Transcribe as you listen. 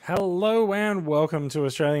Hello and welcome to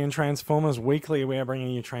Australian Transformers Weekly. We are bringing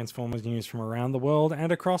you Transformers news from around the world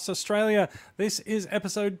and across Australia. This is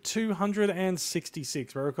episode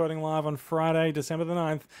 266. We're recording live on Friday, December the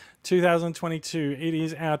 9th, 2022. It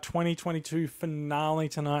is our 2022 finale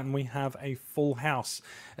tonight and we have a full house.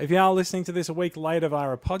 If you are listening to this a week later via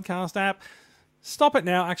a podcast app, stop it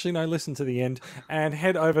now. Actually, no, listen to the end and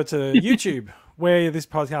head over to YouTube where this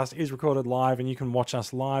podcast is recorded live and you can watch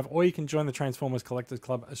us live, or you can join the Transformers Collectors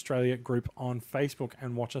Club Australia group on Facebook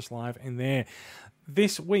and watch us live in there.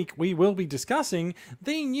 This week, we will be discussing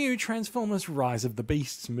the new Transformers Rise of the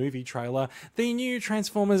Beasts movie trailer, the new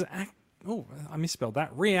Transformers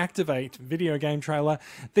Reactivate video game trailer,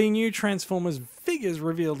 the new Transformers figures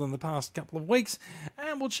revealed in the past couple of weeks,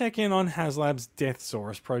 and we'll check in on HasLab's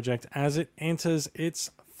Deathsaurus project as it enters its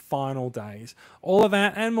final days. All of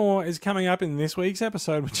that and more is coming up in this week's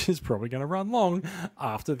episode, which is probably going to run long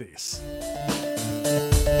after this.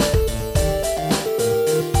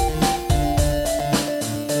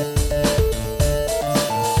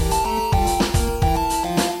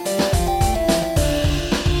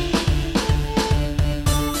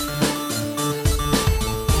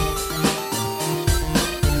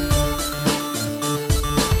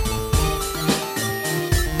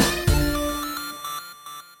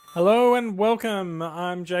 Hello and welcome.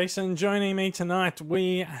 I'm Jason. Joining me tonight,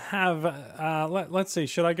 we have. Let's see.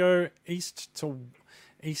 Should I go east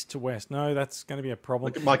to west? No, that's going to be a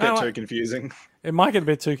problem. It might get too confusing. It might get a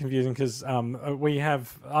bit too confusing because we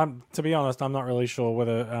have. To be honest, I'm not really sure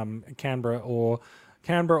whether Canberra or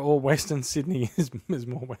Western Sydney is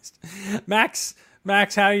more west. Max,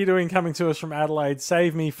 how are you doing? Coming to us from Adelaide.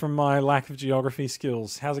 Save me from my lack of geography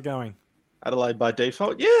skills. How's it going? Adelaide by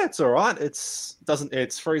default. Yeah, it's all right.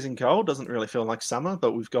 It's freezing cold. Doesn't really feel like summer,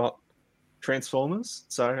 but we've got Transformers,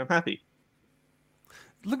 so I'm happy.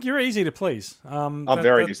 Look, you're easy to please. I'm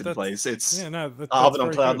very easy to please. I've been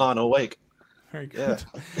on cloud nine all week. Very good.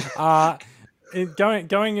 Yeah.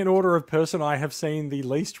 Going in order of person I have seen the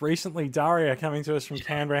least recently, Daria coming to us from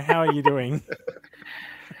Canberra. How are you doing?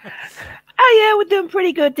 Oh yeah, we're doing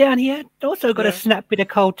pretty good down here. Also got a snap bit of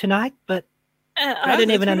cold tonight, but I don't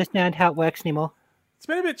even understand how it works anymore. It's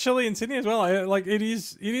been a bit chilly in Sydney as well. It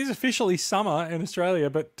is officially summer in Australia,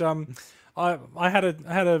 but I had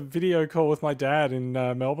a video call with my dad in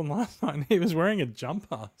Melbourne last night, and he was wearing a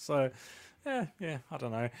jumper. So yeah, I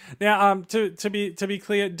don't know. Now, to be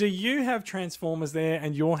clear, do you have Transformers there,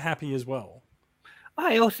 and you're happy as well?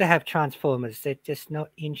 I also have Transformers. They're just not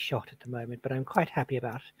in shot at the moment, but I'm quite happy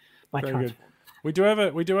about my Transformers. Good. We do have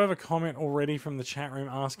a comment already from the chat room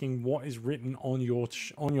asking what is written on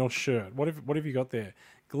your shirt. What have you got there?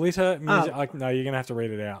 Glitter music. No, you're gonna have to read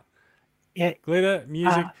it out. Yeah, glitter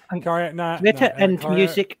music. Choreo. Glitter and choreo.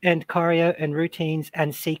 Music and choreo and routines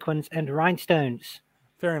and sequins and rhinestones.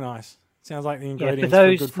 Very nice. Sounds like the ingredients for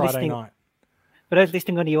a good Friday night. For those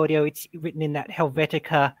listening on the audio, it's written in that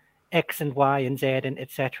Helvetica X and Y and Z and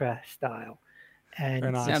etc. style.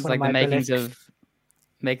 And nice. Sounds like the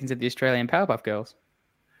makings of the Australian Powerpuff Girls.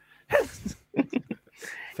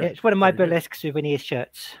 It's one of my burlesque souvenir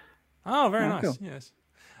shirts. Oh, very nice. Cool. Yes.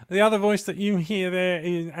 The other voice that you hear there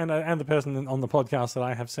is, and the person on the podcast that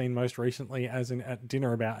I have seen most recently, as in at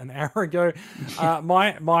dinner about an hour ago,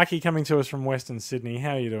 Mikey coming to us from Western Sydney.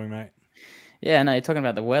 How are you doing, mate? Yeah, no, you're talking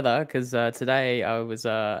about the weather, because today I was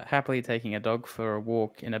happily taking a dog for a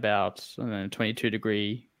walk in about 22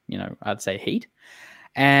 degree, I'd say heat.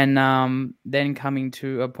 And then coming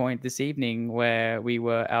to a point this evening where we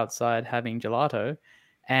were outside having gelato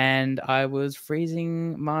and I was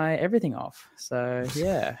freezing my everything off. So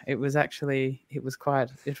yeah, it was quite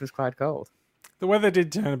cold. The weather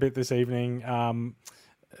did turn a bit this evening.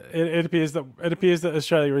 It appears that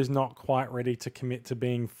Australia is not quite ready to commit to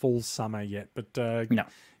being full summer yet, but no.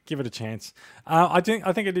 Give it a chance. I think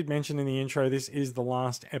I did mention in the intro, this is the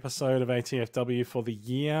last episode of ATFW for the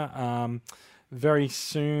year. Very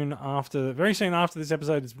soon after this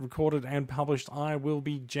episode is recorded and published, I will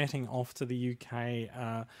be jetting off to the UK,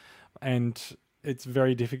 and it's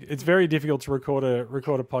very difficult. It's very difficult to record a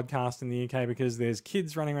podcast in the UK because there's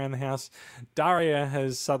kids running around the house. Daria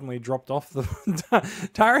has suddenly dropped off.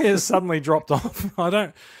 I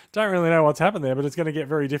don't really know what's happened there, but it's going to get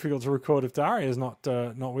very difficult to record if Daria is not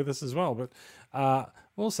with us as well. But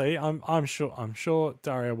we'll see. I'm sure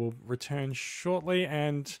Daria will return shortly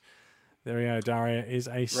and. There we go. Daria is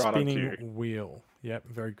a spinning wheel. Yep,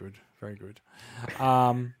 very good. Very good.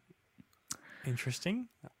 Interesting.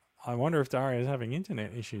 I wonder if Daria is having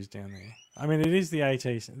internet issues down there. I mean, it is the AT.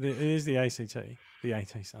 It is the ACT. The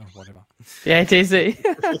ATC, whatever. The ATC.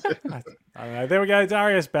 I don't know. There we go.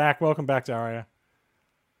 Daria's back. Welcome back, Daria.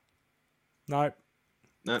 Nope.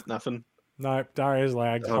 No, nothing. No, Daria's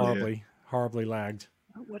lagged Oh, yeah. horribly lagged.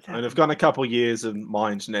 What's I mean, I've happened? gone a couple of years and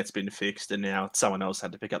my internet's been fixed, and now someone else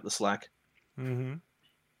had to pick up the slack. Hmm.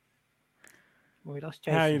 We lost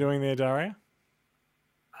Jason. How are you doing there, Daria?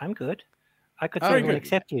 I'm good. I could Oh, see everyone good.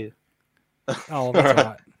 except you. Oh, well, that's all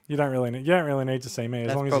right. You don't really need to see me as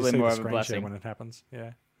That's long as you probably see more the of a screen share blessing. when it happens.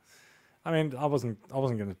 Yeah. I mean, I wasn't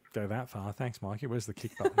going to go that far. Thanks, Mikey. Where's the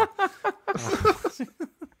kick button?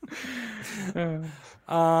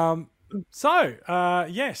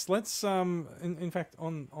 Yes, let's in fact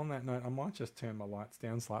on that note, I might just turn my lights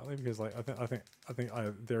down slightly because like I think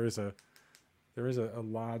there is a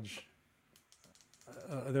large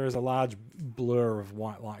blur of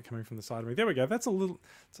white light coming from the side of me. There we go. It's a little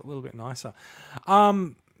bit nicer.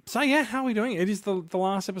 So yeah, how are we doing? It is the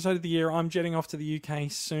last episode of the year. I'm jetting off to the UK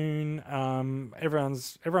soon.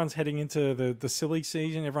 Everyone's heading into the silly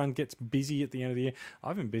season. Everyone gets busy at the end of the year.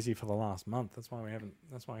 I've been busy for the last month. That's why we haven't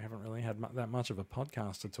really had that much of a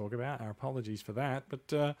podcast to talk about. Our apologies for that.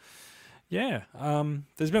 But yeah,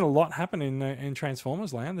 there's been a lot happen in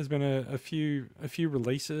Transformers land. There's been a few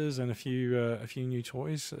releases and a few new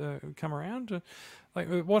toys come around. Like,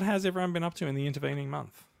 what has everyone been up to in the intervening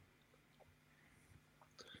month?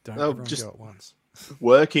 Don't everyone just go at once.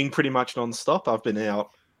 Working pretty much non-stop. I've been out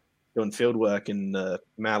doing field work in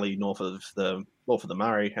Mallee, north of the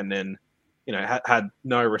Murray, and then had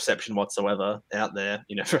no reception whatsoever out there,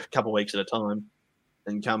 for a couple of weeks at a time,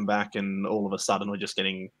 and come back, and all of a sudden we're just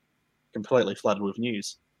getting completely flooded with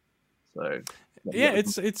news. So yeah,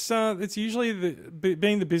 it's usually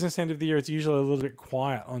being the business end of the year. It's usually a little bit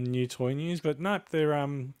quiet on new toy news, but nope,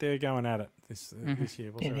 they're going at it this year. We'll see Yeah,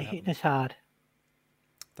 what they're happens. hitting us hard.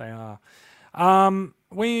 They are.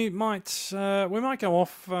 We might go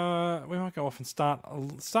off. We might go off and start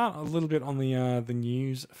a little bit on the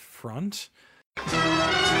news front.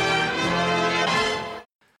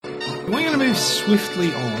 We're going to move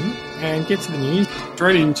swiftly on and get to the news.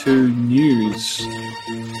 Straight into news.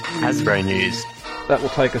 Hasbro news. That will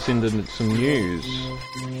take us into some news.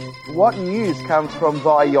 What news comes from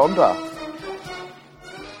via yonder?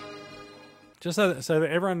 Just so that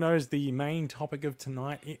everyone knows, the main topic of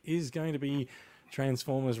tonight is going to be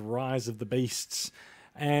Transformers: Rise of the Beasts.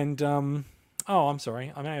 And I'm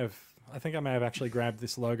sorry, I think I may have actually grabbed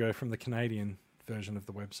this logo from the Canadian version of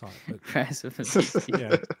the website. But Rise of the Beasts.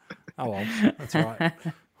 yeah, oh well, that's right.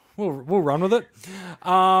 We'll run with it.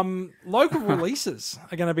 Local releases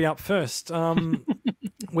are going to be up first.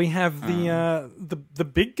 We have the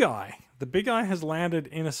big guy. The big guy has landed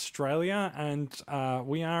in Australia, and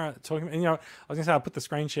we are talking. And, I was going to say I'll put the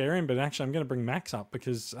screen share in, but actually I'm going to bring Max up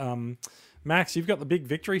because Max, you've got the big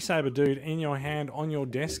Victory Saber dude in your hand on your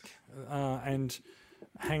desk and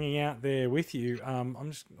hanging out there with you.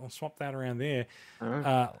 I'll swap that around there.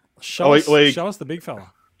 Show us the big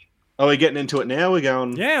fella. Are we getting into it now? We're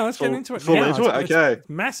going. Yeah, let's get into it full now. into it? Okay. It's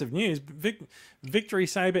massive news. Victory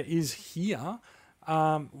Saber is here.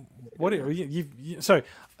 What so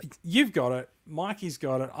you've got it. Mikey's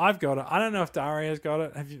got it. I've got it. I don't know if Daria's got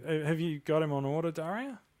it. Have you got him on order,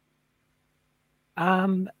 Daria?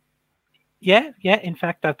 Yeah. In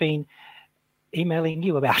fact, I've been emailing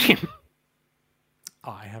you about him.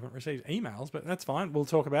 I haven't received emails, but that's fine. We'll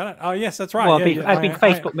talk about it. Oh, yes, that's right. Well, Yeah, I've been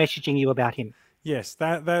Facebook messaging you about him. Yes,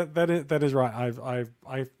 that is right.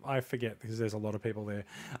 I forget because there's a lot of people there.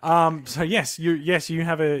 So you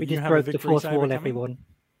have a We you just have a broke the Victory fourth Saber wall, coming. everyone.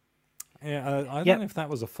 Yeah, I don't know if that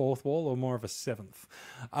was a fourth wall or more of a seventh.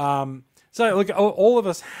 So look, all of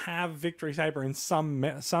us have Victory Saber in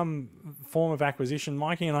some form of acquisition.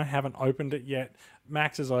 Mikey and I haven't opened it yet.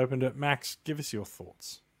 Max has opened it. Max, give us your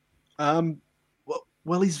thoughts.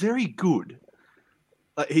 Well, he's very good.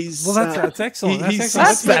 That's excellent.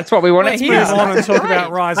 That's what we want to Let's hear. move on and talk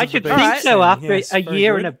about Rise I of the should Beast. think so. then. After Yes, a very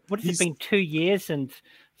year good. and what has it been, 2 years and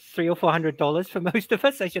 $300 or $400 for most of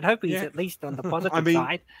us? I should hope he's Yeah. at least on the positive I mean,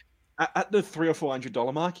 side. At the $300 or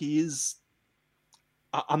 $400 mark, he is.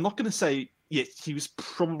 I'm not going to say he was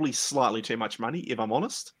probably slightly too much money, if I'm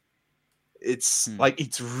honest. It's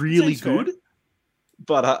it's really Seems fair. good,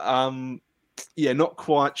 but not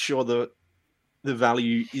quite sure the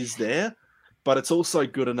value is there. But it's also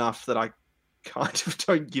good enough that I kind of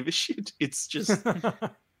don't give a shit. It's just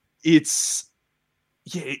it's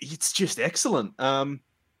just excellent. Only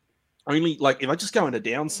if I just go into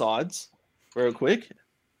downsides real quick.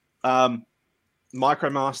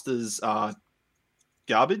 Micromasters are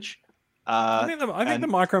garbage. I think the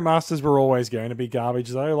Micromasters were always going to be garbage,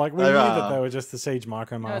 though. Like we knew that they were just the Siege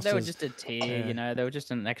Micromasters. They were just a tier, they were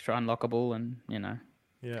just an extra unlockable, and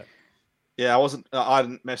Yeah. Yeah, I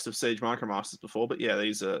hadn't messed with Siege Micromasters before, but yeah,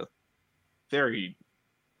 these are they're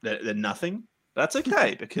nothing. That's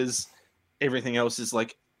okay because everything else is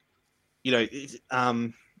like,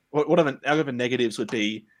 one of the negatives would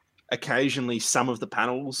be occasionally some of the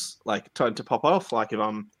panels like tend to pop off. Like if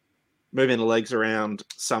I'm moving the legs around,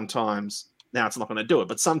 sometimes now it's not going to do it,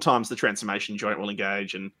 but sometimes the transformation joint will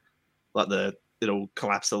engage and like it'll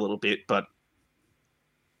collapse a little bit. But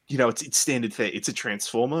it's standard fare. It's a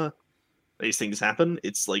transformer. These things happen.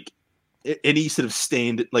 It's like any sort of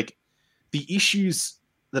standard, like the issues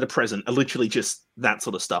that are present are literally just that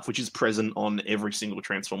sort of stuff, which is present on every single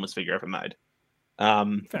Transformers figure ever made.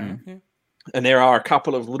 Fair, yeah. And there are a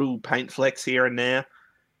couple of little paint flecks here and there,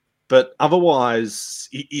 but otherwise,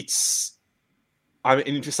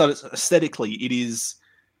 aesthetically, it is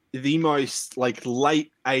the most like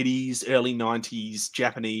late 80s, early 90s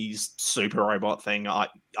Japanese super robot thing I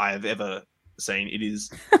have ever seen. It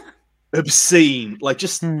is obscene. Like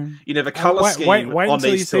just, the color scheme wait on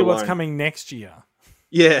until these you see what's coming next year.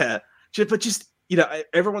 Yeah. But just,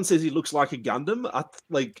 everyone says he looks like a Gundam.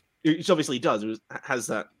 It obviously does. Has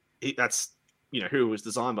that. That's, who it was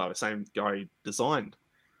designed by, the same guy who designed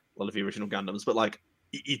a lot of the original Gundams. But like,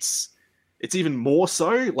 it's even more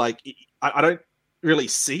so. Like, I don't really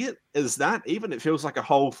see it as that. Even it feels like a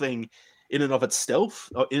whole thing in and of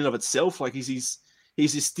itself. Like he's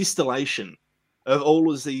this distillation of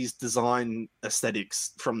all of these design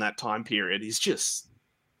aesthetics from that time period. He's just,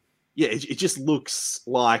 it just looks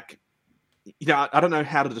like. I don't know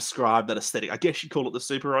how to describe that aesthetic. I guess you'd call it the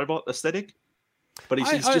super robot aesthetic, but he's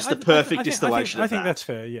just the perfect distillation. I think that's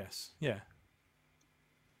fair. Yes, yeah.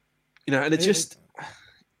 And it's just.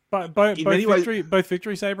 But both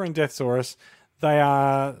Victory Saber and Deathsaurus, they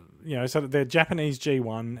are so they're Japanese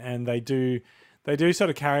G1, and they do sort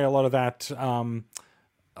of carry a lot of that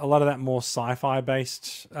more sci-fi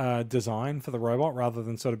based design for the robot rather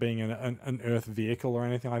than sort of being an Earth vehicle or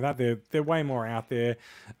anything like that. They're way more out there.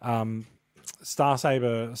 Star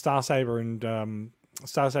Saber and they're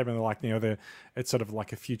like it's sort of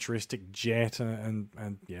like a futuristic jet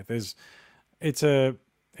and it's a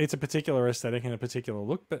particular aesthetic and a particular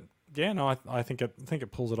look, but I think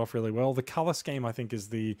it pulls it off really well. The color scheme I think is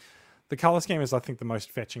the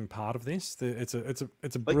most fetching part of this. It's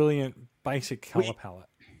a brilliant basic color palette.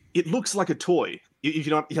 It looks like a toy. If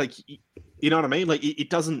you know what I mean. Like it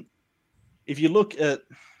doesn't. If you look at,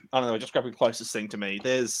 I don't know, just grab the closest thing to me.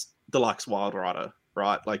 There's Deluxe Wild Rider,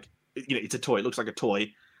 right? Like, it's a toy. It looks like a toy,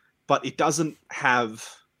 but it doesn't have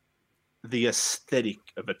the aesthetic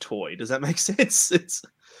of a toy. Does that make sense? It's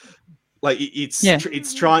like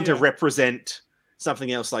it's trying to represent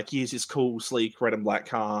something else. Like, here's this cool, sleek red and black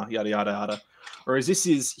car, yada yada yada. Whereas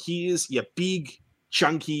here's your big,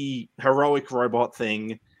 chunky, heroic robot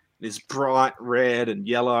thing. This bright red and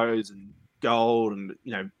yellows and gold and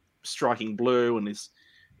striking blue and this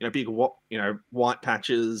big white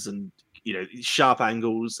patches and sharp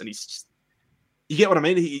angles, and you get what I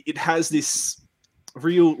mean. It has this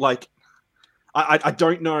real, like, I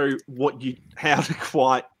don't know how to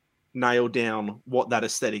quite nail down what that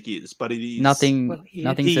aesthetic is, but it is nothing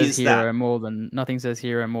says hero more than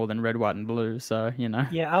red, white, and blue. So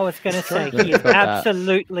Yeah, I was going to say he is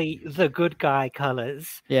absolutely the good guy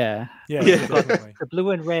colors. Yeah. The blue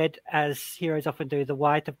and red, as heroes often do. The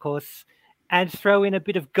white, of course, and throw in a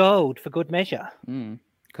bit of gold for good measure.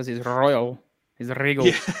 Because he's royal, he's regal.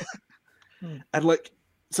 Yeah. And like,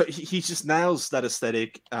 so he just nails that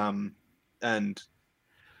aesthetic, and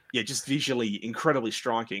just visually incredibly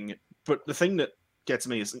striking. But the thing that gets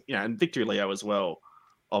me is, and Victory Leo as well,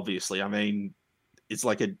 obviously. I mean, it's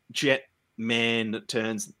like a jet man that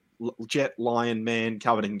turns jet lion man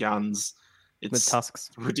covered in guns. It's with tusks.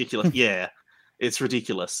 Ridiculous. Yeah, it's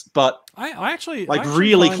ridiculous. But I actually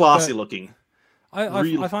really classy looking.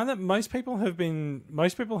 I find that most people have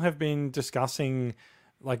been discussing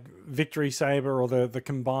like Victory Saber or the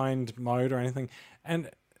combined mode or anything, and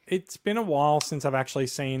it's been a while since I've actually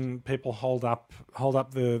seen people hold up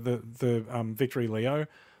the Victory Leo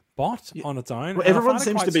bot on its own. Well, everyone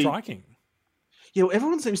seems quite to be striking. Yeah, well,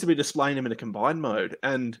 everyone seems to be displaying him in a combined mode,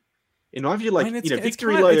 and in my view, like,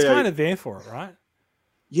 Victory Leo, Leo, it's kind of there for it, right?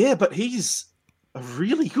 Yeah, but he's a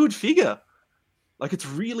really good figure. Like, it's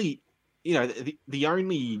really, the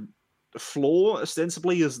only flaw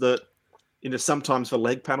ostensibly is that sometimes the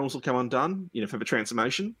leg panels will come undone, for the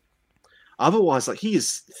transformation. Otherwise, like, he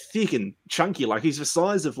is thick and chunky. Like, he's the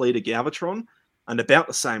size of Leader Galvatron and about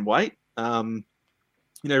the same weight.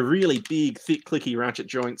 Really big, thick, clicky ratchet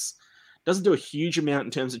joints. Doesn't do a huge amount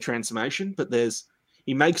in terms of transformation, but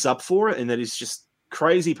he makes up for it, and that is just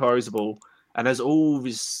crazy poseable and has all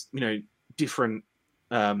this, different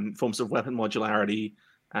forms of weapon modularity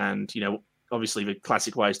and, obviously the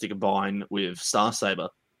classic ways to combine with Star Saber.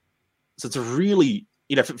 So it's a really,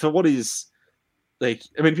 for what is like,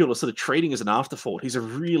 I mean, people are sort of treating as an afterthought. He's a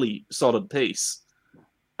really solid piece,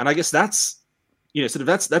 and I guess that's,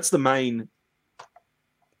 that's the main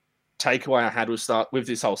takeaway I had with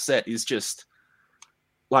this whole set is just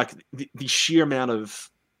like the sheer amount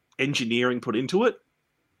of engineering put into it,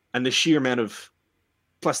 and the sheer amount of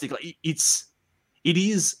plastic. Like, it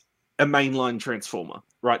is a mainline Transformer,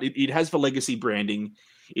 right? It has the legacy branding.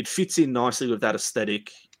 It fits in nicely with that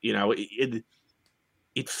aesthetic.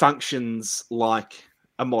 It functions like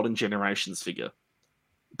a modern generations figure,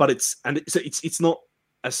 but it's not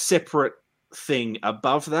a separate thing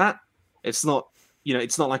above that. It's not,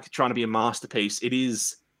 it's not like trying to be a masterpiece. It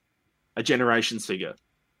is a generations figure,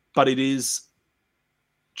 but it is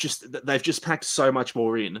just, they've just packed so much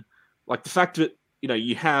more in. Like the fact that,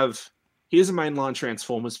 here's a mainline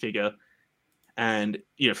Transformers figure, and,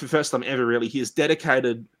 for the first time ever, really, he has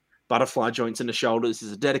dedicated butterfly joints in the shoulders,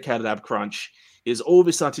 there's a dedicated ab crunch, there's all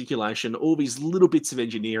this articulation, all these little bits of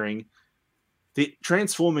engineering.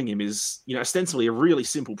 Transforming him is, ostensibly a really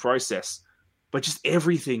simple process, but just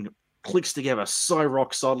everything clicks together so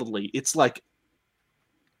rock solidly. It's like,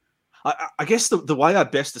 I guess the way I'd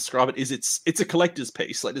best describe it is it's a collector's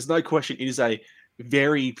piece. Like, there's no question it is a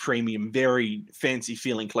very premium, very fancy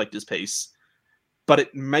feeling collector's piece, but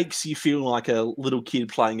it makes you feel like a little kid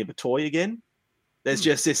playing with a toy again. There's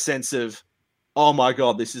just this sense of, oh my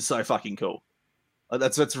God, this is so fucking cool.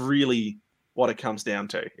 That's really what it comes down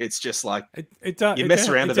to. It's just like, you mess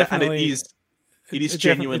around with it, and it is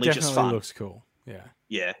genuinely just fun. It looks cool. Yeah.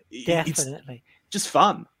 Yeah. Definitely. It's just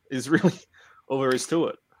fun is really all there is to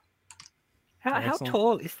it. How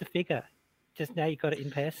tall is the figure? Just now you got it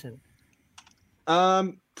in person.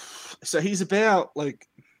 So he's about like,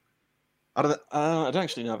 I don't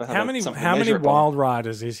actually know. How many Wild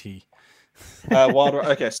Riders is he?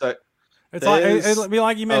 Okay, so it's like it'll be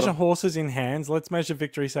like you measure horses in hands. Let's measure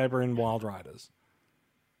Victory Saber in Wild Riders.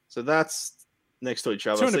 So that's next to each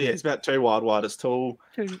other. So yeah, it's about 2 Wild Riders tall.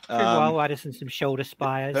 Two Wild Riders and some shoulder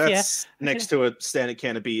spires. That's next to a standard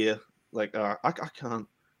can of beer. Like, I can't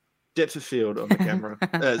depth of field on the camera.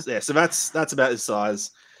 So that's about his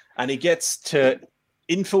size, and he gets to,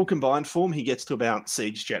 in full combined form, he gets to about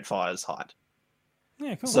Siege Jetfire's height.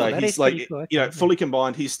 Yeah, cool. So he's like, fully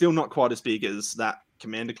combined. He's still not quite as big as that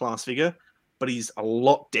Commander class figure, but he's a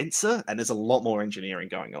lot denser, and there's a lot more engineering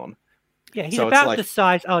going on. Yeah, he's about the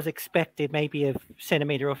size I was expected, maybe a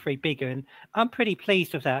centimeter or 3 bigger, and I'm pretty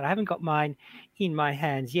pleased with that. I haven't got mine in my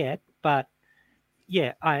hands yet, but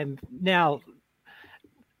yeah, I'm now,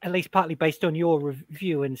 at least partly based on your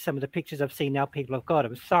review and some of the pictures I've seen now people have got,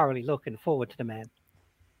 I'm thoroughly looking forward to the man.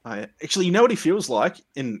 Actually, you know what he feels like?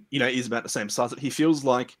 He's about the same size. He feels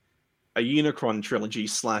like a Unicron trilogy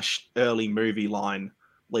 / early movie line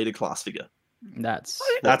leader class figure. That's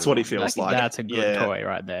what he feels like. That's a good toy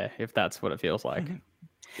right there, if that's what it feels like.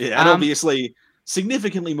 Yeah, and obviously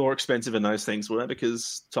significantly more expensive than those things were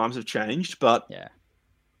because times have changed, but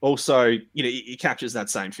also, it captures that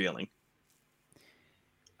same feeling.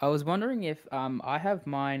 I was wondering if I have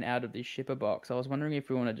mine out of the shipper box. I was wondering if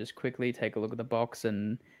we want to just quickly take a look at the box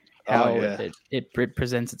and how it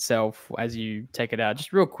presents itself as you take it out,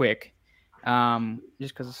 just real quick.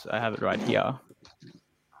 Just because I have it right here.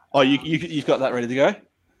 Oh, you've got that ready to go?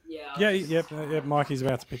 Yep. Mikey's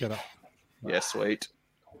about to pick it up. Yeah, sweet.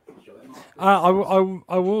 I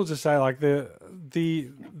will just say, like,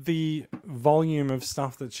 the volume of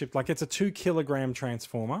stuff that's shipped, like, it's a 2 kilogram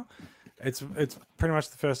Transformer. It's pretty much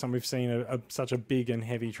the first time we've seen such a big and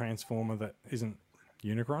heavy Transformer that isn't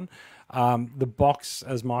Unicron. The box,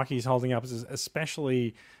 as Mikey's holding up, is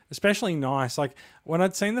especially nice. Like, when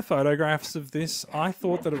I'd seen the photographs of this, I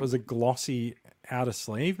thought that it was a glossy outer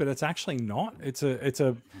sleeve, but it's actually not. It's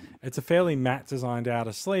a fairly matte designed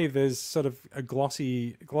outer sleeve. There's sort of a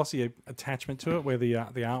glossy attachment to it where the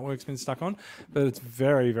artwork's been stuck on, but it's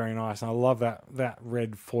very, very nice. And I love that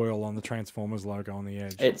red foil on the Transformers logo on the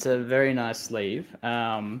edge. It's a very nice sleeve.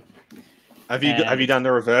 Have you done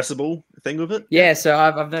the reversible thing with it? Yeah, so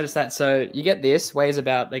I've noticed that. So you get this, weighs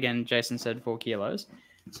about, again, Jason said 4 kilos.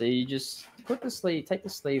 So you just take the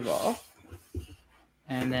sleeve off.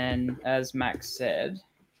 And then, as Max said,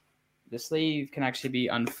 the sleeve can actually be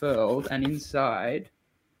unfurled, and inside,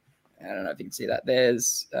 I don't know if you can see that,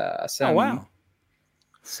 there's some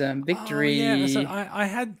Victory. Oh, yeah. So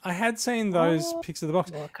I had seen those pics of the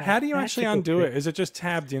box. Okay. How do you actually undo it? Is it just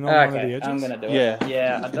tabbed in on one of the edges? I'm gonna do it. Yeah,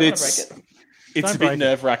 I don't want to break it. It's a bit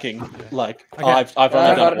nerve-wracking. Like, okay. I've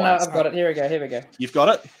got it. Here we go. You've got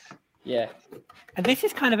it? Yeah. And this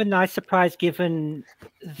is kind of a nice surprise given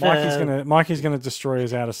the Mikey's gonna destroy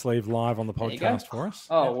his outer sleeve live on the you go. podcast for us.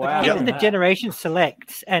 Oh, wow. given the Yeah. generation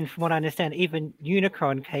selects, and from what I understand, even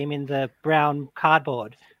Unicron came in the brown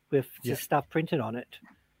cardboard with Yeah. just stuff printed on it.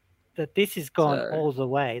 That this has gone So- all the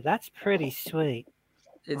way. That's pretty sweet.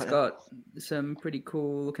 It's got some pretty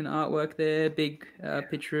cool looking artwork there. Big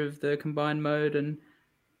picture of the combined mode and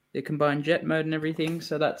the combined jet mode and everything.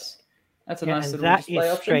 So that's a Yeah, nice and little that display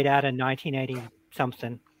is option. straight out of 1980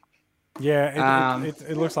 something. Yeah,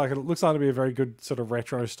 it looks like to be a very good sort of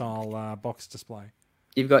retro style box display.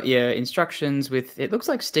 You've got your instructions with, it looks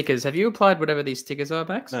like stickers. Have you applied whatever these stickers are,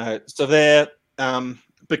 Max? No, so they're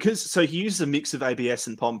so he uses a mix of ABS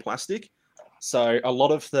and POM plastic. So a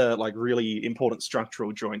lot of the like really important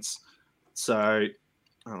structural joints. So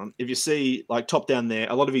if you see like top down there,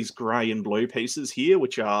 a lot of his grey and blue pieces here,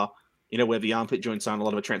 which are where the armpit joints are and a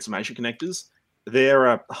lot of the transformation connectors, they're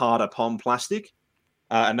a harder POM plastic,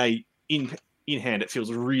 and they in hand it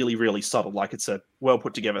feels really really subtle, like it's a well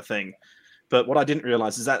put together thing. But what I didn't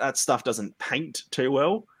realize is that stuff doesn't paint too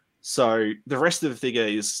well. So the rest of the figure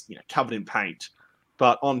is covered in paint.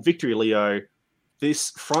 But on Victory Leo,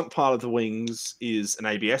 this front part of the wings is an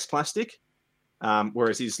ABS plastic,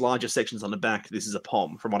 whereas his larger sections on the back, this is a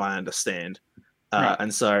POM, from what I understand. Right.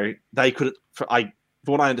 And so they could, from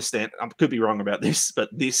what I understand, I could be wrong about this, but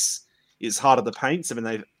this is harder to paint. So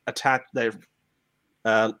when they've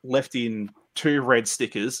left in 2 red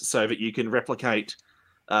stickers so that you can replicate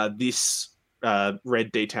this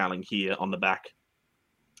red detailing here on the back.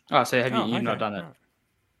 Oh, so have Oh, you've not okay. done it?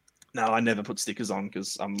 No, I never put stickers on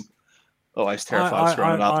because I'm always terrified of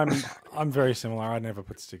throwing it up. I'm very similar. I never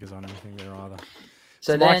put stickers on anything there either.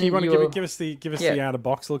 So Mikey, then you want to you'll- give us the Yeah. out of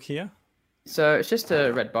box look here? So it's just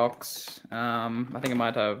a red box. I think it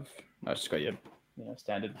might have. I just got your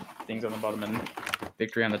standard things on the bottom and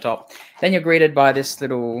Victory on the top. Then you're greeted by this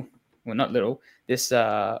little, well, not little, this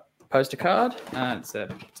poster card. It's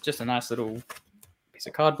just a nice little piece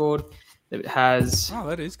of cardboard that has. Oh,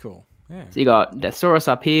 that is cool. Yeah. So you got Deathsaurus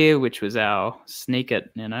up here, which was our sneak at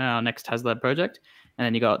our next HasLab project, and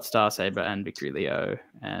then you got Star Saber and Victory Leo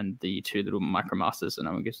and the 2 little Micromasters that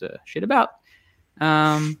no one gives a shit about.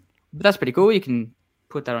 But that's pretty cool. You can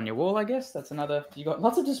put that on your wall, I guess. That's another. You got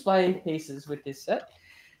lots of display pieces with this set,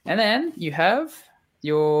 and then you have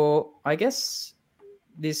your. I guess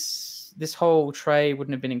this whole tray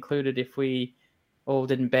wouldn't have been included if we all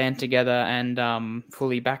didn't band together and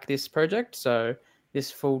fully back this project. So this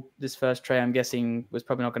first tray, I'm guessing, was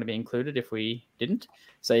probably not going to be included if we didn't.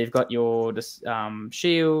 So you've got your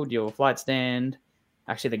shield, your flight stand.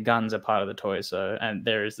 Actually, the guns are part of the toy. So, and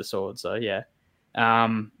there is the sword. So yeah.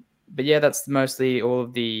 But yeah, that's mostly all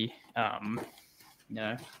of the,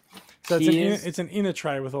 So keys. it's an inner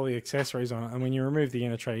tray with all the accessories on it, and when you remove the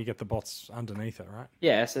inner tray, you get the bots underneath it, right?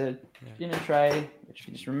 Yeah, so inner tray, which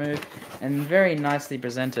you just remove, and very nicely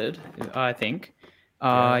presented, I think,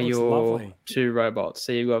 are it looks your lovely. 2 robots.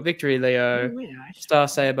 So you've got Victory Leo, Really nice. Star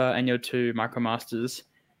Saber, and your 2 Micromasters.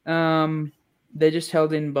 They're just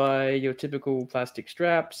held in by your typical plastic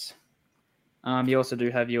straps. You also do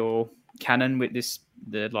have your cannon with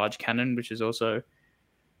the large cannon, which is also,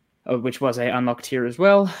 which was a unlocked tier as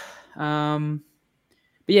well. But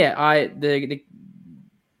yeah, the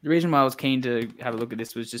reason why I was keen to have a look at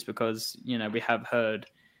this was just because we have heard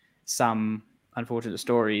some unfortunate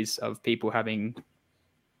stories of people having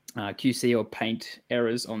QC or paint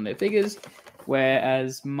errors on their figures,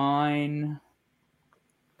 whereas mine.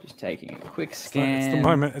 Just taking a quick scan.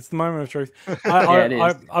 It's the moment of truth. Yeah, it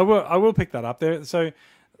is. I will pick that up there. So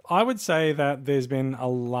I would say that there's been a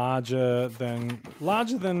larger than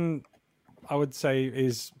I would say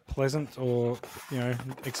is pleasant or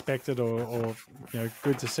expected or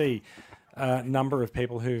good to see number of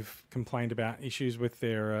people who've complained about issues with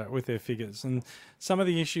their figures, and some of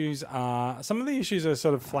the issues are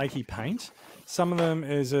sort of flaky paint. Some of them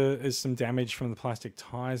is some damage from the plastic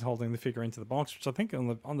ties holding the figure into the box, which I think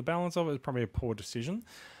on the balance of it is probably a poor decision.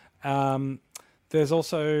 There's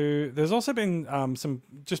also been some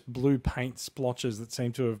just blue paint splotches that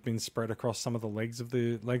seem to have been spread across some of the legs of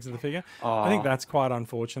the figure. I think that's quite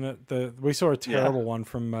unfortunate. We saw a terrible one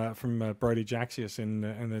from Brody Jaxius in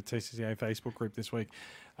the TCCA Facebook group this week.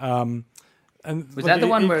 And was that the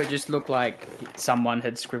one where it just looked like someone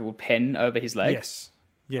had scribbled pen over his leg? Yes.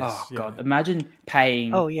 Oh God! Imagine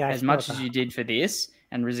paying I as much saw as that. you did for this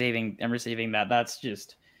and receiving that.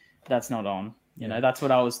 That's not on.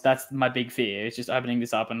 That's my big fear. It's just opening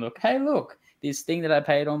this up and look, this thing that I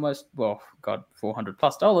paid almost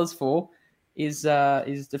 $400+ for is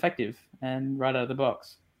defective and right out of the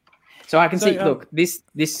box. So I can So, see. Look, this.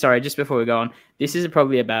 Sorry, just before we go on, this is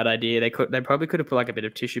probably a bad idea. They probably could have put like a bit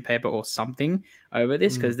of tissue paper or something over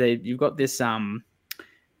this because you've got this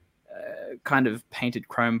kind of painted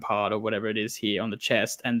chrome part or whatever it is here on the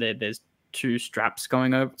chest, and there's two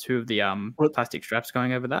of the plastic straps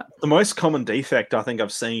going over that. The most common defect I think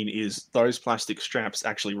I've seen is those plastic straps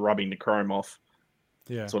actually rubbing the chrome off.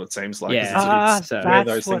 Yeah, That's what it seems like. Yeah. It's that's where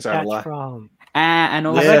those what things that's overlap. from. And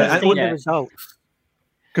also, I've seen the results.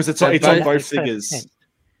 Because it's So on both- both figures.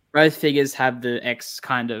 both figures have the X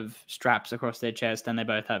kind of straps across their chest, and they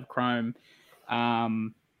both have chrome.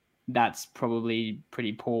 That's probably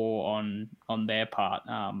pretty poor on their part,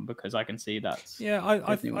 because I can see that's. Yeah,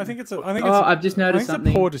 I think it's a. I've just noticed I think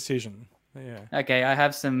something. it's a poor decision. Yeah. Okay, I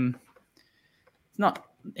have some. It's not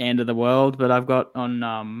the end of the world, but I've got on.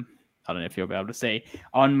 I don't know if you'll be able to see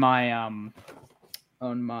on my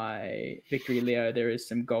Victory Leo. There is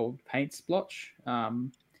some gold paint splotch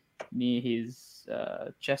near his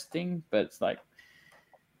chest thing, but it's like,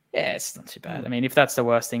 yeah, it's not too bad. I mean, if that's the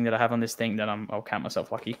worst thing that I have on this thing, then I'll count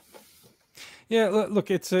myself lucky. Yeah, look,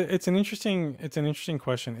 it's an interesting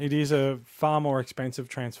question. It is a far more expensive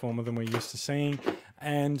Transformer than we're used to seeing,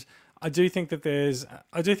 and I do think that there's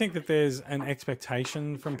an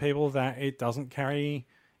expectation from people that it doesn't carry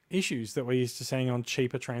issues that we're used to seeing on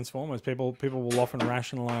cheaper Transformers. People will often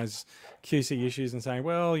rationalize QC issues and saying,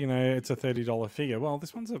 well, it's a $30 figure. Well,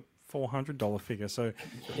 this one's a $400 figure, so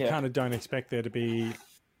you kind of don't expect there to be.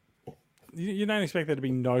 You don't expect there to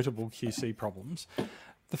be notable QC problems.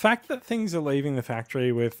 The fact that things are leaving the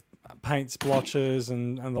factory with paint splotches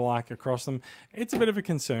and the like across them, it's a bit of a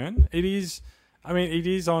concern. It is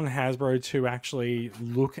on Hasbro to actually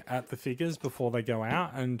look at the figures before they go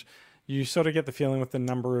out, and you sort of get the feeling with the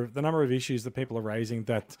number of issues that people are raising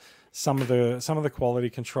that some of the quality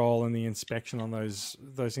control and the inspection on those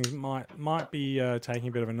things might be taking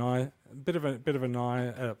a bit of a nosedive.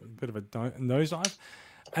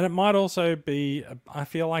 And it might also be, I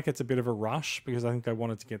feel like it's a bit of a rush because I think they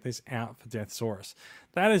wanted to get this out for Deathsaurus.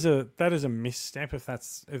 That is a misstep if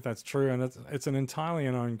that's true, and it's an entirely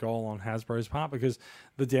an own goal on Hasbro's part because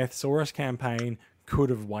the Deathsaurus campaign could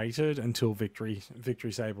have waited until Victory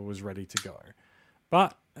Saber was ready to go.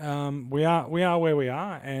 But we are where we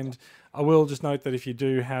are, and I will just note that if you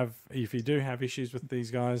do have issues with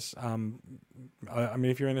these guys, I mean,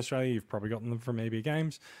 if you're in Australia, you've probably gotten them from EB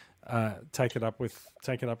Games. Take it up with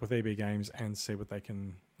EB Games and see what they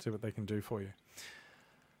can do for you.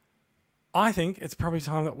 I think it's probably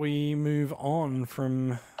time that we move on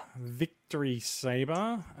from Victory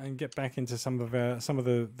Saber and get back into some of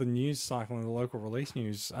the news cycle and the local release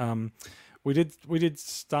news. We did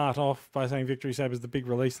start off by saying Victory Saber is the big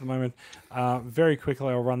release at the moment. Very quickly,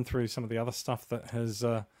 I'll run through some of the other stuff that's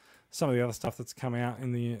come out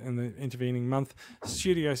in the intervening month.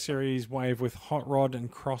 Studio Series Wave with Hot Rod and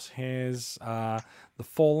Crosshairs, The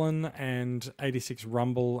Fallen and 86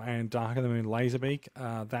 Rumble and Dark of the Moon Laserbeak.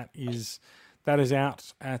 That is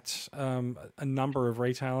out at a number of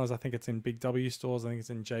retailers. I think it's in Big W stores. I think it's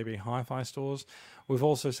in JB Hi-Fi stores. We've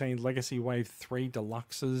also seen Legacy Wave 3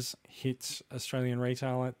 Deluxes hit Australian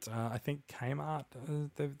retail at I think Kmart.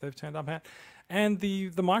 They've turned up at, and the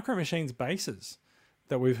Micro Machines bases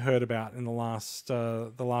that we've heard about in the last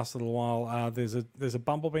little while. There's a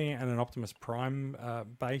Bumblebee and an Optimus Prime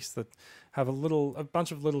base that have a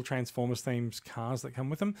bunch of little Transformers themed cars that come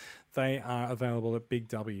with them. They are available at Big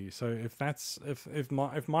W. So if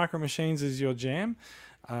Micro Machines is your jam,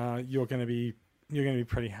 you're going to be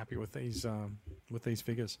pretty happy with these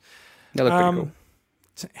figures. They look pretty cool.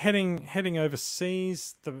 Heading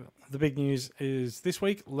overseas, the big news is this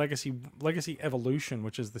week, Legacy Evolution,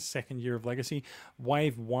 which is the second year of Legacy.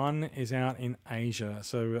 Wave 1 is out in Asia.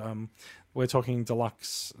 So we're talking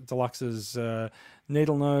Deluxe's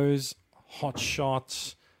Needle Nose, Hot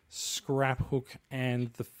Shot, Scrap Hook,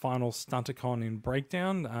 and the final Stunticon in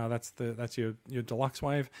Breakdown. That's your Deluxe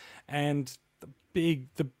Wave. And the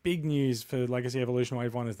big news for Legacy Evolution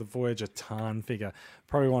Wave 1 is the Voyager Tarn figure.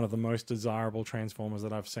 Probably one of the most desirable Transformers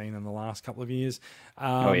that I've seen in the last couple of years.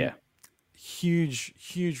 Oh, yeah. Huge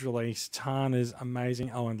release. Tarn is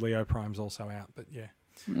amazing. Oh, and Leo Prime's also out, but yeah.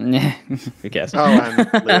 Who cares? Oh,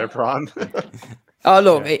 and Leo Prime. Oh,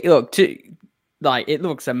 look, yeah. It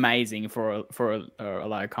looks amazing for a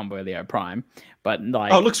low combo Leo Prime, but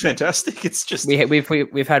like, oh, it looks fantastic. It's just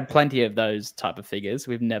we've had plenty of those type of figures.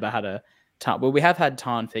 We've never had a Tarn. Well, we have had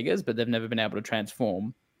Tarn figures, but they've never been able to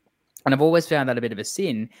transform. And I've always found that a bit of a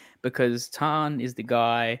sin because Tarn is the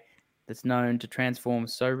guy that's known to transform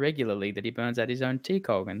so regularly that he burns out his own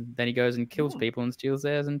T-Cog, and then he goes and kills people and steals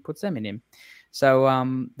theirs and puts them in him. So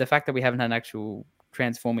the fact that we haven't had an actual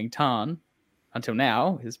transforming Tarn until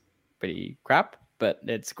now is pretty crap. But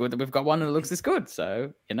it's good that we've got one that looks this good.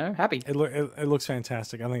 So, happy. It looks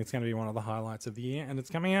fantastic. I think it's going to be one of the highlights of the year, and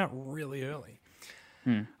it's coming out really early.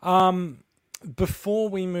 Before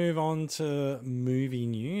we move on to movie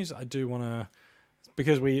news, I do want to,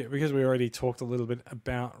 because we already talked a little bit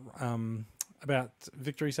about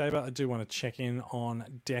Victory Saber, I do want to check in on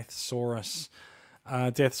Deathsaurus.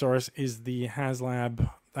 Deathsaurus is the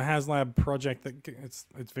HasLab project that it's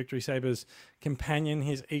Victory Saber's companion,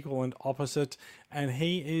 his equal and opposite, and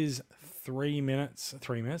he is 3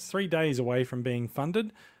 days away from being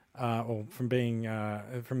funded, or from being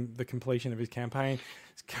from the completion of his campaign.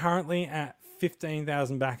 It's currently at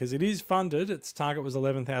 15,000 backers. It is funded. Its target was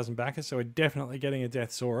 11,000 backers, so we're definitely getting a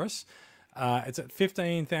Deathsaurus. It's at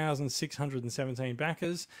 15,617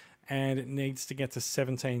 backers, and it needs to get to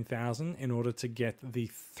 17,000 in order to get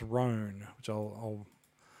the throne, which I'll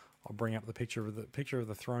bring up the picture of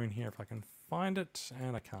the throne here if I can find it,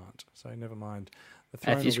 and I can't. So never mind. The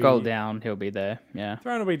throne if you scroll down, he'll be there. Yeah,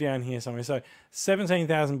 throne will be down here somewhere. So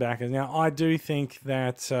 17,000 backers. Now I do think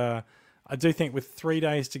that with 3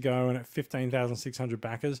 days to go and at 15,600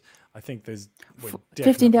 backers, I think there's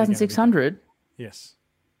 15,600. Yes,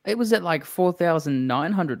 it was at like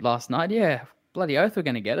 4,900 last night. Yeah, bloody oath, we're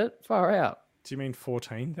gonna get it. Far out. Do you mean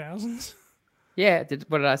 14,000? Yeah.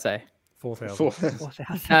 What did I say? 4,000.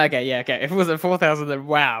 Okay, yeah, okay. If it was at 4,000, then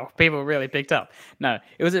wow, people really picked up. No,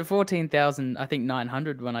 it was at 14,000, I think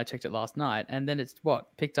 900 when I checked it last night, and then it's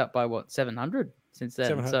picked up by 700 since then.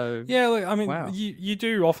 700. So yeah, look, I mean, wow. you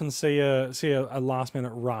do often see a last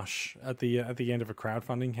minute rush at the end of a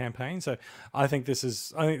crowdfunding campaign. So I think this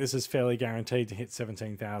is fairly guaranteed to hit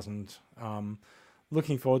 17,000.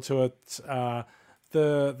 Looking forward to it.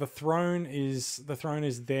 The throne is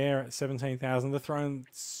there at 17,000. The throne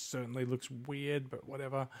certainly looks weird, but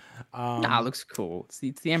whatever. Nah, it looks cool.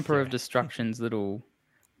 It's the Emperor of Destruction's little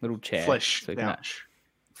chair. Flesh couch.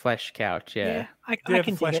 Flesh couch, yeah. I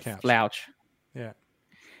can flesh dig it. couch. Slouch. Yeah.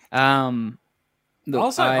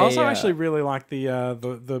 Look, I actually really like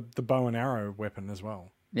the bow and arrow weapon as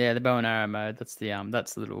well. Yeah, the bow and arrow mode. That's the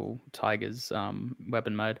little tiger's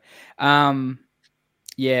weapon mode. I'm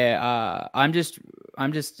just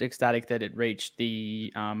ecstatic that it reached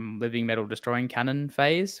the living metal destroying cannon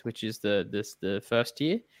phase, which is the first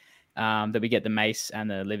tier. That we get the mace and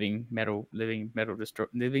the living metal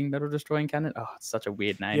destroying cannon. Oh, it's such a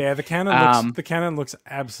weird name. Yeah, the cannon looks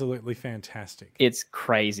absolutely fantastic. It's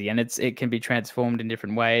crazy, and it can be transformed in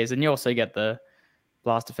different ways, and you also get the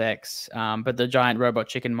blast effects. But the giant robot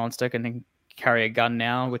chicken monster can carry a gun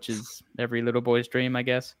now, which is every little boy's dream, I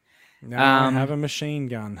guess. Now I have a machine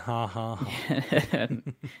gun. Ha ha.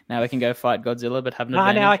 Now we can go fight Godzilla, but have an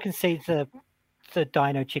advantage. Now I can see the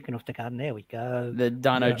dino chicken off the gun. There we go. The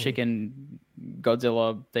dino chicken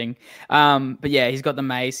Godzilla thing. But yeah, he's got the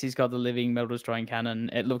mace. He's got the living metal destroying cannon.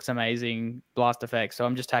 It looks amazing. Blast effects. So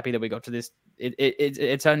I'm just happy that we got to this.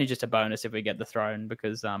 It's only just a bonus if we get the throne,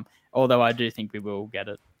 because although I do think we will get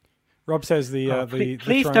it. Rob says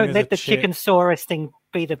please don't let the Chickensaurus thing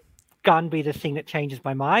be the gun be the thing that changes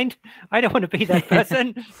my mind. I don't want to be that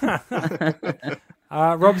person.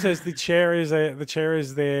 Rob says the chair is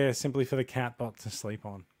there simply for the catbot to sleep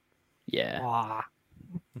on. Yeah.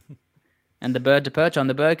 And the bird to perch on.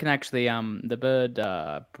 The bird can actually the bird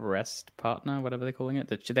breast partner, whatever they're calling it.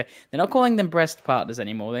 They're not calling them breast partners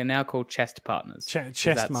anymore. They're now called chest partners.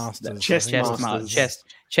 Chest masters. Chest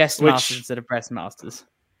masters instead of breast masters.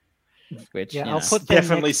 Which I'll put them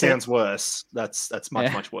definitely sounds worse. That's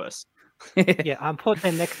much worse. Yeah, I'm putting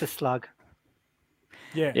them next to Slug.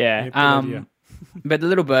 Yeah. But the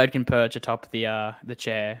little bird can perch atop the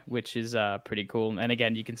chair, which is pretty cool. And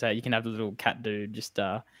again, you can have the little cat dude just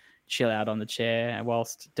chill out on the chair,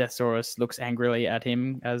 whilst Deathsaurus looks angrily at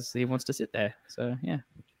him as he wants to sit there. So yeah.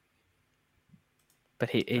 But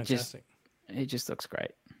he just looks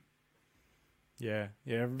great. Yeah,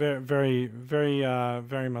 very, very, very,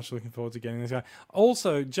 very much looking forward to getting this guy.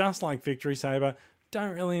 Also, just like Victory Saber,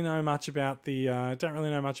 don't really know much about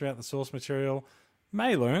the source material.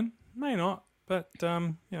 May learn, may not, but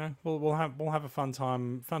we'll have a fun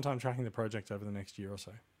time tracking the project over the next year or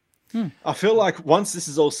so. I feel like once this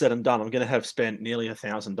is all said and done, I'm going to have spent nearly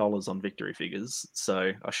 $1,000 on Victory figures,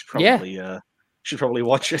 so I should probably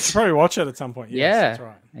watch it. Probably watch it at some point. Yes, that's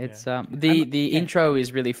right. It's the intro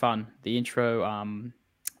is really fun. The intro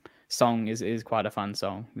song is quite a fun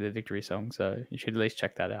song, the Victory song. So you should at least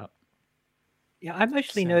check that out. Yeah, I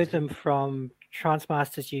mostly know them from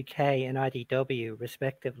Transmasters UK and IDW,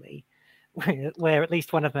 respectively, where at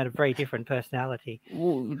least one of them had a very different personality.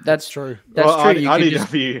 Well, that's true.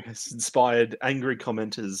 IDW has inspired angry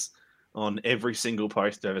commenters on every single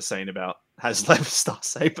post I've ever seen about HasLab Star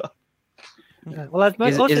Saber. Well, I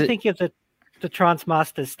was also Is it- thinking of the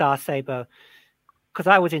Transmaster Star Saber, because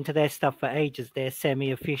I was into their stuff for ages, their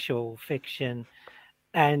semi-official fiction,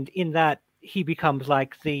 and in that he becomes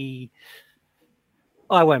like I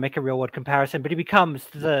won't make a real world comparison, but he becomes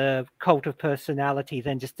the cult of personality,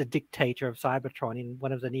 then just the dictator of Cybertron in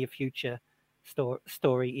one of the near future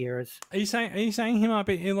story eras. Are you saying he might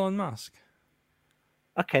be Elon Musk?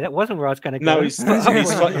 Okay, that wasn't where I was going to go. No, he's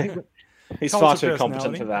Cult far of too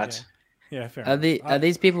competent personality? for that. Yeah, fair Are enough. are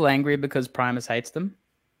these people angry because Primus hates them?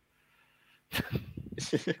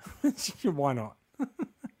 Why not?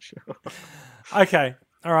 Okay.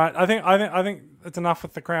 All right. I think it's enough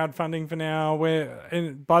with the crowdfunding for now.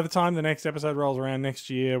 By the time the next episode rolls around next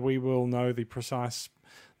year, we will know the precise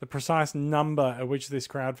number at which this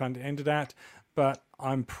crowdfund ended at. But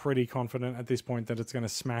I'm pretty confident at this point that it's going to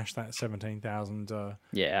smash that 17,000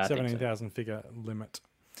 figure limit.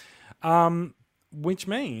 Which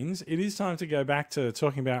means it is time to go back to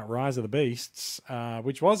talking about Rise of the Beasts,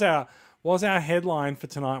 which was our headline for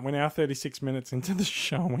tonight. We're now 36 minutes into the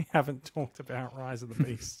show and we haven't talked about Rise of the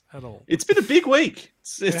Beasts at all. It's been a big week.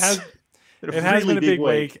 It has been a big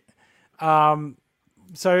week.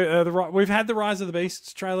 So we've had the Rise of the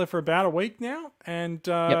Beasts trailer for about a week now, and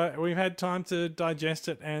we've had time to digest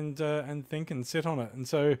it and think and sit on it. And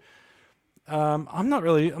so I'm not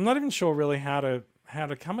even sure really how to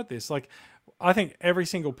come at this. Like, I think every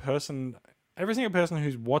single person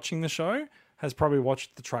who's watching the show has probably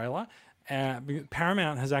watched the trailer.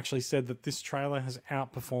 Paramount has actually said that this trailer has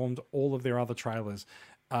outperformed all of their other trailers.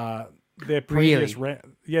 Their previous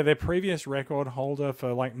their previous record holder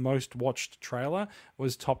for like most watched trailer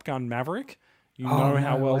was Top Gun Maverick. You know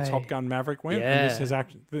how well Top Gun Maverick went. Yeah. And this has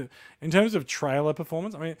actually, in terms of trailer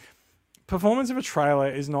performance, I mean, performance of a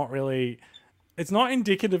trailer is not really. It's not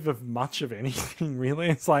indicative of much of anything, really.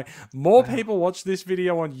 It's like more people watch this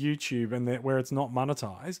video on YouTube and where it's not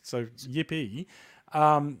monetized, so yippee.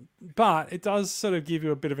 But it does sort of give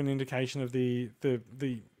you a bit of an indication of the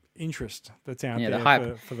interest that's out the there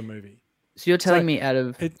hype for the movie. So you're telling me out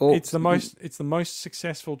of it's the most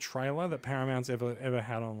successful trailer that Paramount's ever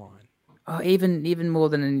had online. Oh, even more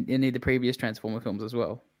than any of the previous Transformer films as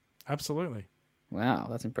well. Absolutely. Wow,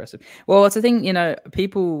 that's impressive. Well, it's the thing,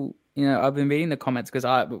 people, I've been reading the comments because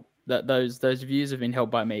those views have been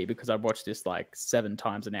held by me because I've watched this like 7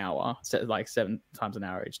 times an hour, like 7 times an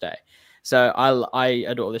hour each day. So I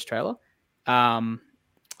adore this trailer. So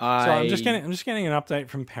I'm just getting an update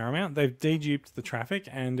from Paramount. They've deduped the traffic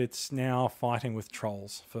and it's now fighting with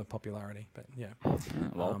trolls for popularity. But yeah,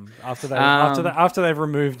 after they've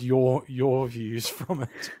removed your views from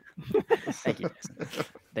it. Thank you, Jason.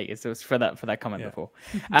 Thank you. So it's for that comment before.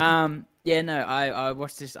 I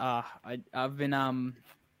watched this. I've been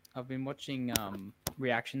watching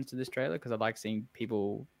reactions to this trailer because I like seeing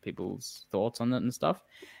people's thoughts on it and stuff.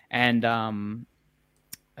 And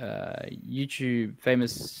YouTube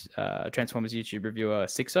famous Transformers YouTube reviewer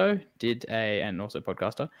Sixo and also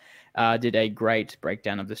podcaster did a great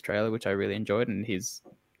breakdown of this trailer, which I really enjoyed, and he's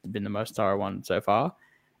been the most thorough one so far.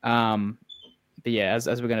 But yeah, as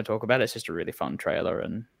we're going to talk about, it's just a really fun trailer,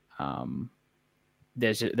 and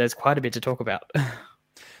there's quite a bit to talk about.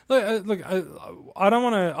 Look, I don't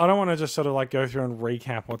want to just sort of like go through and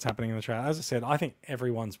recap what's happening in the trailer. As I said, I think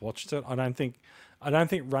everyone's watched it. I don't think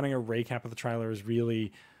running a recap of the trailer is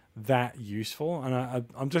really that useful. And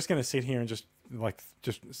I'm just going to sit here and just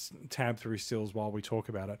tab through stills while we talk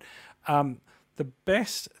about it. The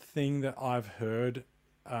best thing that I've heard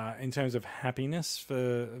in terms of happiness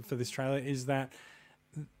for this trailer is that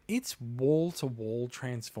it's wall-to-wall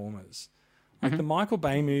Transformers. Like the Michael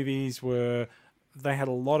Bay movies they had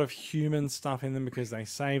a lot of human stuff in them because they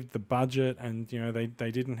saved the budget, and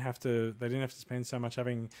they didn't have to spend so much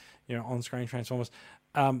having on-screen Transformers.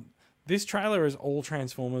 This trailer is all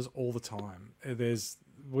Transformers all the time.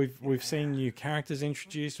 We've seen new characters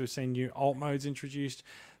introduced, we've seen new alt modes introduced.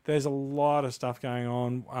 There's a lot of stuff going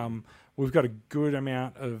on. We've got a good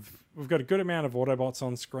amount of Autobots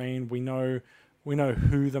on screen. We know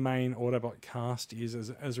who the main Autobot cast is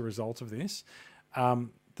as a result of this.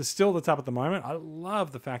 The still that's up at the moment. I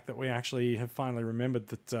love the fact that we actually have finally remembered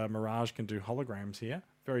that Mirage can do holograms here.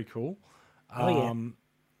 Very cool.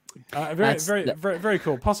 Very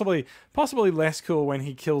cool. Possibly less cool when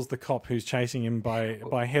he kills the cop who's chasing him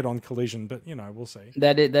by head-on collision. But we'll see.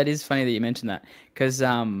 That is funny that you mentioned that because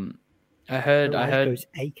I heard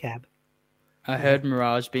ACAB. I heard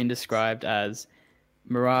Mirage being described as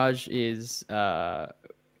Mirage is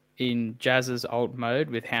in Jazz's alt mode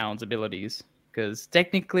with Hound's abilities. because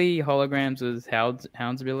technically holograms was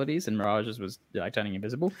Hound's abilities and Mirage's was like turning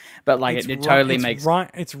invisible, but like it totally makes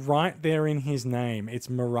it's right there in his name. It's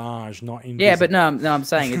Mirage, not invisible. Yeah, but no, I'm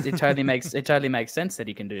saying it totally makes sense that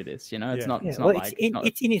he can do this. You know, it's not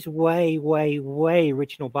it's in his way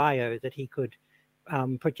original bio that he could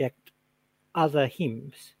project other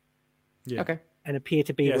hymns. Yeah. Okay. And appear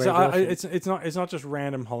to be. Yeah, so it's not just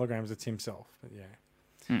random holograms. It's himself. But yeah.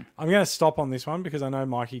 I'm going to stop on this one because I know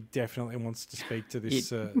Mikey definitely wants to speak to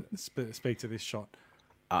this speak to this shot.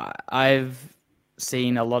 I've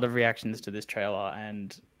seen a lot of reactions to this trailer,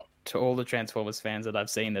 and to all the Transformers fans that I've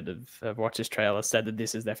seen that have watched this trailer said that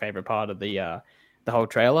this is their favorite part of the whole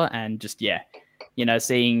trailer. And just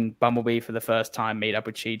seeing Bumblebee for the first time meet up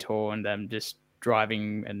with Cheetor and them just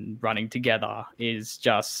driving and running together is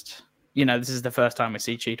just, this is the first time we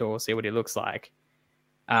see Cheetor, see what he looks like.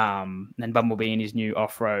 And Bumblebee in his new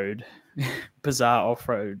bizarre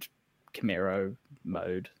off-road Camaro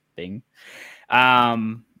mode thing.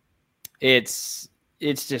 It's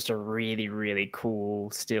just a really, really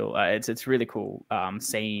cool it's really cool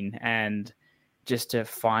scene, and just to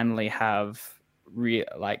finally have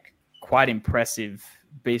quite impressive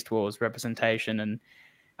Beast Wars representation.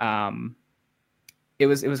 And it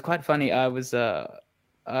was quite funny. There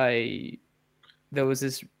was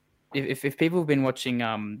this. If people have been watching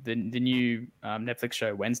the new Netflix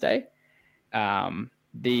show Wednesday,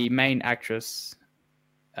 the main actress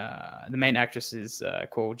is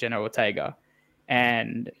called Jenna Ortega,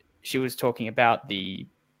 and she was talking about the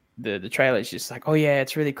trailer. She's just like, "Oh yeah,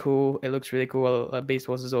 it's really cool. It looks really cool. Beast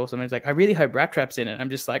Wars is awesome." And it's like, I really hope Rat Trap's in it. I'm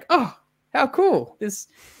just like, oh, how cool! This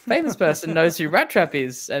famous person knows who Rat Trap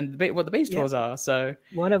is and what the Beast Wars are. So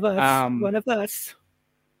one of us.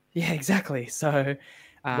 Yeah, exactly. So.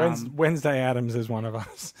 Wednesday Adams is one of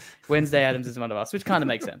us. Wednesday Adams is one of us, which kind of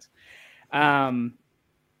makes sense.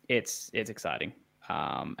 It's exciting,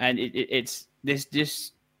 and it's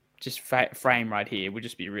this frame right here would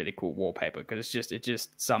just be really cool wallpaper, because it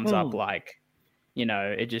just sums up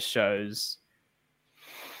it just shows,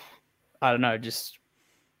 I don't know, just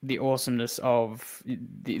the awesomeness of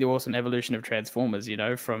the awesome evolution of Transformers.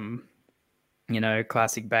 From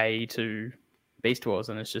classic Bay to Beast Wars,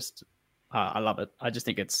 and it's just. I love it. I just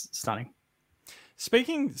think it's stunning.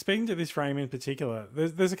 Speaking to this frame in particular,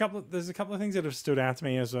 there's a couple of things that have stood out to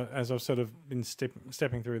me as I've sort of been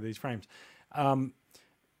stepping through these frames.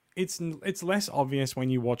 It's less obvious when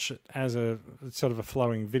you watch it as a sort of a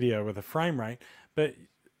flowing video with a frame rate, but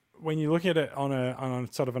when you look at it on a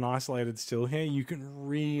sort of an isolated still here, you can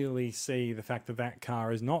really see the fact that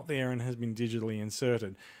car is not there and has been digitally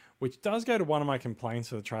inserted, which does go to one of my complaints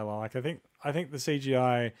for the trailer. Like I think the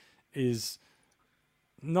CGI is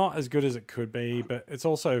not as good as it could be, but it's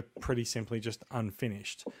also pretty simply just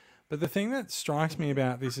unfinished. But the thing that strikes me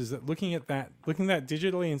about this is that looking at that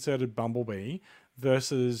digitally inserted Bumblebee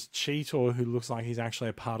versus Cheetor, who looks like he's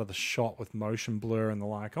actually a part of the shot with motion blur and the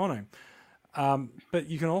like on him. But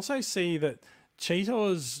you can also see that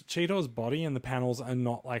Cheetor's body and the panels are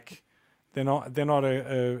not like they're not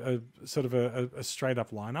a sort of a straight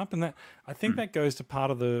up lineup, and that I think that goes to part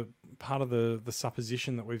of the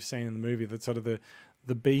supposition that we've seen in the movie that sort of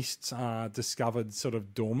the beasts are discovered sort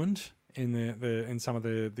of dormant in some of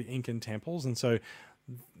the Incan temples, and so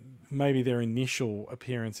maybe their initial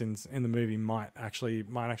appearance in the movie might actually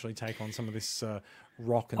take on some of this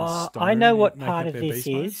rock and stone. I know what part of this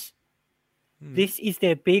is. This is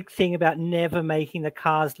their big thing about never making the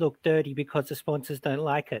cars look dirty because the sponsors don't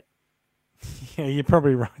like it. Yeah, you're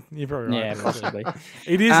probably right. Yeah, possibly.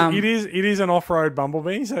 It is an off-road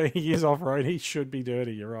Bumblebee, so he is off-road. He should be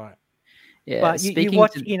dirty. You're right. Yeah, but you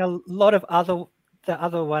watch in a lot of the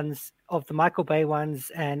other ones of the Michael Bay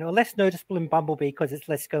ones, and less noticeable in Bumblebee because it's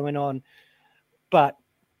less going on. But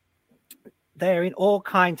they're in all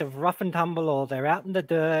kinds of rough and tumble, or they're out in the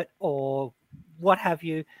dirt, or what have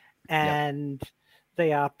you, and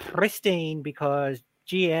they are pristine because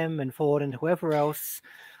GM and Ford and whoever else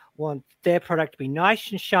want their product to be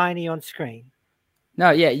nice and shiny on screen.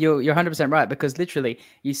 No, yeah, you're 100% right, because literally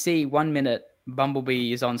you see 1 minute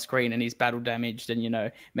Bumblebee is on screen and he's battle damaged,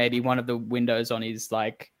 and maybe one of the windows on his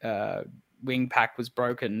wing pack was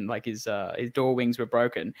broken, like his door wings were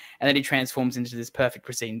broken, and then he transforms into this perfect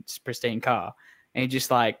pristine car, and you're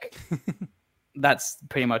just like that's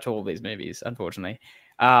pretty much all of these movies, unfortunately.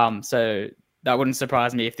 So that wouldn't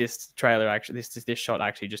surprise me if this trailer actually this shot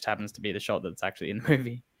actually just happens to be the shot that's actually in the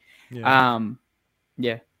movie. I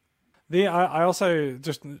also,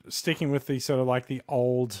 just sticking with the sort of like the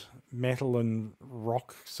old metal and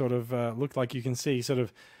rock sort of look, like you can see sort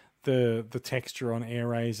of the texture on Air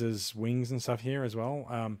Razor's wings and stuff here as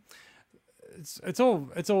well. it's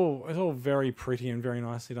all very pretty and very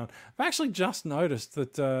nicely done. I've actually just noticed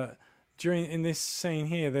that in this scene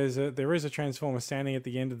here, there is a transformer standing at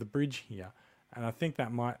the end of the bridge here, and I think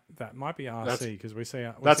that might be RC because we see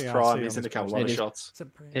That's see Prime. RC He's on in a this couple bridge. of shots.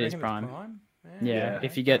 It is Prime. Yeah.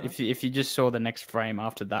 If you just saw the next frame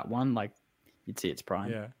after that one, like you'd see it's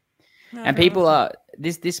Prime. Yeah. No, And people are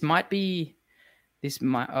this might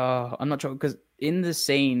I'm not sure because in the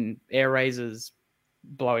scene, Air Razor's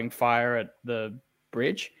blowing fire at the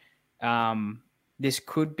bridge. This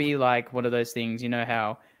could be like one of those things, you know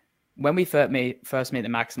how when we first meet the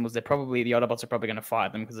Maximals, the Autobots are probably going to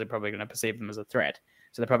fight them because they're probably going to perceive them as a threat.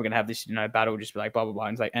 So they're probably going to have this, battle, just be like blah blah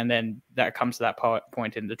blah, and then that comes to that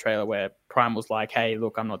point in the trailer where Primal's like, "Hey,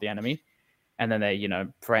 look, I'm not the enemy," and then they're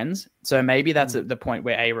friends. So maybe that's at the point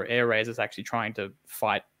where Air Razor's actually trying to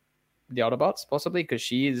fight the Autobots, possibly because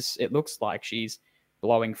it looks like she's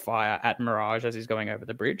blowing fire at Mirage as he's going over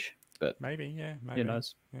the bridge. But maybe. Who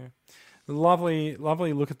knows? Yeah. Lovely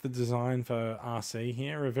look at the design for RC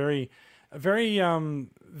here. A very G1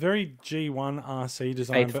 RC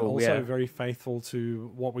design, Faithful, but also yeah. very faithful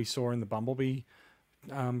to what we saw in the Bumblebee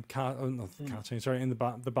cartoon. Sorry, in the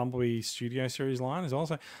Bumblebee Studio Series line as well.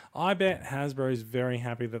 So I bet Hasbro is very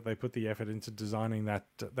happy that they put the effort into designing that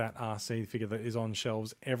RC figure that is on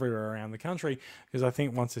shelves everywhere around the country. Because I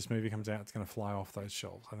think once this movie comes out, it's going to fly off those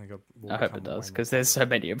shelves. I think I hope it does because there's so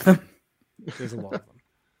many of them. There's a lot of them.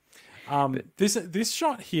 This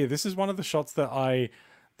shot here, this is one of the shots that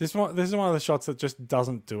this is one of the shots that just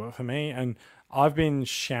doesn't do it for me, and I've been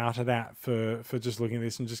shouted at for just looking at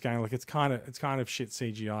this and just going like it's kind of shit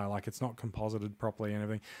CGI, like it's not composited properly and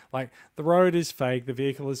everything. Like the road is fake, the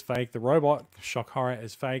vehicle is fake, the robot shock horror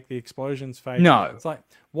is fake, the explosion's fake. No, it's like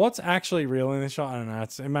what's actually real in this shot? I don't know.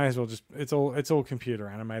 It may as well just it's all computer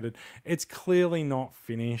animated. It's clearly not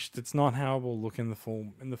finished. It's not how it will look in the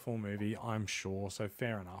full movie, I'm sure. So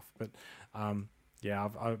fair enough, but yeah,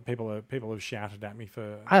 people have shouted at me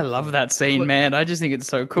for. I love that scene, man. I just think it's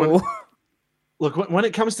so cool. Look, when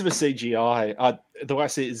it comes to the CGI, the way I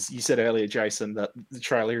see it is, you said earlier, Jason, that the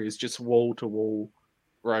trailer is just wall-to-wall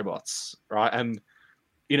robots, right? And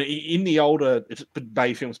in the older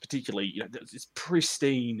Bay films, particularly, it's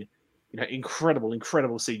pristine, incredible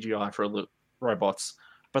CGI for the robots,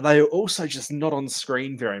 but they are also just not on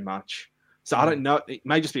screen very much. So I don't know. It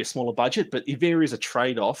may just be a smaller budget, but if there is a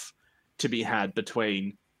trade-off to be had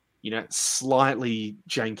between, slightly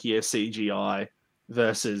jankier CGI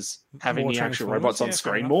versus having More the actual robots on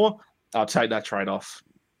screen more, I'll take that trade-off.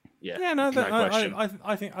 Yeah, no question.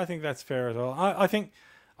 I think that's fair as well. I think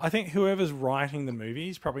whoever's writing the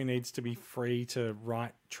movies probably needs to be free to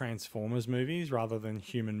write Transformers movies rather than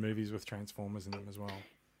human movies with Transformers in them as well.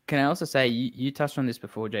 Can I also say you touched on this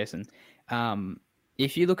before, Jason?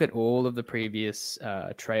 If you look at all of the previous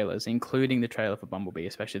trailers, including the trailer for Bumblebee,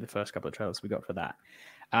 especially the first couple of trailers we got for that,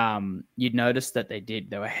 you'd notice that they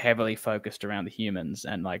were heavily focused around the humans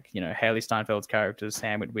and Haley Steinfeld's characters,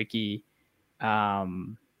 Sam Witwicky,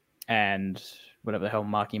 and whatever the hell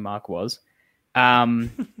Marky Mark was.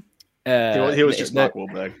 He was just Mark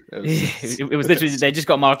Wahlberg. It was literally they just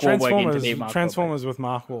got Mark Wahlberg into being Mark Transformers Wahlberg. with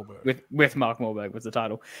Mark Wahlberg. With Mark Wahlberg was the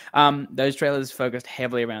title. Those trailers focused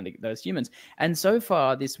heavily around those humans, and so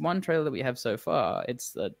far, this one trailer that we have so far,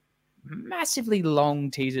 it's a massively long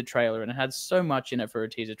teaser trailer, and it had so much in it for a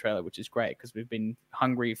teaser trailer, which is great because we've been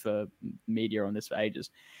hungry for media on this for ages.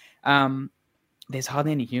 There's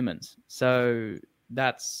hardly any humans, so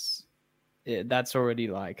that's already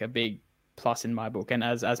like a big plus in my book. And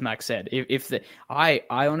as Max said, I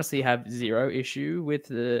honestly have zero issue with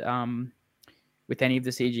the with any of the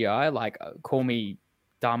CGI. Like, call me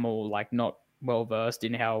dumb or like not well versed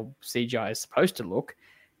in how CGI is supposed to look.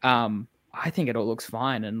 I think it all looks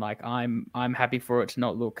fine, and like I'm happy for it to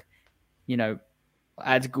not look,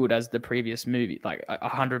 as good as the previous movie, like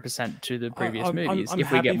 100% to the previous movies. I'm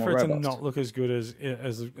if we get more happy for it robots. to not look as good as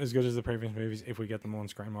good as the previous movies if we get them on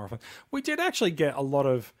screen more often. We did actually get a lot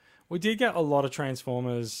of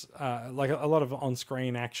Transformers, like a lot of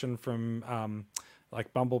on-screen action from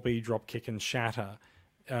like Bumblebee, Dropkick, and Shatter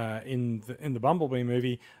in the Bumblebee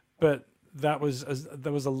movie, but there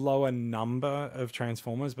was a lower number of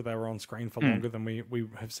Transformers, but they were on screen for longer than we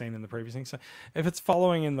have seen in the previous thing. So if it's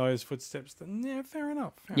following in those footsteps, then yeah, fair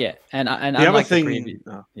enough. Yeah, and The other thing,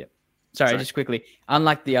 Sorry, just quickly.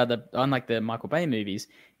 Unlike the Michael Bay movies,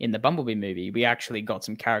 in the Bumblebee movie, we actually got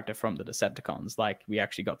some character from the Decepticons. Like, we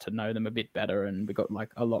actually got to know them a bit better, and we got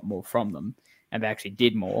like a lot more from them. And they actually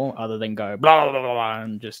did more, other than go blah blah blah, blah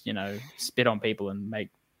and just spit on people and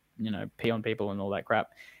make pee on people and all that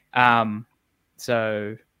crap.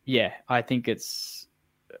 So yeah, I think it's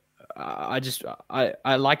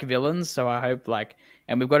I like villains, so I hope like,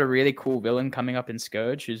 and we've got a really cool villain coming up in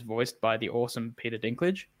Scourge, who's voiced by the awesome Peter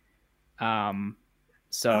Dinklage.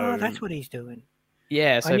 So Oh, that's what he's doing.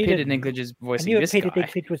 yeah, so knew Peter that- Dinklage is I voicing knew this Peter guy.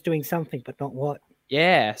 Dinklage was doing something, but not what.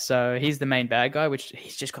 Yeah, so he's the main bad guy, which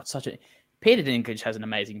he's just got such a. Peter Dinklage has an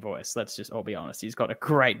amazing voice. Let's just all be honest. He's got a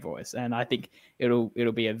great voice, and I think it'll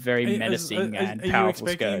be a very menacing and are you powerful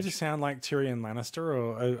expecting him Scourge. to sound like Tyrion Lannister,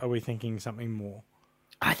 or are we thinking something more?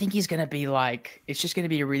 I think he's gonna be like, it's just gonna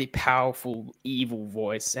be a really powerful, evil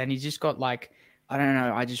voice, and he's just got like, I don't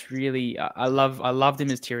know. I just really, I loved him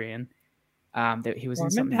as Tyrion. That he was Well,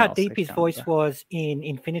 in remember something how else. deep I his can't voice remember. was in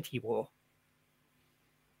Infinity War.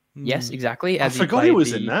 Yes, Mm. exactly. I As forgot he played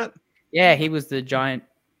was the- in that. Yeah, he was the giant,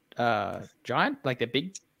 like the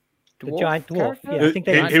big dwarf. The giant dwarf. character? Yeah, I think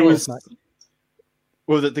they It- didn't it say was- as much.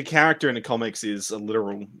 Well, the character in the comics is a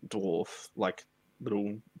literal dwarf, like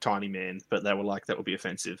little tiny man, but they were like, that would be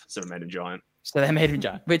offensive, so they made him giant. So they made him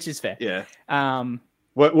giant, which is fair. Yeah. Um,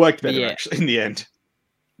 Worked better, Yeah. actually, in the end.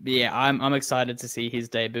 but yeah, I'm excited to see his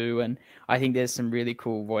debut, and I think there's some really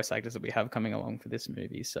cool voice actors that we have coming along for this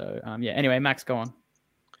movie. So yeah. Anyway, Max, go on.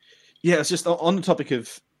 Yeah, it's just on the topic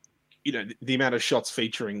of, the amount of shots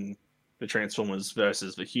featuring the Transformers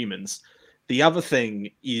versus the humans. The other thing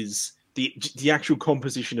is the actual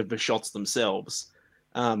composition of the shots themselves.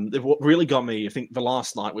 What really got me, I think, the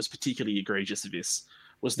last night was particularly egregious of this,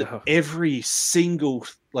 was that Oh. every single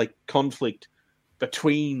conflict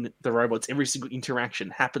between the robots, every single interaction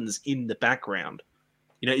happens in the background.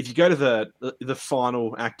 If you go to the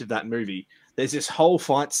final act of that movie, there's this whole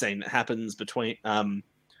fight scene that happens between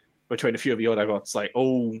a few of the Autobots,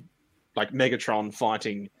 like Megatron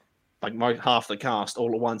fighting half the cast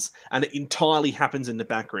all at once, and it entirely happens in the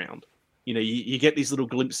background. You get these little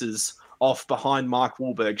glimpses off behind Mark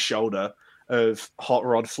Wahlberg's shoulder of Hot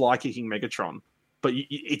Rod fly kicking Megatron, but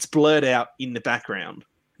it's blurred out in the background,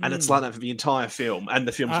 and it's like that for the entire film and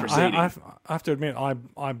the film's proceeding. I have to admit,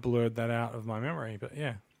 I blurred that out of my memory, but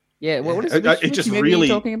yeah. Yeah, what is It which just movie are really-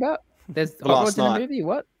 you talking about? There's The Last Hogwarts in the Night. movie.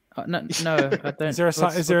 What? No, I don't. Is there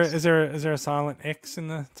What's- is there a silent X in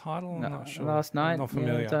the title? I'm no, not sure. Last night. I'm not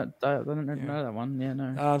familiar. Yeah, I don't know that one. Yeah,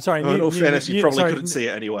 no. Sorry. in all fairness, you probably sorry, couldn't see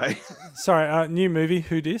it anyway. Sorry, new movie.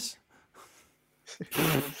 Who dis?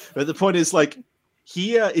 But the point is,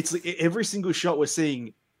 here, it's every single shot we're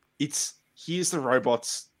seeing, here's the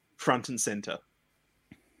robots front and center.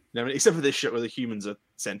 Except for this shot where the humans are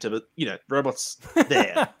center, but robots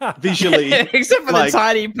there visually. Except for like- the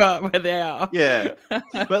tiny part where they are. Yeah,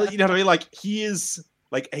 but you know what I mean. Here's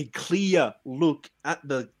a clear look at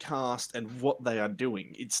the cast and what they are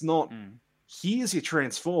doing. It's not here's your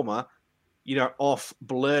Transformer, off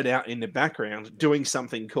blurred out in the background doing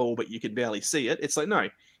something cool, but you can barely see it. It's like, no,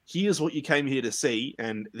 here's what you came here to see,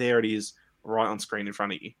 and there it is right on screen in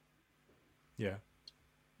front of you. Yeah.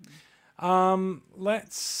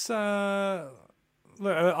 Let's look.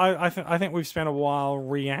 I think we've spent a while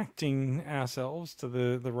reacting ourselves to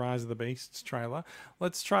the Rise of the Beasts trailer.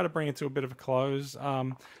 Let's try to bring it to a bit of a close.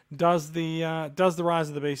 Does the Rise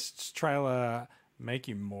of the Beasts trailer make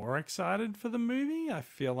you more excited for the movie? I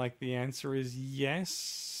feel like the answer is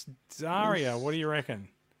yes. Daria, what do you reckon?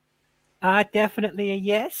 Definitely a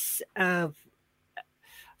yes.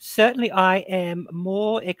 Certainly, I am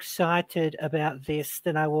more excited about this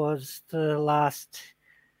than I was the last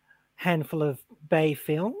handful of Bay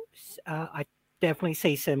films. I definitely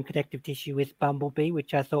see some connective tissue with Bumblebee,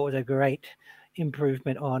 which I thought was a great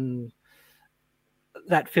improvement on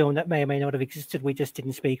that film that may or may not have existed. We just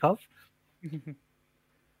didn't speak of.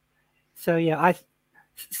 So yeah,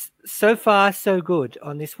 so far so good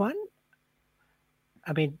on this one.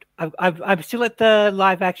 I mean, I'm still at the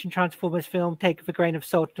live action Transformers film. Take it with a grain of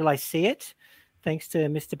salt till I see it, thanks to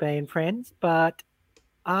Mr. Bay and friends. But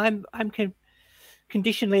I'm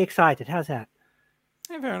conditionally excited. How's that?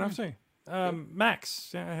 Yeah, fair enough too. Max,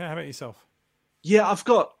 how about yourself? Yeah, I've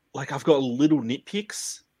got little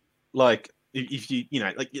nitpicks, if you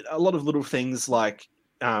a lot of little things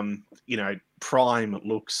Prime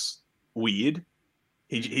looks weird.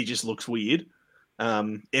 He just looks weird.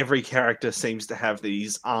 Every character seems to have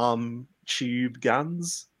these arm tube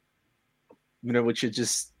guns, which are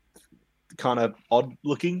just kind of odd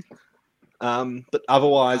looking. But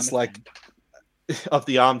otherwise, of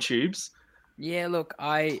the arm tubes. Yeah, look,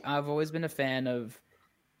 I've always been a fan of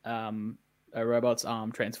a robot's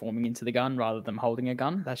arm transforming into the gun rather than holding a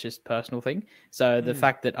gun. That's just a personal thing. So the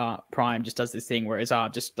fact that Prime just does this thing where his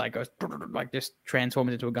arm just goes just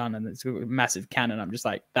transforms into a gun and it's a massive cannon, I'm just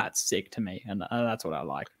like, that's sick to me, and that's what I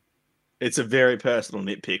like. It's a very personal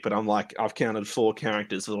nitpick, but I'm like, I've counted 4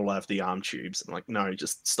 characters that all have the arm tubes. I'm like, no,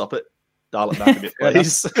 just stop it. Dial it back a bit,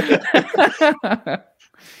 please.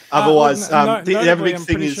 Otherwise, the other big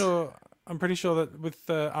thing is... I'm pretty sure that with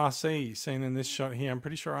the RC seen in this shot here, I'm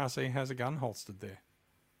pretty sure RC has a gun holstered there.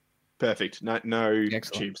 Perfect. No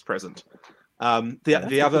Excellent. tubes present.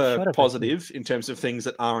 The other positive in terms of things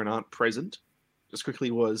that are and aren't present, just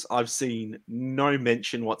quickly, was I've seen no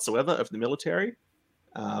mention whatsoever of the military,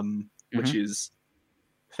 which is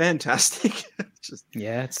fantastic. Just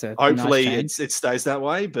it's a hopefully nice it stays that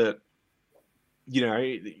way. But you know,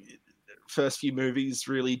 the first few movies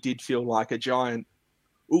really did feel like a giant.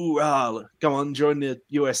 Ooh, go on, join the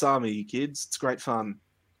US Army, you kids. It's great fun.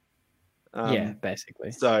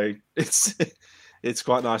 Basically. So it's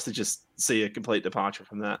quite nice to just see a complete departure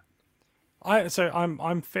from that.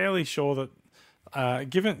 I'm fairly sure that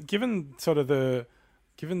given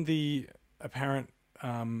the apparent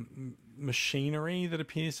machinery that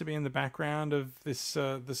appears to be in the background of this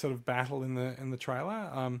the sort of battle in the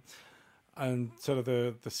trailer, and sort of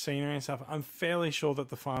the scenery and stuff, I'm fairly sure that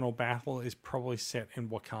the final battle is probably set in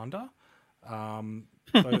Wakanda.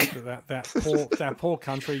 That poor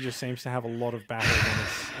country just seems to have a lot of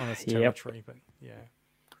battles on its territory. But yeah,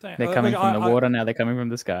 they're coming from the water now. They're coming from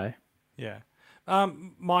the sky. Yeah,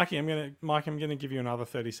 Mikey, I'm gonna give you another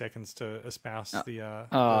 30 seconds to espouse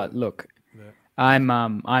look.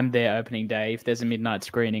 I'm there opening day. If there's a midnight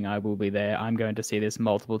screening, I will be there. I'm going to see this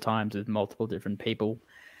multiple times with multiple different people.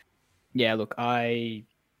 Yeah, look, I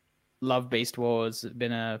love Beast Wars.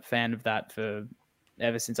 Been a fan of that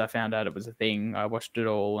ever since I found out it was a thing. I watched it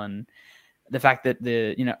all, and the fact that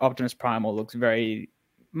Optimus Primal looks very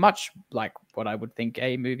much like what I would think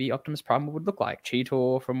a movie Optimus Primal would look like.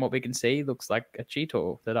 Cheetor, from what we can see, looks like a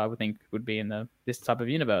Cheetor that I would think would be in this type of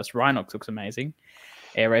universe. Rhinox looks amazing.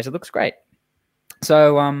 Airazor looks great.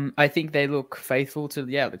 So I think they look faithful to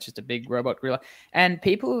it's just a big robot gorilla. And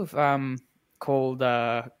people have called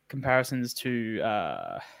comparisons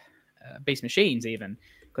to Beast Machines even,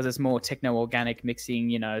 because it's more techno-organic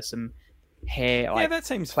mixing, some hair, that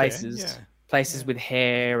seems places fair. Places with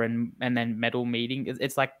hair and then metal meeting.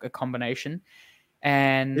 It's like a combination,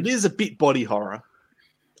 and it is a bit body horror,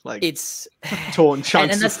 like it's torn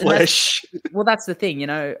chunks of flesh. Well, that's the thing,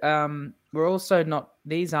 we're also not.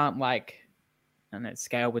 These aren't like. And that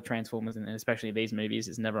scale with Transformers, and especially these movies,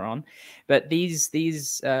 is never on. But these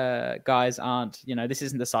guys aren't, this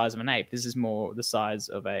isn't the size of an ape. This is more the size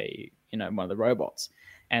of one of the robots.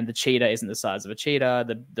 And the cheetah isn't the size of a cheetah.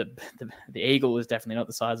 The eagle is definitely not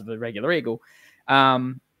the size of a regular eagle.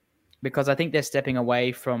 Because I think they're stepping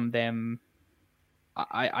away from them.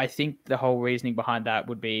 I think the whole reasoning behind that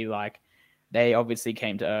would be like, they obviously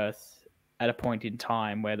came to Earth at a point in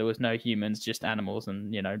time where there was no humans, just animals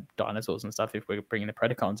and, dinosaurs and stuff, if we're bringing the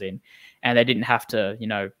Predacons in. And they didn't have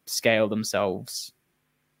to, scale themselves,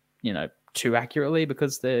 too accurately,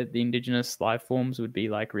 because the indigenous life forms would be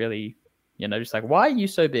like really, just like, why are you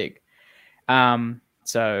so big? And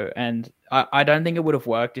I don't think it would have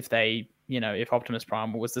worked if they, if Optimus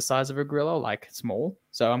Primal was the size of a gorilla, like small.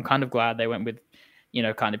 So I'm kind of glad they went with,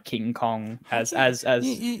 kind of King Kong as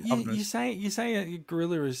you say a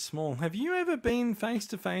gorilla is small. Have you ever been face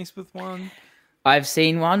to face with one? I've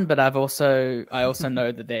seen one, but I also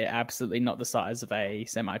know that they're absolutely not the size of a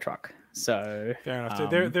semi truck. So fair enough.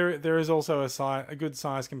 There is also a good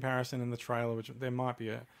size comparison in the trailer, which there might be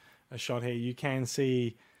a shot here. You can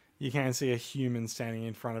see a human standing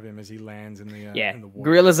in front of him as he lands in the in the water.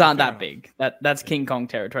 Gorillas aren't that big. That's King Kong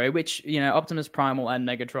territory, which Optimus Primal and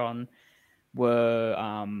Megatron were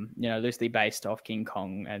loosely based off King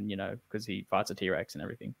Kong, and because he fights a T-Rex and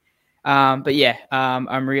everything. But yeah,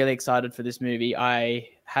 I'm really excited for this movie. I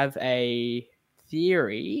have a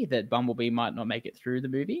theory that Bumblebee might not make it through the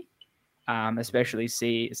movie, especially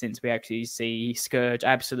since we actually see Scourge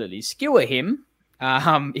absolutely skewer him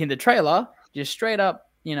in the trailer, just straight up,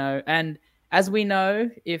 and as we know,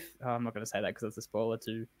 I'm not going to say that because it's a spoiler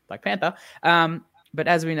to Black Panther, but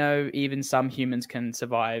as we know, even some humans can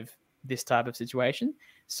survive this type of situation.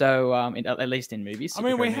 So, at least in movies. I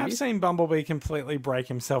mean, we have seen Bumblebee completely break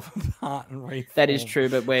himself apart and reform. That is true,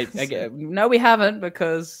 but no, we haven't,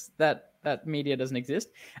 because that media doesn't exist.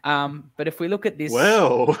 But if we look at this,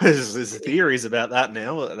 well, there's theories about that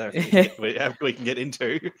now that we can get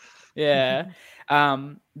into. Yeah.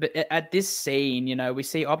 But at this scene, we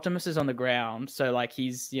see Optimus is on the ground, so like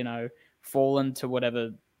he's fallen to whatever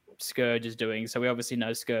Scourge is doing. So we obviously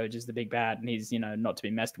know Scourge is the big bad, and he's not to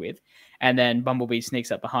be messed with. And then Bumblebee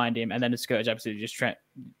sneaks up behind him, and then the Scourge absolutely just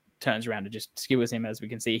turns around and just skewers him, as we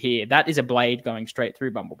can see here. That is a blade going straight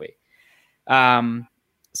through Bumblebee.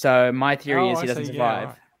 So my theory is he doesn't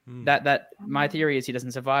survive. My theory is he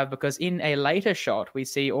doesn't survive because in a later shot we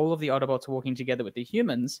see all of the Autobots walking together with the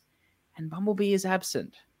humans, and Bumblebee is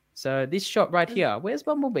absent. So this shot right here, where's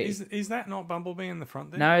Bumblebee? Is that not Bumblebee in the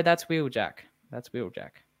front there? No, that's Wheeljack. That's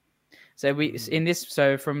Wheeljack. So in this,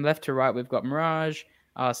 so from left to right, we've got Mirage,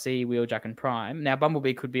 RC, Wheeljack, and Prime. Now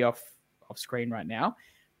Bumblebee could be off screen right now,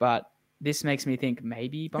 but this makes me think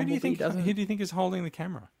maybe Bumblebee doesn't. Who do you think is holding the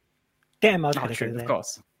camera? Damn, I was Oh, going to true, do of that.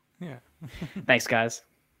 course. Yeah. Thanks, guys.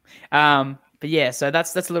 But yeah, so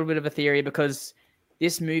that's a little bit of a theory because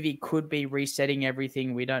this movie could be resetting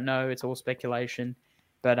everything. We don't know. It's all speculation.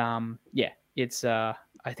 But yeah, it's I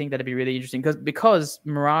think that'd be really interesting because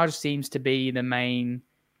Mirage seems to be the main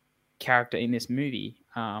character in this movie.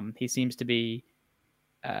 He seems to be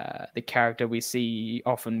the character we see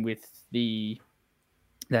often with the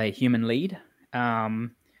human lead.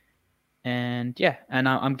 And yeah, and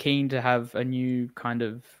I'm keen to have a new kind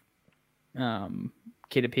of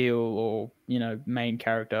kid appeal or main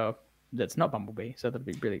character that's not Bumblebee. So that'd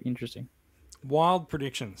be really interesting. Wild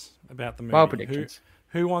predictions about the movie. Wild predictions.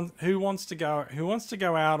 Who wants to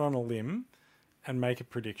go out on a limb and make a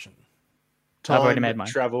prediction? I've already Time, made mine.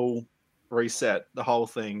 travel, reset, the whole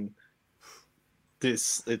thing.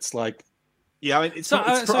 It's like, yeah, I mean,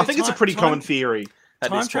 I think it's a pretty common theory.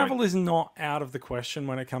 Time travel is not out of the question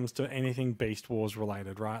when it comes to anything Beast Wars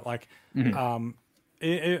related, right? Like,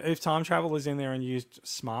 if time travel is in there and used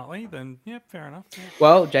smartly, then yeah, fair enough. Yeah.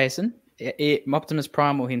 Well, Jason, Optimus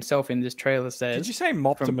Primal himself in this trailer says. Did you say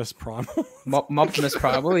Moptimus Primal? Optimus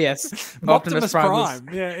Primal, yes. Optimus Prime.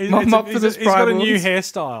 Yeah, Optimus he's got a Primal. new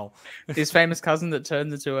hairstyle. His famous cousin that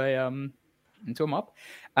turns into a mop.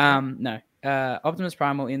 No. Optimus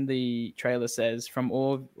Primal in the trailer says, from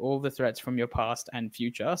all the threats from your past and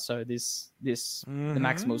future. So the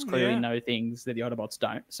Maximals clearly know things that the Autobots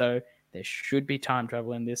don't. So there should be time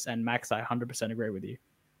travel in this. And Max, I 100% agree with you.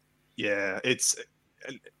 Yeah,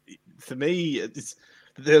 for me.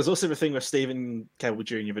 There's also a thing where Stephen Cable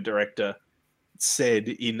Jr., the director, said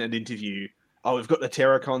in an interview, "Oh, we've got the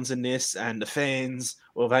Terracons in this, and the fans,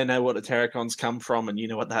 well, they know what the Terracons come from, and you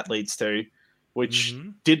know what that leads to." Which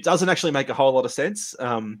doesn't actually make a whole lot of sense,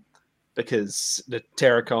 because the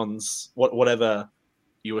Terracons, whatever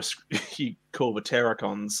you call the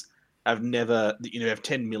Terracons, have never, have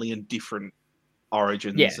 10 million different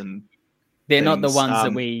origins, and they're not the things. ones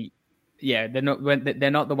that we. Yeah, they're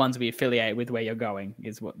not the ones we affiliate with where you're going.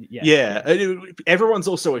 Is what? Yeah. Everyone's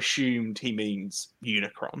also assumed he means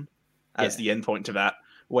Unicron as the endpoint to that,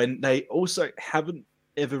 when they also haven't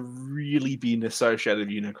ever really been associated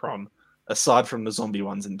with Unicron. Aside from the zombie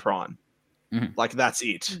ones in Prime. Like, that's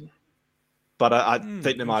it. But I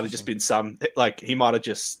think there might have just been some, like, he might have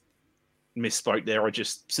just misspoke there, or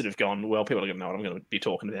just sort of gone, well, people are going to know what I'm going to be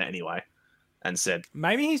talking about anyway, and said...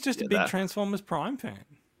 Maybe he's just a big Transformers Prime fan.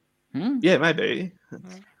 Yeah, maybe.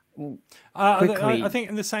 I think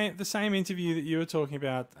in the same interview that you were talking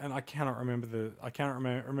about, and I cannot remember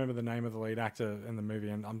the name of the lead actor in the movie,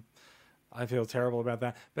 and I feel terrible about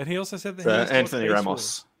that. But he also said that he used to Anthony watch Beast Ramos.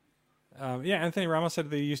 Wars. Anthony Ramos said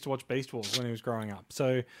that he used to watch Beast Wars when he was growing up.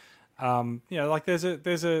 So, like there's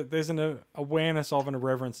an awareness of and a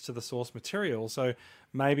reverence to the source material. So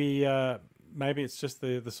maybe it's just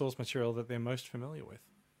the source material that they're most familiar with.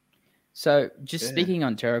 So, just speaking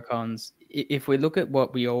on Terracons, if we look at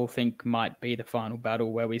what we all think might be the final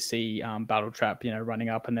battle, where we see Battletrap, running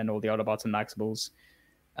up, and then all the Autobots and Maximals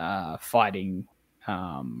fighting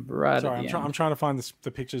right. Sorry, I'm trying to find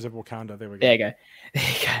the pictures of Wakanda. There we go. There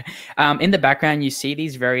you go. In the background, you see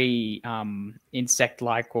these very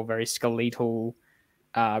insect-like or very skeletal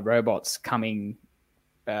robots coming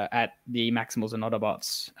at the Maximals and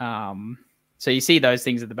Autobots. So you see those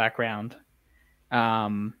things in the background.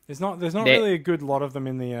 There's not really a good lot of them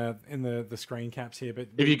in the screen caps here, but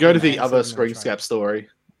if you go to the other screen cap story,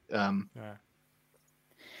 the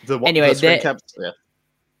screen caps,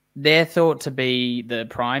 they're thought to be the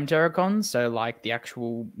Prime Terracons, so like the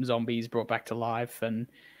actual zombies brought back to life, and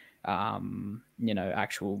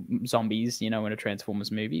actual zombies, in a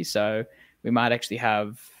Transformers movie. So we might actually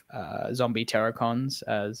have zombie Terracons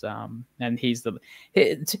as and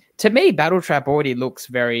to me, Battletrap already looks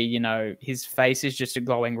very, his face is just a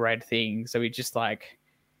glowing red thing, so he just like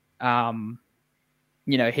he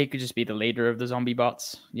could just be the leader of the zombie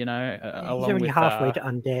bots, he's along already with halfway to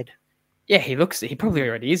undead. Yeah, he probably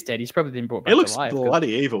already is dead. He's probably been brought back to life. He looks bloody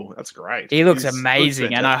evil. That's great. He looks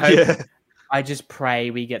amazing, and I hope I just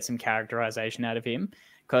pray we get some characterization out of him,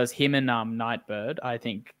 because him and Nightbird, I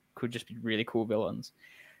think, could just be really cool villains.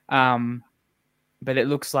 But it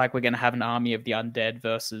looks like we're going to have an army of the undead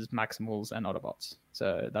versus Maximals and Autobots.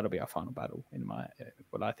 So that'll be our final battle, in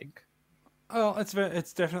what I think. Oh,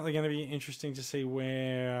 it's definitely going to be interesting to see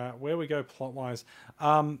where we go plot wise.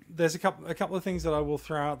 There's a couple of things that I will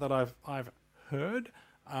throw out that I've heard.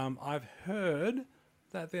 I've heard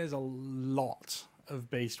that there's a lot of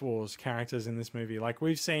Beast Wars characters in this movie. Like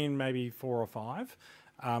we've seen maybe 4 or 5.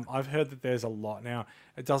 I've heard that there's a lot. Now,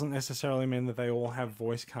 it doesn't necessarily mean that they all have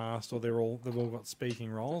voice cast or they've all got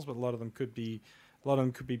speaking roles, but a lot of them could be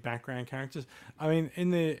background characters. I mean,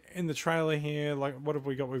 in the trailer here, like what have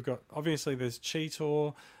we got? We've got obviously there's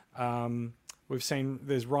Cheetor. We've seen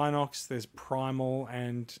there's Rhinox, there's Primal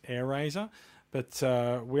and Air Razor, but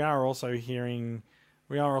we are also hearing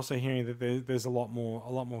that there's a lot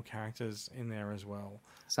more characters in there as well.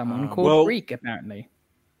 Someone called Reek, apparently.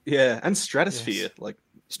 Yeah, and Stratosphere, Yes. like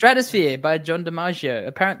Stratosphere by John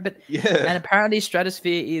DiMaggio. yeah. Apparently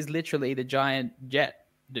Stratosphere is literally the giant jet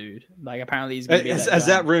dude. Like apparently he's going to be As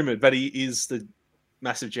that rumored, but he is the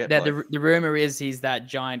massive jet. The rumor is he's that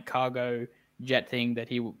giant cargo jet thing that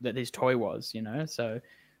his toy was. So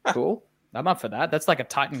cool. I'm up for that. That's like a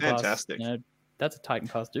Titan class. Fantastic. That's a Titan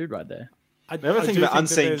class dude right there. Another thing about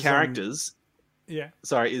unseen characters,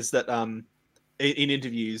 sorry, is that in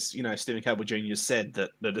interviews, Stephen Campbell Jr. said that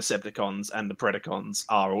the Decepticons and the Predacons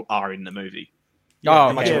are in the movie.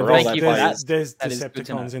 Oh, much okay. of a role Thank you that for that. plays. There's That is good to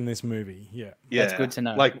Decepticons know. in this movie. Yeah. That's good to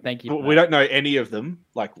know. Like, Thank you. we don't know any of them,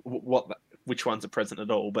 like which ones are present at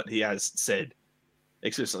all, but he has said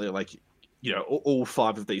explicitly, like, all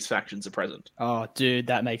 5 of these factions are present. Oh, dude,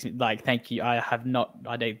 that makes me thank you. I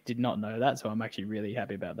did not know that, so I'm actually really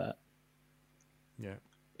happy about that. Yeah.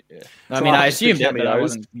 Yeah. I So mean, I like the assumed it, but I cameos.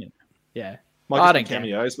 wasn't. Yeah. I Might don't just be care.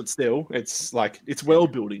 cameos, but still, it's like it's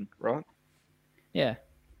world building, right? Yeah.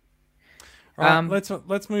 All right,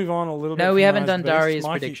 let's move on a little bit. No, we from haven't those done beasts. Daria's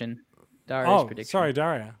Mikey- prediction. Daria's prediction. Sorry,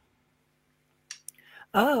 Daria.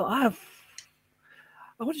 Oh, I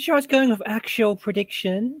wasn't sure I was going with actual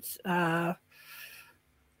predictions. I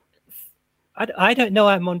don't know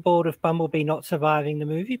I'm on board with Bumblebee not surviving the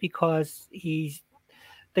movie because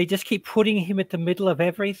they just keep putting him at the middle of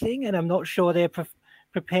everything, and I'm not sure they're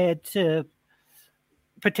prepared to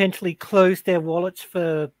potentially close their wallets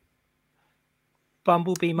for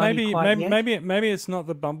Bumblebee money quite yet. Maybe it's not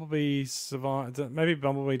that Bumblebee survive. Maybe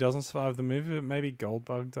Bumblebee doesn't survive the movie, but maybe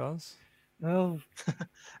Goldbug does. Oh,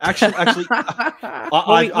 Actually,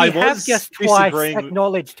 I we have was just twice disagreeing.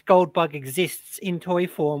 acknowledged Goldbug exists in toy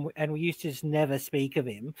form, and we used to just never speak of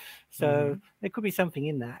him. So there could be something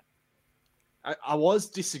in that. I was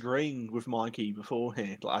disagreeing with Mikey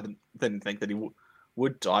beforehand. Like, I didn't think that he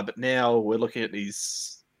would die, but now we're looking at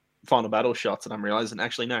these final battle shots, and I'm realizing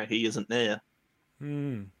actually no, he isn't there.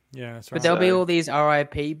 Yeah, that's right. But there'll be all these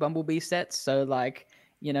RIP Bumblebee sets. So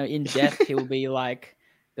in death he'll be like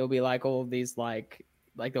there'll be like all of these like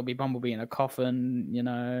there'll be Bumblebee in a coffin,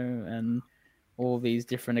 and all these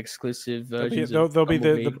different exclusive versions. There'll be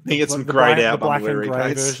the get some grayed out black and Bumblebee grey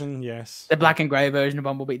repaints. version. Yes, The black and grey version of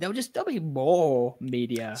Bumblebee. There'll be more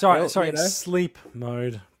media. sorry, You know? sleep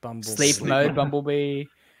mode Bumblebee. Sleep mode Bumblebee.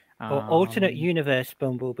 Or alternate universe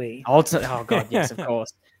Bumblebee. Oh god, yes, of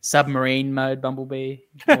course. Submarine mode Bumblebee.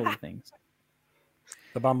 All the things.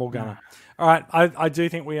 The Bumble Gunner. All right, I do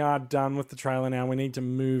think we are done with the trailer now. We need to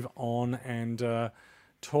move on and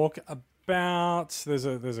talk about. There's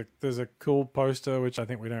a cool poster which I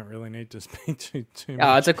think we don't really need to speak to too much.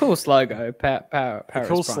 Oh, it's a cool slogo. A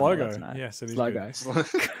cool slogo. Yes, it is.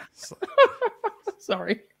 Slogo. Good.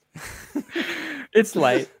 Sorry. It's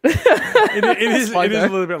late. It is a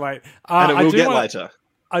little bit late. And it will get later.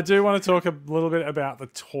 I do want to talk a little bit about the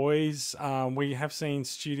toys. We have seen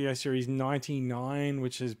Studio Series 99,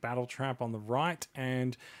 which is Battle Trap on the right,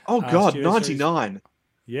 and Oh god, Studio 99.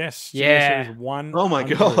 yes, Studio Yeah. Series 1. Oh my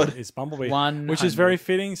God. is Bumblebee, 100. which is very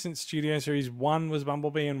fitting since Studio Series 1 was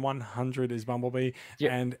Bumblebee and 100 is Bumblebee,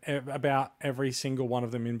 Yep. and about every single one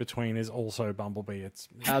of them in between is also Bumblebee.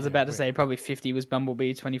 I was about to say probably 50 was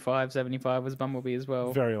Bumblebee, 25, 75 was Bumblebee as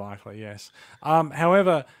well. Very likely, yes.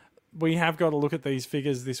 However, we have got to look at these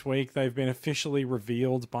figures this week. They've been officially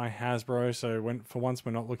revealed by Hasbro, so for once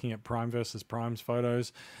we're not looking at Prime versus Prime's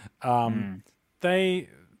photos. They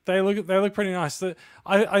look pretty nice.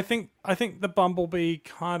 I think the Bumblebee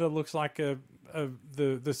kind of looks like the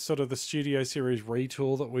sort of the Studio Series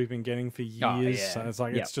retool that we've been getting for years. Oh, yeah. So it's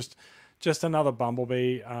like Yep. it's just another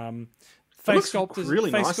Bumblebee. Face looks sculpt is really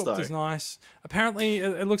face nice, sculpt though. is nice. Apparently,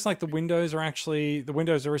 it looks like the windows are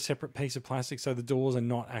a separate piece of plastic, so the doors are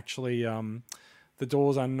not actually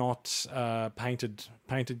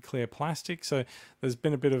painted clear plastic. So there's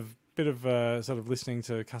been a bit of sort of listening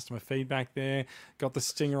to customer feedback there. Got the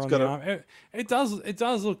stinger on the arm. It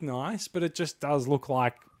does look nice, but it just does look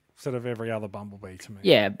like sort of every other Bumblebee to me.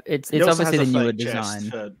 Yeah, it's It also obviously has the a newer fake chest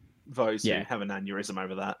design. for those Yeah. who have an aneurysm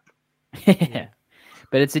over that. Yeah.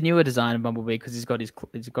 But it's a newer design of Bumblebee because he's got his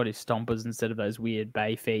stompers instead of those weird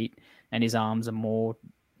bay feet, and his arms are more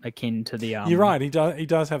akin to the You're right. He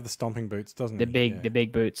does have the stomping boots, doesn't the he? big the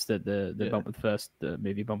big boots that the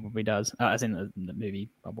movie Bumblebee does. As in the movie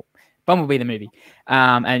Bumblebee the movie.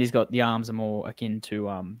 And he's got the arms are more akin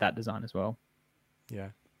to that design as well. Yeah.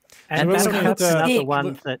 And we're that's looking at another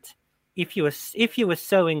one that if you were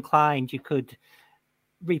so inclined, you could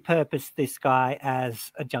repurpose this guy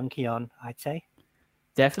as a Junkion, I'd say.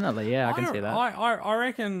 Definitely, yeah, I can see that.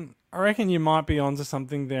 I reckon you might be onto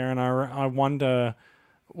something there, and I wonder.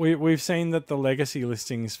 We've seen that the legacy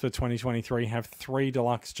listings for 2023 have 3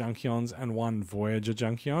 deluxe Junkions and 1 Voyager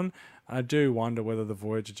Junkion. I do wonder whether the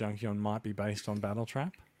Voyager Junkion might be based on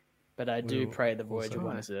Battletrap. But I do pray the Voyager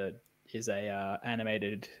one is a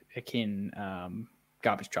animated akin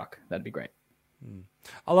garbage truck. That'd be great.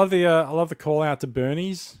 I love the call out to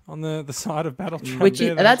Bernie's on the side of Battletrap. Which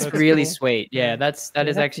that's really cool. sweet. Yeah, that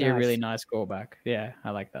is actually nice. a really nice callback. Yeah,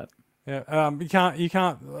 I like that. Yeah, you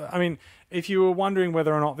can't. I mean, if you were wondering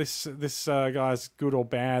whether or not this guy's good or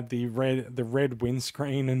bad, the red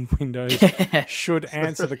windscreen and windows should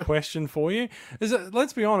answer the question for you.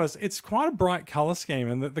 Let's be honest, it's quite a bright color scheme,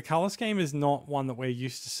 and the color scheme is not one that we're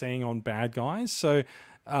used to seeing on bad guys. So,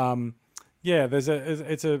 yeah, it's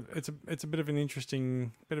a bit of an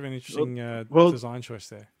interesting design choice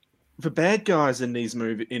there. The bad guys in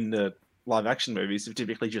the live action movies have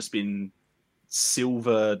typically just been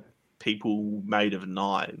silver people made of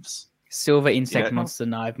knives. Silver insect monster,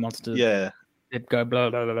 knife monster. Yeah. That go blah,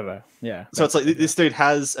 blah, blah, blah, blah. Yeah. So it's like this dude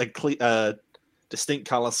has a distinct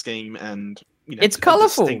color scheme and it's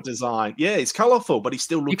colorful. Distinct design. Yeah, it's colorful, but he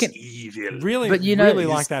still looks evil. Really, but really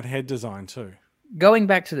like that head design too. Going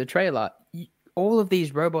back to the trailer, all of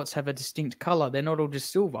these robots have a distinct color. They're not all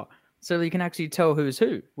just silver. So you can actually tell who's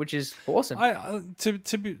who, which is awesome.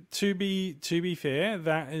 To be fair,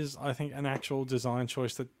 that is, I think, an actual design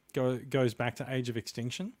choice that goes back to Age of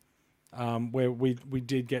Extinction, where we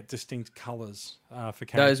did get distinct colors for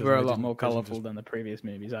characters. Those were a lot more colorful than the previous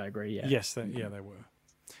movies. I agree. Yeah. Yes, they were.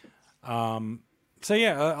 So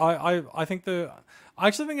yeah, I think I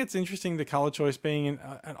actually think it's interesting the color choice being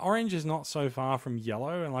an orange is not so far from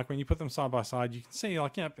yellow, and like when you put them side by side, you can see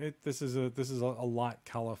like this is a light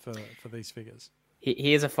color for these figures.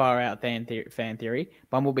 Here's a far out fan theory: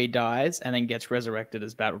 Bumblebee dies and then gets resurrected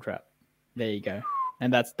as Battletrap. There you go,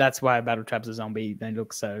 and that's why Battletrap's a zombie. They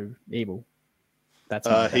look so evil. That's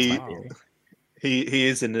my theory. He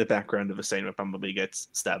is in the background of a scene where Bumblebee gets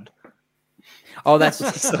stabbed. Oh, that's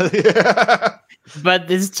but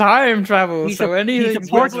there's time travel, so anything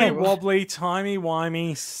wobbly,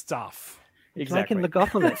 timey-wimey stuff. Exactly. Like in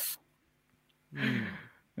Legopolis.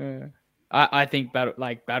 I think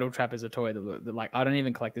Battletrap is a toy that like I don't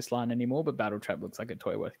even collect this line anymore, but Battletrap looks like a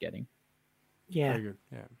toy worth getting. Yeah. Very good.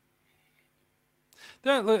 Yeah.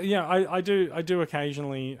 I do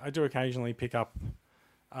occasionally pick up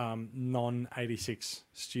non-86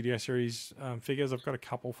 Studio Series figures. I've got a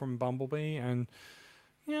couple from Bumblebee, and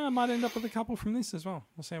I might end up with a couple from this as well.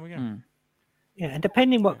 We'll see how we go. Yeah, and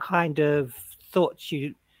depending what kind of thoughts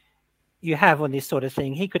you have on this sort of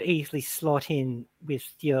thing, he could easily slot in with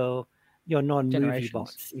your non-movie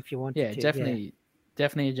bots if you wanted to. Definitely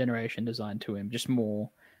a generation design to him, just more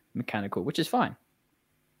mechanical, which is fine.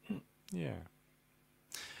 Yeah.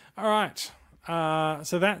 All right.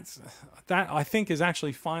 So that I think is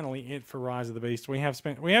actually finally it for Rise of the Beast. We have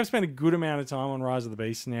spent a good amount of time on Rise of the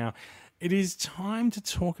Beast. Now it is time to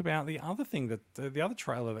talk about the other thing that the other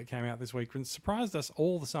trailer that came out this week and surprised us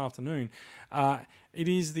all this afternoon. It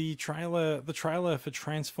is the trailer for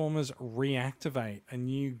Transformers Reactivate, a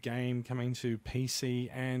new game coming to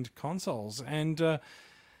PC and consoles. And I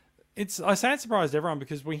say it surprised everyone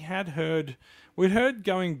because we'd heard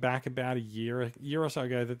going back about a year or so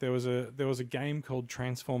ago that there was a game called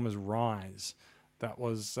Transformers Rise that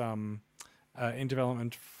was in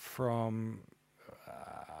development from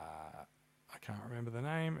I can't remember the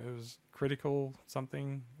name. It was Critical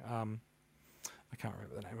something. I can't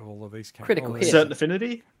remember the name of all of these. Critical Hit. Certain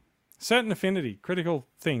Affinity. Certain Affinity, Critical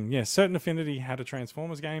thing. Yes, Certain Affinity had a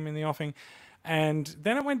Transformers game in the offing. And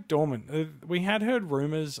then it went dormant. We had heard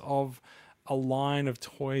rumors of a line of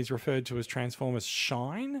toys referred to as Transformers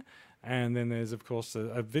Shine. And then there's, of course,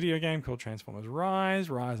 a video game called Transformers Rise.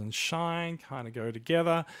 Rise and Shine kind of go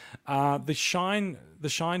together. The Shine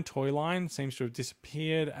toy line seems to have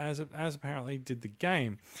disappeared, as apparently did the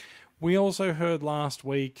game. We also heard last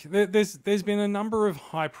week there's been a number of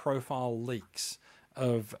high-profile leaks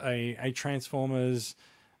of a Transformers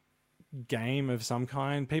game of some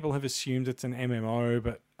kind. People have assumed it's an MMO,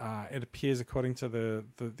 but it appears, according to the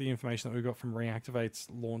information that we got from Reactivate's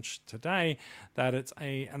launch today, that it's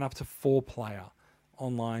an up to 4-player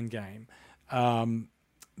online game.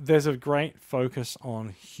 There's a great focus on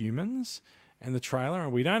humans in the trailer,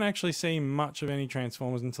 and we don't actually see much of any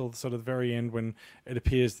Transformers until sort of the very end, when it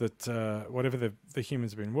appears that whatever the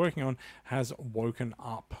humans have been working on has woken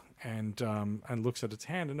up and looks at its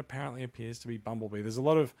hand, and apparently appears to be Bumblebee. There's a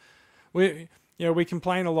lot of we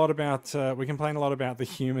complain a lot about the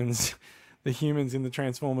humans. The humans in the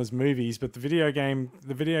Transformers movies, but the video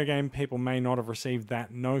game people may not have received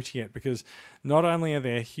that note yet, because not only are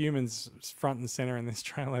there humans front and center in this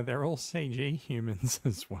trailer, they're all CG humans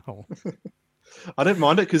as well. I don't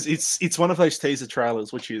mind it because it's one of those teaser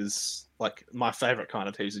trailers, which is like my favorite kind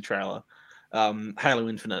of teaser trailer. Halo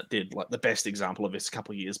Infinite did like the best example of this a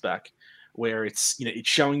couple of years back, where it's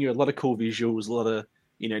showing you a lot of cool visuals, a lot of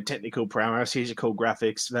technical prowess, here's your cool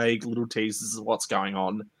graphics, vague little teasers of what's going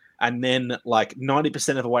on. And then, like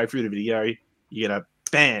 90% of the way through the video, you get a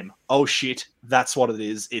bam! Oh shit, that's what it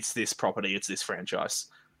is. It's this property. It's this franchise.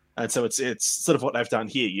 And so it's sort of what they've done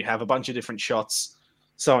here. You have a bunch of different shots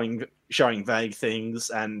showing vague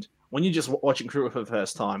things, and when you're just watching through it for the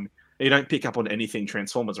first time, you don't pick up on anything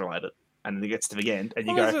Transformers related. And then it gets to the end, and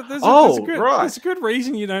you go, right. There's a good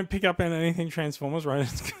reason you don't pick up on anything Transformers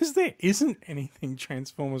related. It's because there isn't anything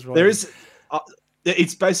Transformers related. There is.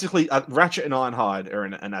 It's basically Ratchet and Ironhide are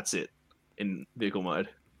in it, and that's it in vehicle mode.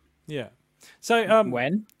 Yeah. So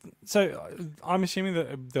when? So I'm assuming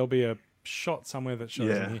that there'll be a shot somewhere that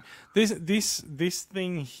shows in here. This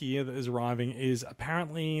thing here that is arriving is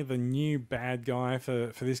apparently the new bad guy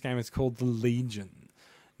for this game. It's called the Legion.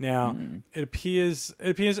 Now it appears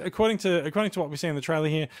according to what we see in the trailer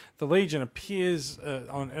here, the Legion appears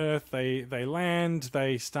on Earth. They land.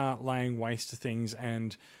 They start laying waste to things,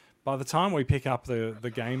 and by the time we pick up the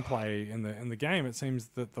gameplay in the game, it seems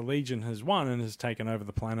that the Legion has won and has taken over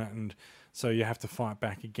the planet, and so you have to fight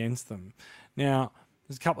back against them. Now,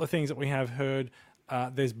 there's a couple of things that we have heard.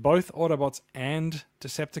 There's both Autobots and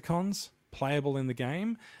Decepticons playable in the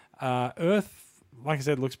game. Earth, like I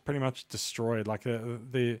said, looks pretty much destroyed. Like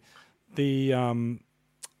it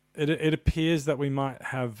appears that we might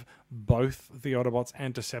have both the Autobots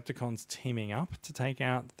and Decepticons teaming up to take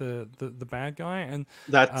out the bad guy, and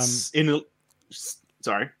that's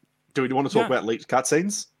sorry. Do we want to talk about leaked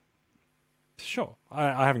cutscenes? Sure,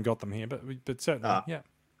 I haven't got them here, but certainly,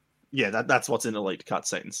 that's what's in the leaked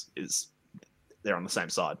cutscenes. Is they're on the same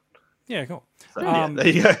side. Yeah, cool. So, there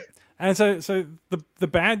you go. And so the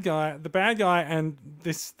bad guy, and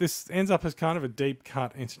this ends up as kind of a deep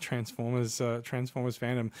cut into Transformers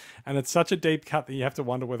fandom, and it's such a deep cut that you have to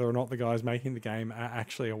wonder whether or not the guys making the game are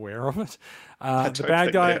actually aware of it.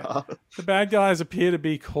 The bad guys appear to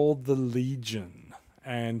be called the Legion,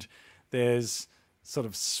 and there's sort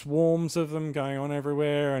of swarms of them going on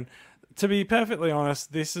everywhere. And to be perfectly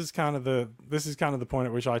honest, this is kind of the point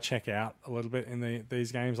at which I check out a little bit in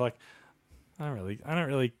these games. Like, I don't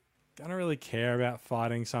really care about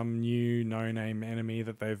fighting some new no-name enemy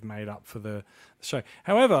that they've made up for the show.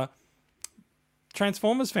 However,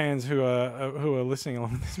 Transformers fans who are listening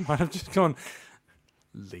along this might have just gone,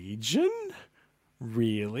 Legion?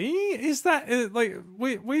 Really? Is that like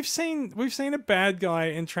we've seen a bad guy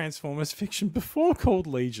in Transformers fiction before called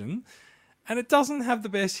Legion, and it doesn't have the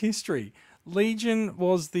best history. Legion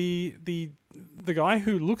was the guy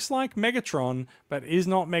who looks like Megatron but is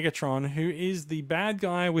not Megatron, who is the bad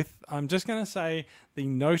guy with, I'm just going to say, the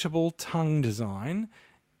notable tongue design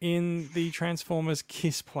in the Transformers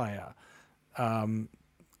Kiss Player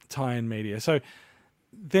tie-in media. So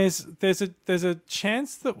there's a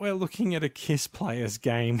chance that we're looking at a Kiss Players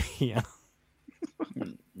game here.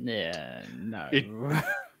 Yeah, no.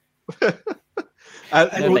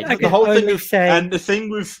 The whole thing, and the thing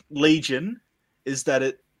with Legion is that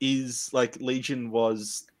it is like Legion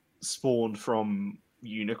was spawned from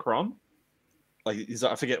Unicron. Like,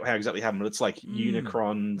 I forget how exactly happened, but it's like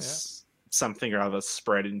Unicron's something or other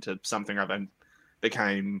spread into something or other and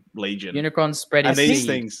became Legion. Unicron spread his these seed.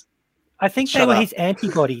 Things. I think they were his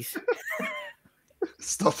antibodies.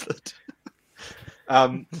 Stop it.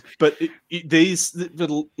 But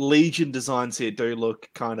the Legion designs here do look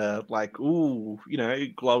kind of like,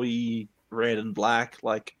 glowy red and black.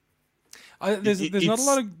 Like, there's not a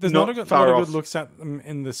lot of good looks at them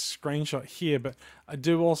in the screenshot here, but I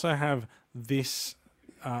do also have this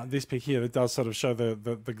pic here that does sort of show the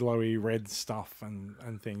glowy red stuff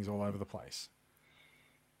and things all over the place.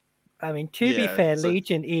 I mean, to be fair,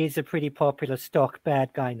 Legion is a pretty popular stock bad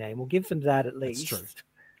guy name. We'll give them that at least. That's true.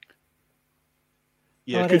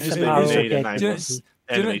 Yeah, it could just be you need a nameless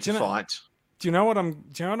enemy to fight. Do you know what I'm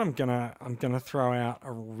gonna throw out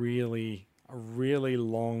a really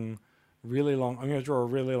long. I'm gonna draw a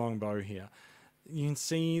really long bow here. You can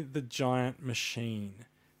see the giant machine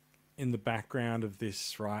in the background of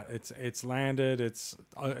this, right? It's landed. It's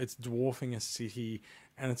dwarfing a city,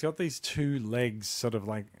 and it's got these two legs sort of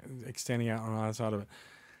like extending out on either side of it.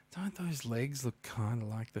 Don't those legs look kind of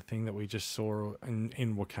like the thing that we just saw in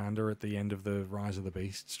Wakanda at the end of the Rise of the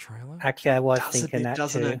Beasts trailer? Actually, I was thinking that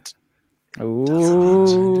doesn't too. it?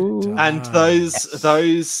 Ooh. And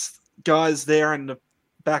those guys there in the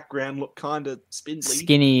background look kind of spindly.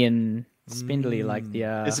 Skinny and spindly like the.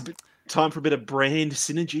 There's a bit time for a bit of brand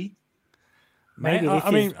synergy. Maybe this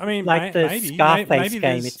I mean, like the maybe Scarface game.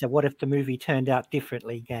 there's- It's a what if the movie turned out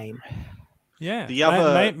differently game. Yeah. The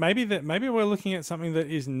other- maybe we're looking at something that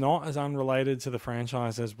is not as unrelated to the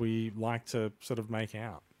franchise as we like to sort of make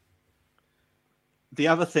out. The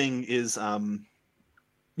other thing is,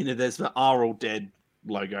 there's the "Are All Dead"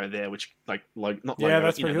 logo there, which not logo,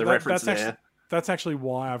 That's pretty the good. reference That's there. That's actually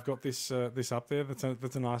why I've got this up there.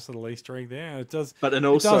 That's a nice little Easter egg there. And it does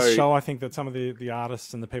show, I think, that some of the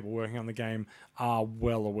artists and the people working on the game are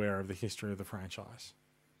well aware of the history of the franchise.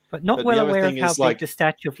 But not But well the other aware of thing how is, big like- the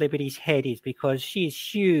Statue of Liberty's head is, because she's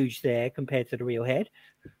huge there compared to the real head.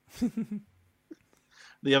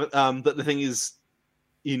 The other, the thing is,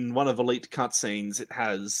 in one of Elite cutscenes, it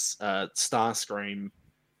has Starscream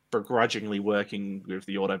begrudgingly working with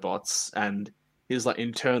the Autobots, and his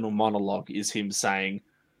internal monologue is him saying,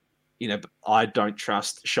 I don't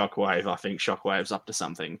trust Shockwave. I think Shockwave's up to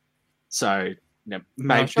something. So,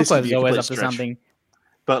 maybe this could Shockwave's be a always complete up to stretch. something.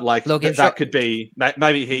 But Look, if that could be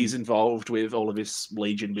maybe he's involved with all of this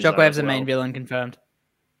Legion. bizarre Shockwave's as the main well. villain confirmed,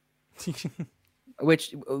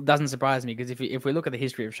 which doesn't surprise me because if we look at the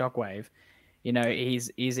history of Shockwave,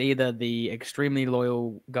 he's either the extremely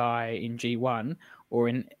loyal guy in G1 or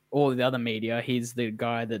in all the other media, he's the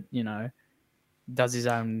guy that does his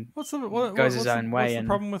own goes his own way. What's the and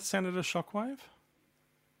problem with Senator Shockwave?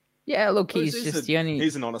 yeah, look, Well, he's just the only.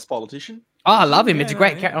 He's an honest politician. Oh, I love him. Yeah, It's a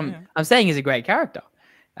great. yeah, I'm saying he's a great character,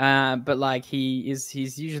 but he's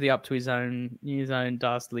usually up to his own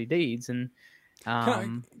dastardly deeds. And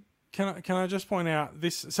Can I just point out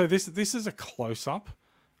this? So this is a close up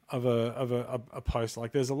of a post.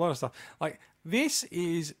 Like, there's a lot of stuff. Like, this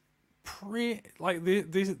is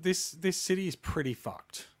this city is pretty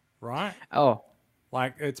fucked, right? oh,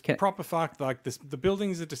 Like, it's proper fucked. Like, the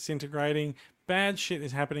buildings are disintegrating. Bad shit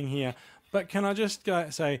is happening here. But can I just go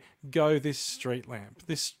this street lamp?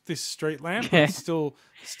 This street lamp is still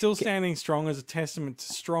standing strong as a testament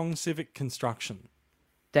to strong civic construction.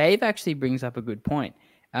 Dave actually brings up a good point.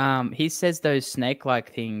 He says those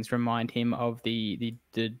snake-like things remind him of the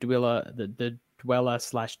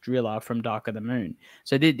dweller/driller from Dark of the Moon.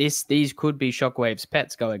 So these could be Shockwave's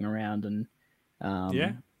pets going around and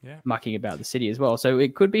mucking about the city as well. So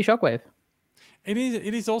it could be Shockwave. It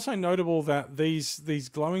is also notable that these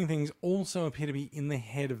glowing things also appear to be in the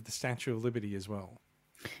head of the Statue of Liberty as well.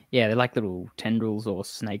 Yeah, they're like little tendrils or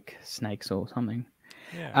snakes or something.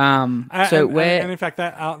 Yeah. Where and in fact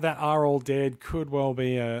that Are All Dead could well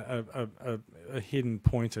be a hidden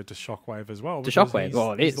pointer to Shockwave as well. To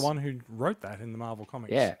Shockwave, he's the one who wrote that in the Marvel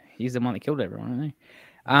comics. Yeah, he's the one that killed everyone, isn't he?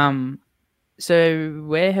 So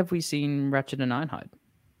where have we seen Ratchet and Ironhide?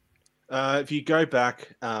 If you go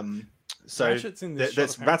back, so Ratchet's in this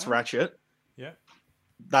that's shot, apparently. Ratchet. Yeah.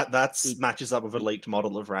 That's matches up with a leaked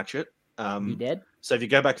model of Ratchet. He dead? So if you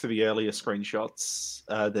go back to the earlier screenshots,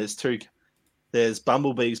 there's two. There's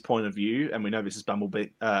Bumblebee's point of view, and we know this is Bumblebee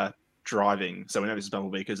driving. So we know this is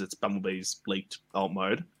Bumblebee because it's Bumblebee's leaked alt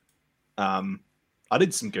mode. I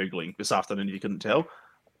did some Googling this afternoon if you couldn't tell.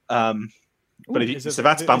 But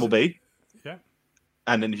that's Bumblebee. Yeah.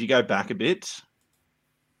 And then if you go back a bit,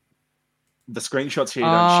 the screenshots here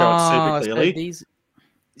don't show it super clearly.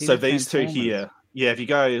 So these two here, if you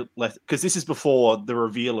go left, because this is before the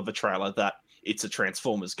reveal of the trailer that it's a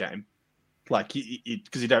Transformers game. Like,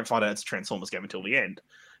 because you don't find out it's a Transformers game until the end.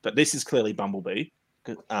 But this is clearly Bumblebee.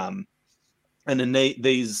 And then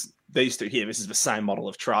these two here, this is the same model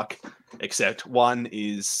of truck, except one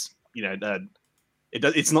is,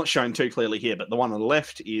 it's not shown too clearly here, but the one on the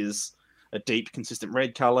left is a deep, consistent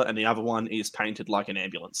red color, and the other one is painted like an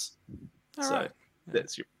ambulance. There's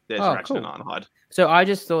Ratchet and Ironhide. So I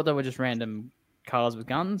just thought they were just random cars with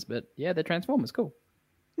guns, but yeah, they're Transformers. Cool.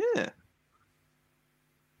 Yeah.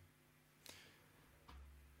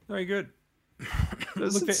 Very good.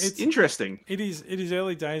 Look, it's interesting. It is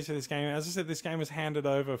early days for this game. As I said, this game was handed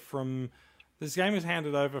over from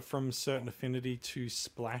Certain Affinity to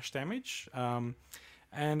Splash Damage.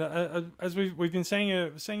 And as we've been seeing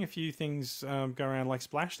a few things go around, like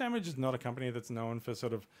Splash Damage is not a company that's known for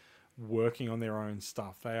sort of working on their own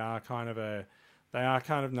stuff. They are kind of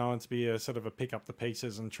known to be a sort of a pick up the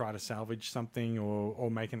pieces and try to salvage something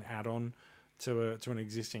or make an add-on to an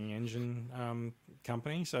existing engine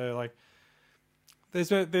company. So like there's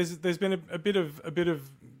been a bit of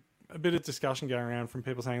discussion going around from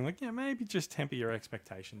people saying like, yeah, maybe just temper your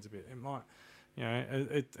expectations a bit. It might, you know,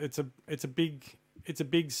 it's a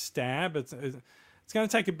big stab. It's going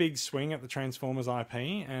to take a big swing at the Transformers IP,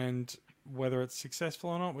 and whether it's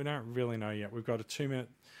successful or not, we don't really know yet. We've got a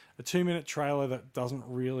 2-minute trailer that doesn't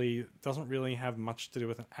really have much to do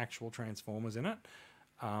with an actual Transformers in it.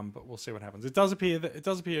 But we'll see what happens. It does appear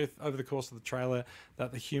over the course of the trailer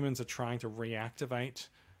that the humans are trying to reactivate,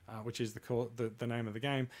 which is the name of the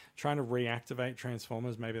game, trying to reactivate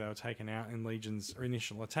Transformers. Maybe they were taken out in Legion's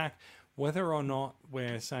initial attack. Whether or not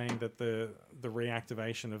we're saying that the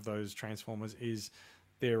reactivation of those Transformers is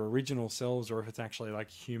their original selves, or if it's actually like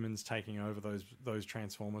humans taking over those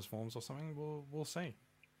Transformers forms or something, we'll see.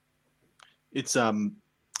 It's the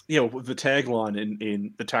tagline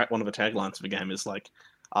in one of the taglines of the game is like,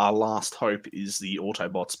 "Our last hope is the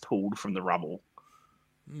Autobots pulled from the rubble."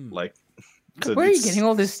 Like, so where are you getting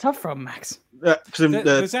all this stuff from, Max? This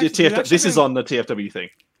is on the TFW thing.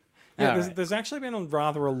 Yeah, there's actually been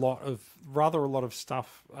rather a lot of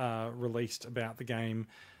stuff released about the game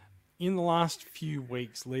in the last few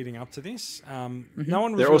weeks leading up to this. No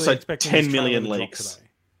one was There are also expecting 10 million leaks.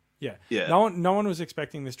 Yeah. Yeah. No one was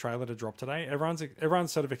expecting this trailer to drop today.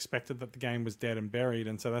 Everyone's sort of expected that the game was dead and buried,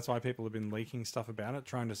 and so that's why people have been leaking stuff about it,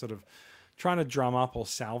 trying to drum up or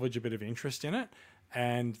salvage a bit of interest in it.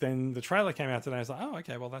 And then the trailer came out today. I was like, oh,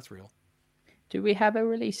 okay, well that's real. Do we have a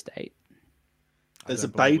release date? There's a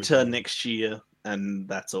beta next year, and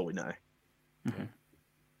that's all we know. Mm-hmm.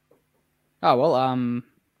 Oh well,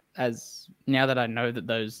 as now that I know that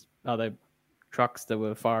those other trucks that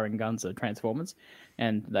were firing guns are Transformers,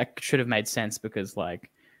 and that should have made sense because,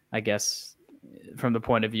 like, I guess from the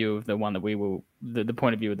point of view of the one that we were, the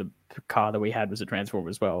point of view of the car that we had was a Transformer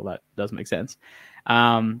as well. That does make sense.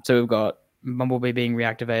 So we've got Bumblebee being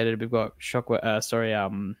reactivated. We've got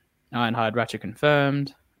Ironhide Ratchet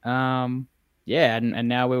confirmed. Yeah, and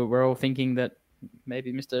now we're all thinking that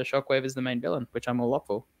maybe Mr. Shockwave is the main villain, which I'm all up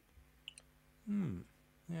for.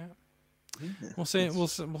 Yeah. We'll see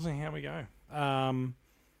how we go.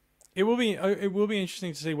 It will be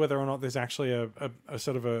interesting to see whether or not there's actually a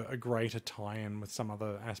sort of a greater tie-in with some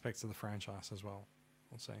other aspects of the franchise as well.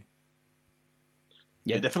 We'll see.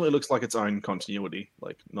 Yeah, it definitely looks like its own continuity,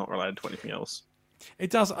 like not related to anything else.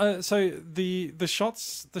 It does. So the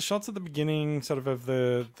shots at the beginning, sort of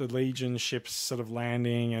the Legion ships sort of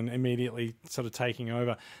landing and immediately sort of taking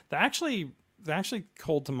over. They actually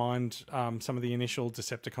called to mind some of the initial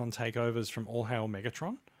Decepticon takeovers from All Hail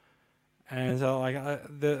Megatron, and so like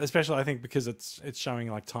especially I think because it's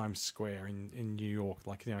showing like Times Square in New York,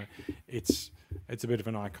 like, you know, it's a bit of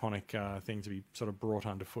an iconic thing to be sort of brought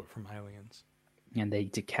underfoot from Aliens. And they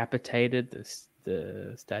decapitated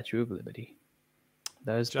the Statue of Liberty.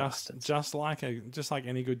 Those bastards. Just like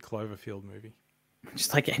any good Cloverfield movie.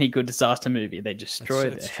 Just like any good disaster movie, they destroy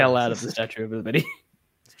the hell out of the Statue of Liberty.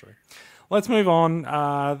 That's true. Let's move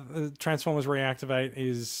on. Transformers Reactivate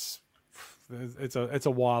it's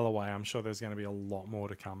a while away. I'm sure there's going to be a lot more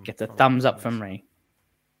to come. Gets a thumbs up from me.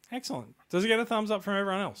 Excellent. Does it get a thumbs up from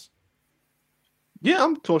everyone else? Yeah,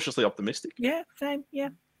 I'm cautiously optimistic. Yeah, same. Yeah.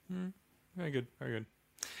 Very good. Very good.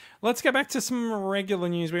 Let's get back to some regular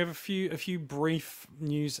news. We have a few brief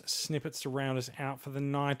news snippets to round us out for the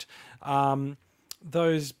night.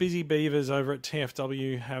 Those busy beavers over at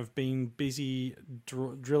TFW have been busy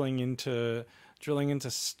drilling into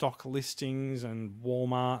stock listings and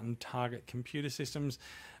Walmart and Target computer systems,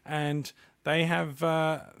 and they have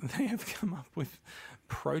come up with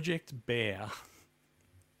Project Bear.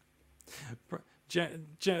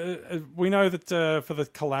 We know that for the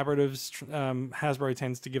collaboratives, Hasbro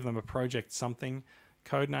tends to give them a Project something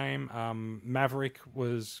codename. Maverick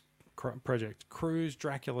was Project Cruise,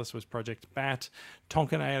 Draculus was Project Bat,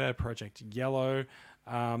 Tonkinator, Project Yellow,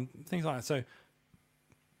 things like that. So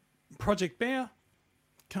Project Bear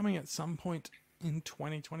coming at some point in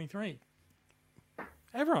 2023.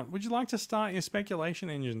 Everyone, would you like to start your speculation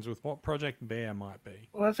engines with what Project Bear might be?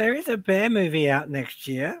 Well, there is a Bear movie out next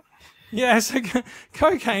year. Yeah, so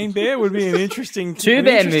Cocaine Bear would be an interesting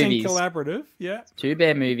movies. Collaborative. Yeah, 2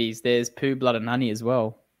 Bear movies. There's Pooh, Blood and Honey as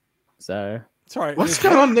well. So sorry, what's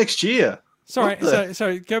going on next year? Sorry,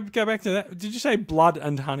 so go back to that. Did you say Blood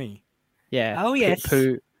and Honey? Yeah. Oh yes.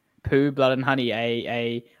 Pooh, Blood and Honey,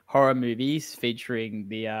 a horror movies featuring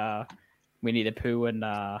the Winnie the Pooh and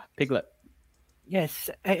Piglet. Yes,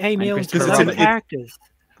 Emil, Christopher love Robin. characters.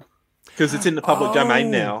 Because it's in the public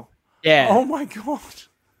domain now. Yeah. Oh my god.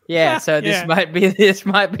 Yeah, so this Yeah. might be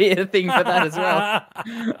a thing for that as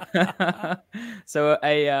well. So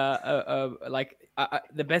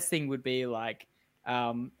the best thing would be like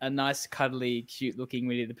a nice, cuddly, cute-looking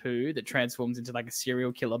Winnie the Pooh that transforms into like a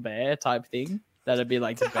serial killer bear type thing. That'd be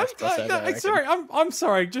like the best crossover. I reckon. Sorry, I'm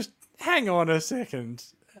sorry. Just hang on a second.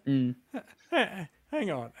 Mm. Hang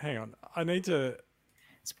on. I need to.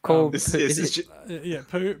 It's called This Pooh, is is it Yeah,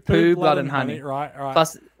 Pooh, Pooh, Blood and Honey. Right.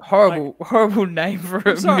 Plus horrible name for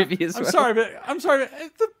a movie as well. I'm sorry, but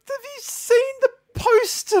have you seen the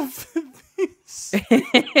poster for this?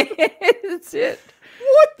 That's it.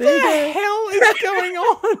 What the There you hell is going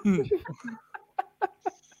on?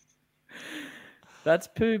 That's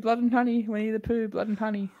Pooh, Blood and Honey. Winnie the Pooh, Blood and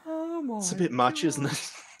Honey. Oh my! It's a bit much, isn't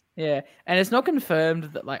it? Yeah, and it's not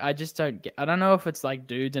confirmed that like I just don't get. I don't know if it's like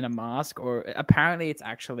dudes in a mask or apparently it's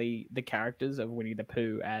actually the characters of Winnie the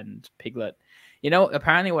Pooh and Piglet. You know,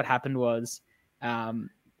 apparently what happened was,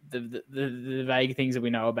 the vague things that we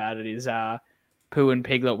know about it is Pooh and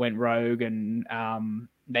Piglet went rogue and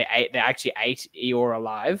they actually ate Eeyore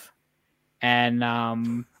alive, and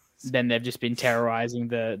then they've just been terrorizing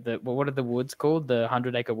the what are the woods called, the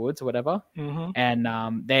 100-acre woods or whatever,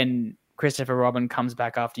 and then Christopher Robin comes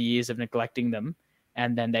back after years of neglecting them,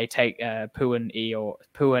 and then they take Pooh and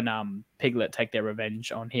Piglet take their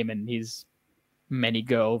revenge on him and his many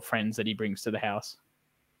girlfriends that he brings to the house.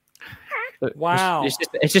 But Wow.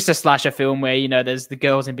 it's just a slasher film where, you know, there's the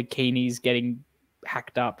girls in bikinis getting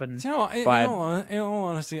hacked up and Do you know what? by- In all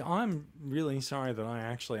honesty, I'm really sorry that I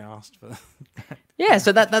actually asked for that. yeah.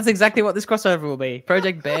 So that's exactly what this crossover will be.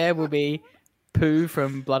 Project Bear will be Pooh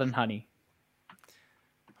from Blood and Honey.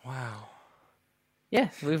 Wow. Yeah,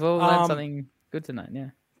 we've all learned something good tonight. Yeah.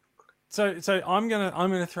 So I'm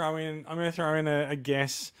gonna throw in a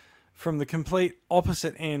guess from the complete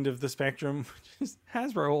opposite end of the spectrum, which is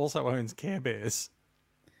Hasbro also owns Care Bears.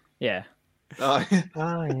 Yeah. Oh, yeah.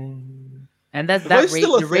 And that those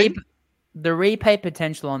still a thing? the repaint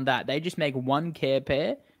potential on that, they just make one Care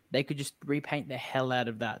Bear. They could just repaint the hell out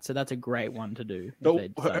of that. So that's a great one to do.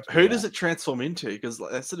 But who does it transform into? Because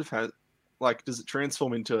that sort of has, like, does it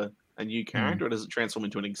transform into a new character or does it transform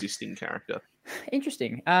into an existing character?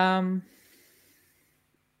 Interesting.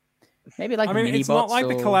 Maybe like I mean, it's Minibots not like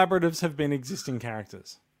the or- collaboratives have been existing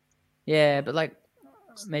characters. Yeah, but like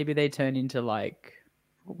maybe they turn into like,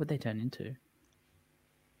 what would they turn into?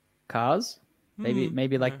 Cars?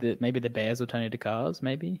 Maybe like the bears will turn into cars,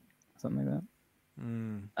 maybe something like that.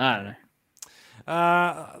 I don't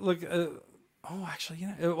know. Look. Actually,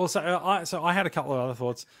 you know. Also, I had a couple of other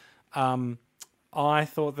thoughts. I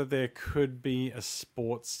thought that there could be a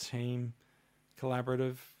sports team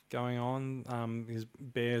collaborative going on. Because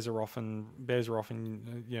bears are often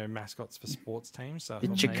mascots for sports teams. So I The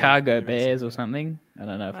thought Chicago maybe Bears or something. I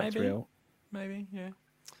don't know if that's Maybe. real. Maybe, yeah.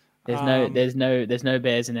 There's no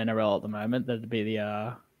bears in NRL at the moment. That'd be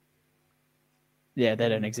the they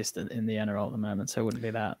don't exist in the NRL at the moment, so it wouldn't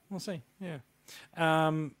be that. We'll see. Yeah.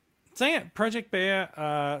 So yeah, Project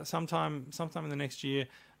Bear. Sometime in the next year,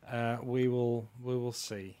 we will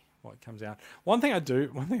see what comes out. One thing I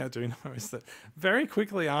do know is that very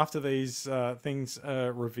quickly after these things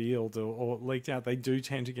are revealed or leaked out, they do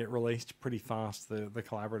tend to get released pretty fast. The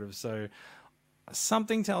collaborative. So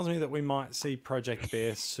something tells me that we might see Project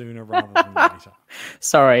Bear sooner rather than later.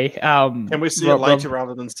 Sorry. Can we see it later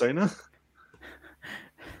rather than sooner?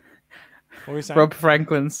 What were you saying?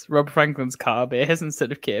 Rob Franklin's Car Bears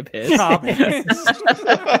instead of Care Bears. Car Bears.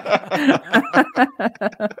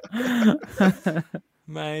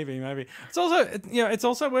 Maybe. It's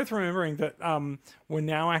also worth remembering that we're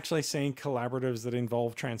now actually seeing collaboratives that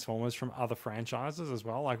involve Transformers from other franchises as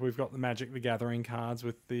well. Like we've got the Magic the Gathering cards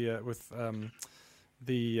with the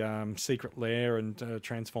Secret Lair and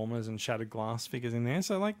Transformers and Shattered Glass figures in there.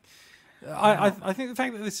 So like, I think the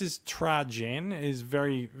fact that this is Tra-Gen is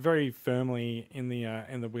very, very firmly in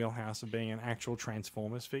the wheelhouse of being an actual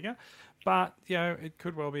Transformers figure. But it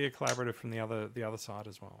could well be a collaborative from the other side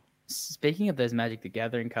as well. Speaking of those Magic the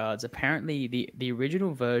Gathering cards, apparently the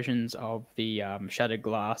original versions of the Shattered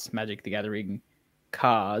Glass Magic the Gathering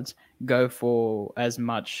cards go for as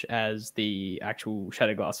much as the actual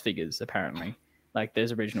Shattered Glass figures, apparently. Like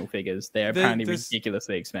those original figures. They're apparently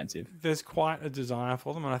ridiculously expensive. There's quite a desire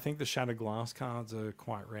for them, and I think the Shattered Glass cards are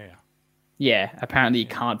quite rare. Yeah, apparently you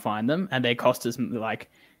can't find them, and they cost us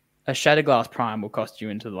like a Shattered Glass Prime will cost you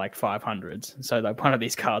into like 500s. So like one of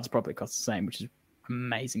these cards probably costs the same, which is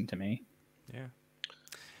amazing to me. Yeah.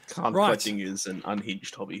 Card collecting is an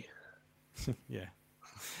unhinged hobby. Yeah.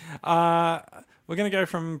 We're going to go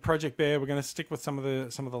from Project Bear. We're going to stick with some of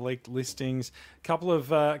the leaked listings. Couple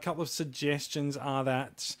of suggestions are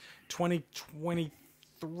that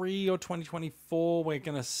 2023 or 2024 we're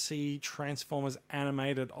going to see Transformers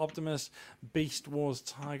Animated Optimus, Beast Wars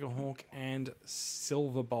Tigerhawk, and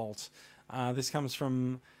Silverbolt. This comes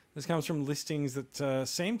from listings that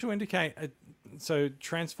seem to indicate so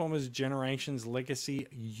Transformers Generations Legacy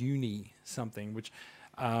Uni something, which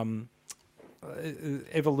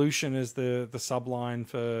Evolution is the subline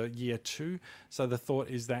for year 2. So the thought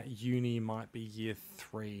is that Uni might be year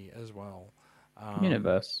 3 as well.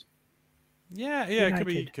 Universe. Yeah,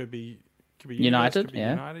 United. could be United, could be yeah.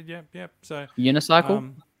 United, yep. So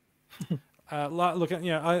Unicycle. look at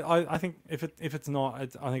I think if it's not,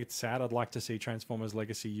 I think it's sad. I'd like to see Transformers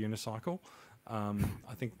Legacy Unicycle. I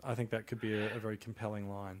think that could be a very compelling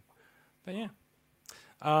line. But yeah.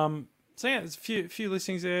 So yeah, there's a few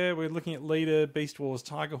listings there. We're looking at Leader Beast Wars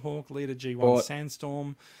Tigerhawk, Leader G1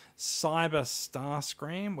 Sandstorm, Cyber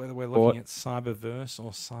Starscream, whether we're looking at Cyberverse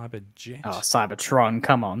or Cyberjet. Oh, Cybertron,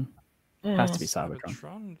 come on. Has to be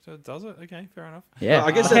Cybertron. Does it? Okay, fair enough. Yeah.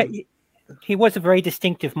 I guess he was a very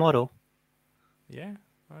distinctive model. Yeah.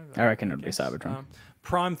 I reckon it'd be Cybertron.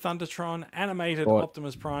 Prime Thundertron, Animated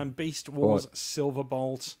Optimus Prime, Beast Wars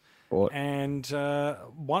Silverbolt. And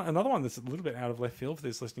another one that's a little bit out of left field for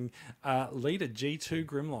this listing, Leader G2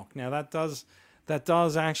 Grimlock. Now that does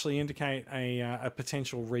actually indicate a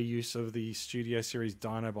potential reuse of the Studio Series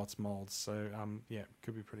Dinobots molds. So yeah,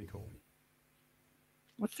 could be pretty cool.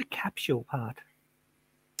 What's the capsule part?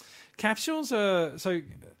 Capsules are sort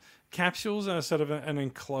of an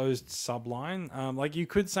enclosed subline. Like you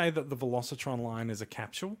could say that the Velocitron line is a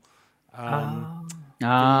capsule.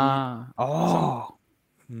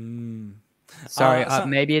 Sorry,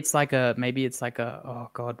 maybe it's like a oh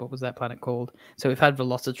god, what was that planet called? So we've had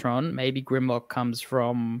Velocitron. Maybe Grimlock comes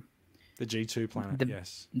from the G2 planet.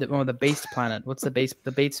 Yes, the Beast planet. What's the Beast?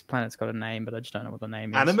 The Beast planet's got a name, but I just don't know what the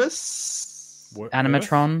name is. Animus.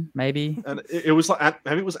 Animatron, maybe. And it was like I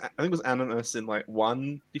think it was Animus in like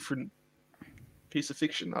one different piece of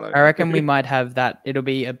fiction. I reckon we might have that. It'll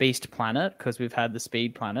be a Beast planet because we've had the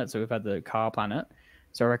Speed planet, so we've had the Car planet.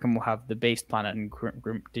 So I reckon we'll have the Beast planet and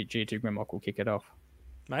G2 Grimlock will kick it off.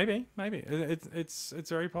 Maybe it's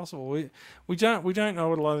very possible. We don't know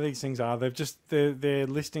what a lot of these things are. They're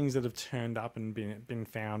listings that have turned up and been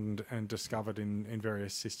found and discovered in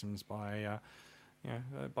various systems by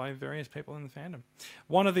various people in the fandom.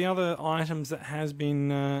 One of the other items that has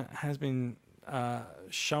been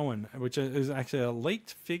shown, which is actually a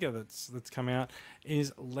leaked figure that's come out,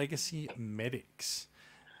 is Legacy Medics.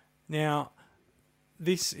 Now,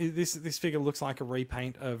 this figure looks like a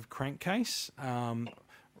repaint of Crankcase.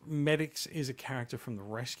 Medics is a character from the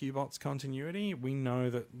Rescue Bots continuity. We know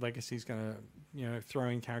that Legacy's going to throw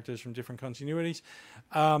in characters from different continuities.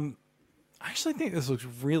 I actually think this looks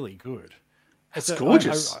really good. It's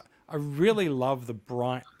gorgeous. I really love the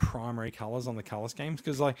bright primary colors on the color schemes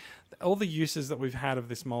because like all the uses that we've had of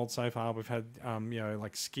this mold so far, we've had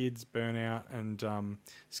like Skids Burnout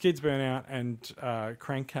and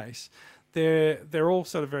Crankcase. They're all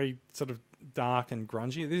sort of very sort of dark and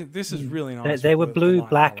grungy. This is really nice. They were blue,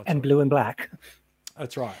 black, and blue and black.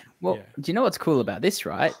 That's right. Well, do you know what's cool about this,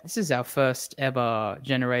 right? This is our first ever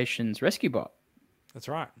Generations Rescue Bot. That's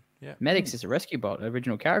right. Yeah. Medics is a Rescue Bot,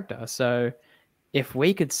 original character. So if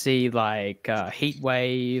we could see like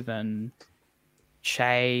Heatwave and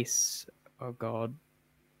Chase, oh god,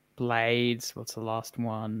 Blades, what's the last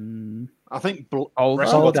one? I think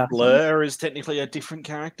Older. Blur is technically a different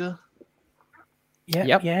character.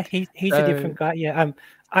 Yeah, he's a different guy. Yeah,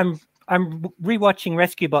 I'm rewatching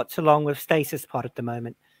Rescue Bots along with Stasis Pod at the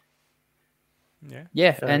moment.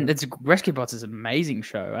 Yeah, so, and Rescue Bots is an amazing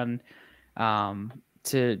show, and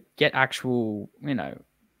to get actual,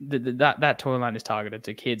 that toy line is targeted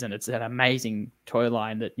to kids, and it's an amazing toy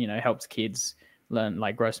line that helps kids learn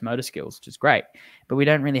like gross motor skills, which is great. But we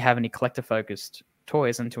don't really have any collector focused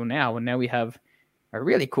toys until now, and now we have a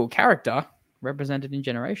really cool character represented in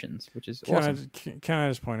Generations, which is awesome. Can I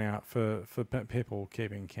just point out for people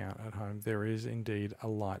keeping count at home, there is indeed a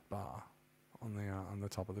light bar on the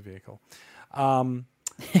top of the vehicle. Do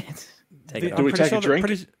we take a drink?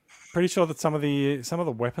 Pretty sure that some of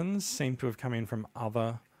the weapons seem to have come in from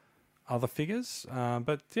other figures,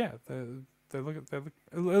 but yeah, it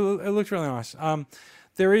looks really nice.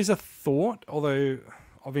 There is a thought, although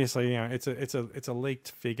obviously it's a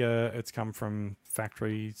leaked figure. It's come from the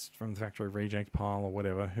factory reject pile or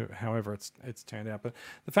whatever. However, it's turned out, but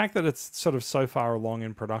the fact that it's sort of so far along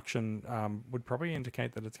in production would probably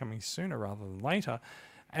indicate that it's coming sooner rather than later.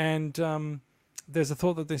 And there's a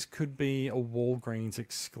thought that this could be a Walgreens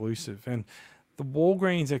exclusive, and the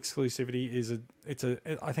Walgreens exclusivity is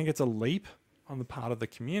I think it's a leap on the part of the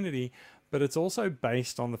community, but it's also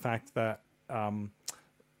based on the fact that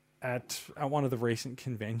at one of the recent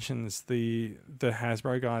conventions, the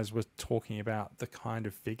Hasbro guys were talking about the kind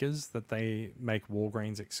of figures that they make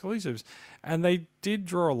Walgreens exclusives, and they did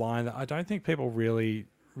draw a line that I don't think people really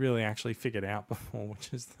actually figured out before,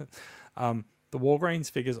 which is that the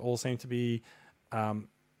Walgreens figures all seem to be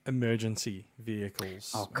emergency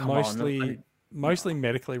vehicles, mostly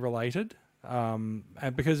medically related, and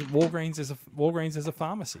because Walgreens is a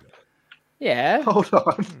pharmacy. Yeah. Hold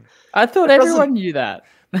on. I thought everyone knew that.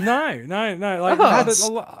 No. Like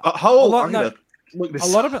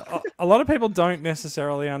a lot of people don't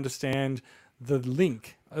necessarily understand the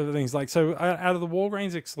link of things. Like, so out of the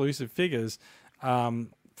Walgreens exclusive figures, since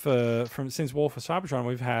War for Cybertron,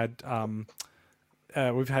 we've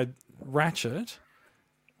had Ratchet.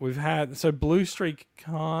 So Blue Streak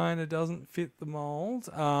kind of doesn't fit the mold.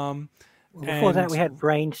 Before that, we had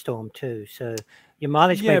Brainstorm too. So your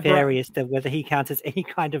mileage may vary as to whether he counts as any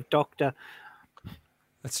kind of doctor.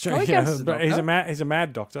 That's true. But he's a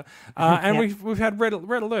mad doctor. And we've had Red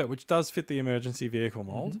Alert, which does fit the emergency vehicle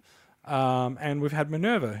mold. And we've had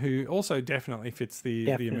Minerva, who also definitely fits the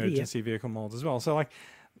emergency vehicle mold as well. So like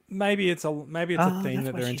maybe it's a theme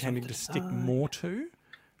that they're intending to stick more to.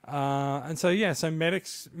 And so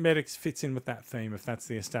medics fits in with that theme if that's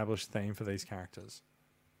the established theme for these characters.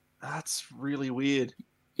 That's really weird.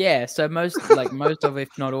 Yeah, so most of,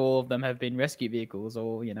 if not all of them, have been rescue vehicles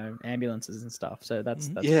or ambulances and stuff. So that's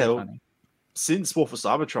funny. Since War for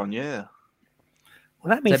Cybertron, yeah.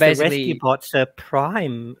 Well, that means the rescue bots are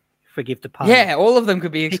prime. Forgive the pun. Yeah, all of them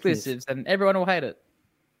could be exclusives, and everyone will hate it.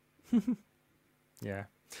 Yeah.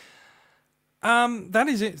 That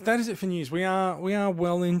is it. That is it for news. We are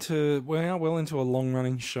well into a long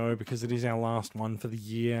running show because it is our last one for the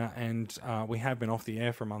year, and we have been off the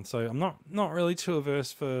air for a month. So I'm not really too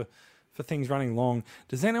averse for things running long.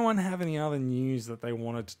 Does anyone have any other news that they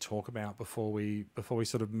wanted to talk about before we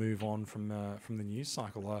sort of move on from the news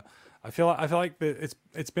cycle? I feel like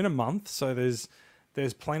it's been a month, so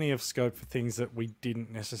there's plenty of scope for things that we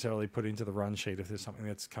didn't necessarily put into the run sheet. If there's something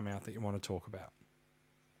that's come out that you want to talk about.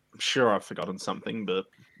 I'm sure I've forgotten something, but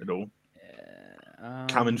it'll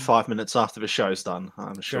come in 5 minutes after the show's done.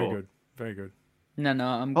 I'm sure. Very good. No,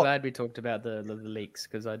 I'm glad we talked about the leaks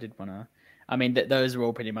because I did want to. I mean, those are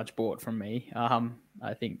all pretty much bought from me.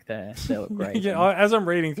 I think they look great. Yeah, as I'm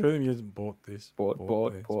reading through them, you just bought this. Bought.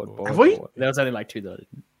 Have we? There was only like 2 that I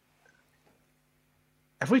didn't.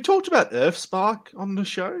 Have we talked about Earthspark on the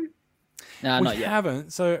show? No, we not yet.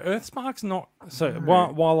 haven't. So Earthspark's not. So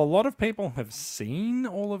while a lot of people have seen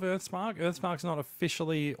all of Earthspark's not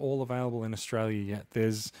officially all available in Australia yet.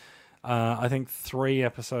 There's, I think, 3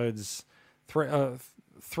 episodes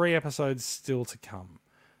still to come.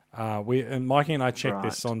 And Mikey and I checked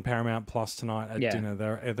this on Paramount Plus tonight at dinner.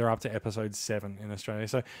 They're up to episode 7 in Australia.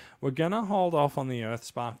 So we're gonna hold off on the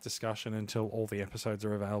Earthspark discussion until all the episodes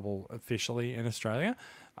are available officially in Australia,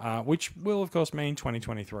 which will of course mean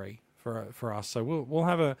 2023 for us. So we'll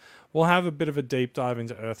have a bit of a deep dive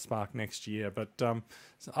into Earthspark next year. But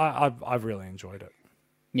I've really enjoyed it.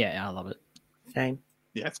 Yeah, I love it. Same.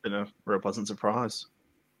 Yeah, it's been a real pleasant surprise.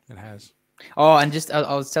 It has. Oh, and just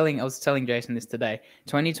I was telling Jason this today.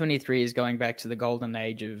 2023 is going back to the golden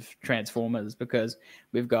age of Transformers because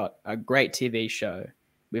we've got a great TV show,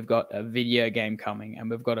 we've got a video game coming, and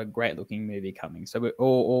we've got a great looking movie coming. So we're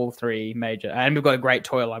all 3 major, and we've got a great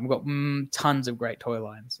toy line. We've got tons of great toy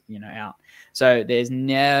lines, out. So there's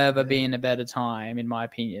never been a better time, in my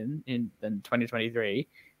opinion, than 2023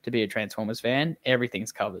 to be a Transformers fan.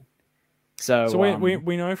 Everything's covered. So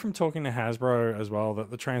we know from talking to Hasbro as well that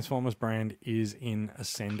the Transformers brand is in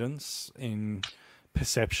ascendance in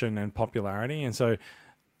perception and popularity, and so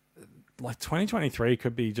like 2023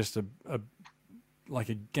 could be just a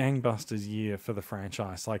gangbusters year for the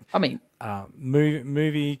franchise. Like, I mean,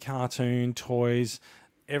 movie, cartoon, toys,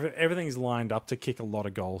 everything's lined up to kick a lot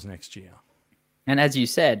of goals next year. And as you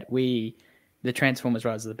said, the Transformers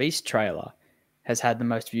Rise of the Beast trailer has had the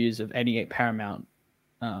most views of any Paramount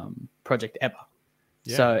project ever.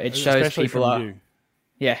 Yeah, so it shows people are you.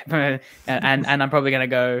 Yeah, and I'm probably going to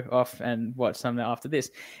go off and watch something after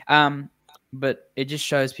this. But it just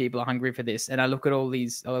shows people are hungry for this. And I look at all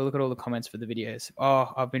the comments for the videos.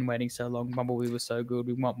 Oh, I've been waiting so long. Bumblebee was so good.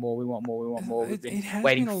 We want more. We've been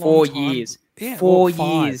waiting 4 years. Yeah, 4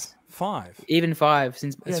 years. 5. Even 5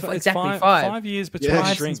 since it's exactly 5. 5 years between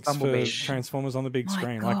yeah. drinks for Transformers on the big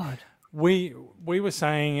screen. God. Like we were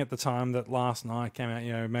saying at the time that Last Night came out,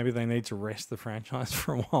 you know, maybe they need to rest the franchise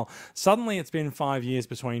for a while. Suddenly it's been 5 years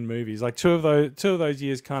between movies. Like two of those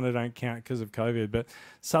years kind of don't count because of COVID, but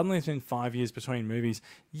suddenly it's been 5 years between movies.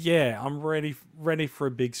 Yeah, I'm ready for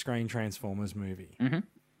a big screen Transformers movie. Mm-hmm.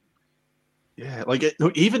 Yeah, like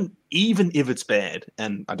even if it's bad,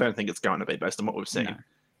 and I don't think it's going to be based on what we've seen,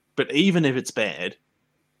 but even if it's bad,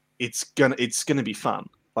 it's gonna be fun.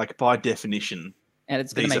 Like by definition. And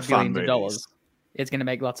it's going to make billions of dollars. It's going to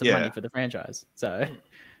make lots of money for the franchise. So,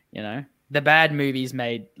 you know, the bad movies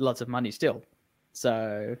made lots of money still.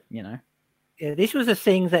 So, you know. Yeah, this was a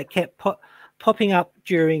thing that kept popping up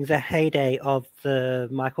during the heyday of the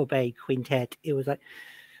Michael Bay quintet. It was like,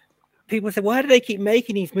 people said, why do they keep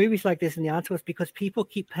making these movies like this? And the answer was because people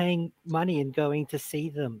keep paying money and going to see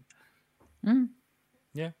them. Mm.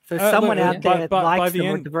 Yeah. So someone out there likes them,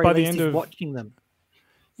 or at the very least is watching them.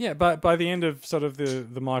 Yeah, but by the end of sort of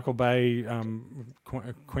the Michael Bay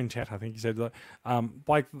quintet, I think you said,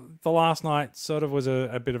 like the Last Night sort of was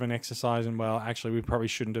a bit of an exercise in, well, actually we probably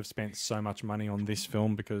shouldn't have spent so much money on this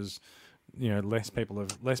film because, you know, less people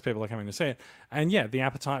are coming to see it. And yeah, the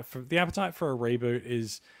appetite for a reboot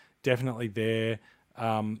is definitely there.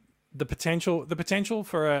 The potential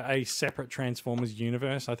for a separate Transformers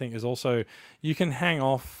universe, I think, is also, you can hang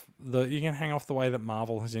off the way that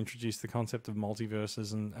Marvel has introduced the concept of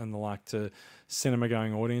multiverses and the like to cinema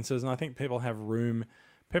going audiences, and I think people have room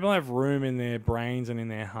in their brains and in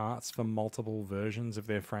their hearts for multiple versions of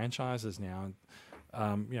their franchises now.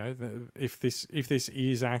 You know, if this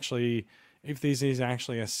is actually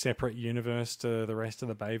a separate universe to the rest of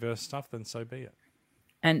the Bayverse stuff, then so be it.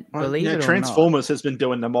 And believe it or Transformers has been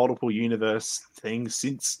doing the multiple universe thing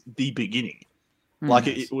since the beginning. Like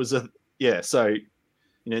it was so, you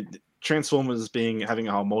know, Transformers having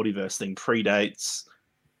a whole multiverse thing predates,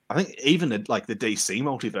 I think, even like the DC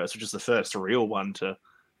multiverse, which is the first real one to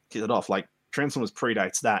get it off. Like Transformers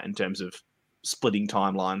predates that in terms of splitting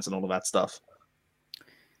timelines and all of that stuff.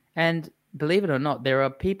 And believe it or not, there are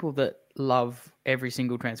people that love every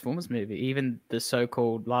single Transformers movie, even the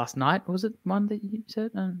so-called Last Night. Was it one that you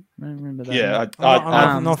said? I don't remember that. Yeah,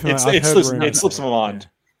 it slips my mind.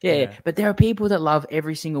 Yeah, but there are people that love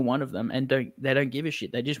every single one of them and they don't give a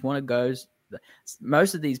shit. They just want to go.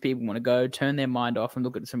 Most of these people want to go turn their mind off and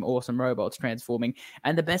look at some awesome robots transforming.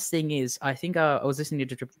 And the best thing is, I think I was listening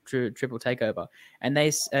to Triple Takeover, and I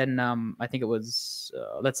think it was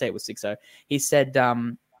let's say it was 6-0. He said,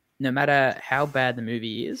 no matter how bad the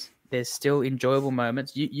movie is, there's still enjoyable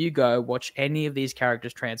moments. You go watch any of these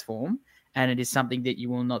characters transform, and it is something that you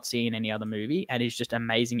will not see in any other movie, and it's just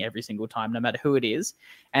amazing every single time, no matter who it is.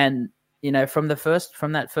 And you know, from that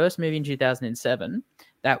first movie in 2007,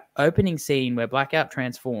 that opening scene where Blackout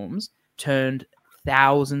transforms turned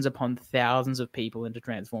thousands upon thousands of people into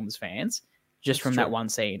Transformers fans just from that one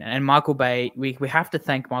scene. And Michael Bay, we have to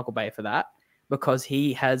thank Michael Bay for that, because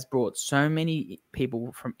he has brought so many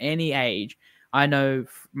people from any age. I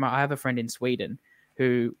have a friend in Sweden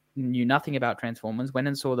who knew nothing about Transformers, went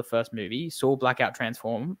and saw the first movie, saw Blackout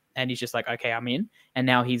transform, and he's just like, okay, I'm in. And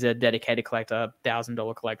now he's a dedicated collector,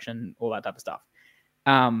 $1,000 collection, all that type of stuff.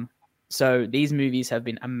 So these movies have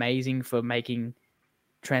been amazing for making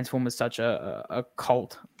Transformers such a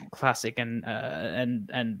cult classic and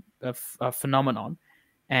a phenomenon.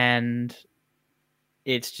 And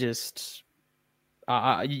it's just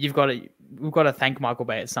we've got to thank Michael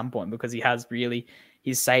Bay at some point, because he's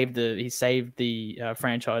saved the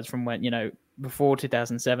franchise from when, you know, before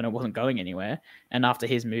 2007 it wasn't going anywhere, and after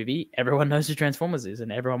his movie everyone knows who Transformers is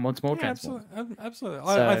and everyone wants more Transformers. Absolutely.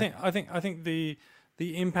 So, I think the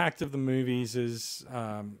impact of the movies is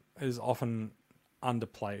often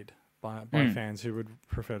underplayed by fans who would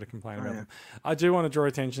prefer to complain about them. I do want to draw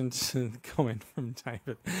attention to the comment from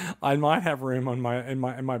David. I might have room in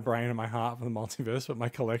my brain and my heart for the multiverse, but my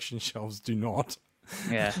collection shelves do not.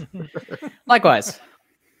 Yeah. Likewise.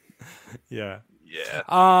 Yeah.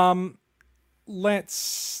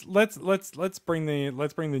 Let's bring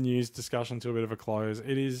the news discussion to a bit of a close.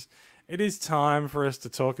 It is time for us to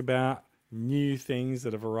talk about new things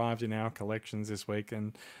that have arrived in our collections this week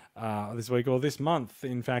or this month,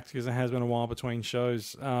 in fact, because it has been a while between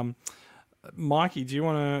shows. Mikey, do you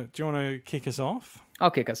want to kick us off?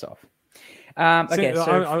 I'll kick us off. Okay,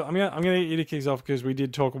 so I'm gonna get you to kick us off, because we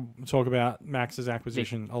did talk about Max's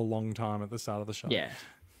acquisition a long time at the start of the show. Yeah.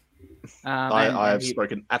 I have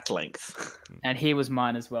spoken at length. And he was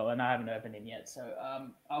mine as well, and I haven't opened him yet. So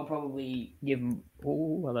I'll probably give him...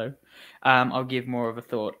 Oh, hello. I'll give more of a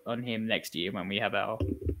thought on him next year when we have our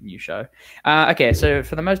new show. Okay, so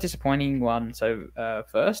for the most disappointing one,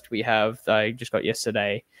 first we have, I just got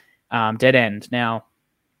yesterday, Dead End. Now,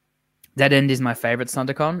 Dead End is my favorite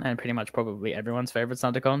Stunticon, and pretty much probably everyone's favorite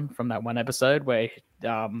Stunticon from that one episode where,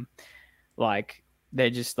 like, they're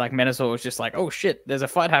just like Menasor was just like, oh shit, there's a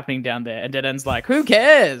fight happening down there, and Dead End's like, who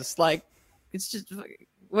cares? Like, it's just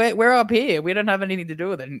we're up here, we don't have anything to do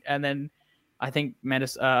with it. And then I think Murder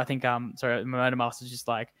Master's just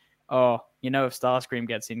like, oh, if Starscream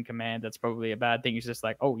gets in command, that's probably a bad thing. He's just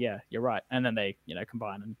like, oh yeah, you're right, and then they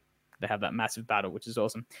combine and they have that massive battle, which is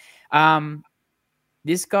awesome.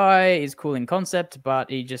 This guy is cool in concept, but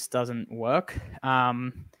he just doesn't work.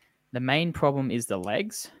 The main problem is the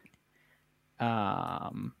legs.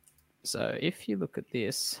 So if you look at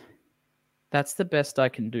this, that's the best I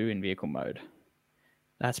can do in vehicle mode.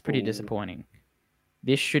 That's pretty disappointing.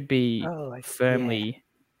 This should be firmly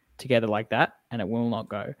together like that, and it will not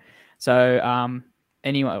go. So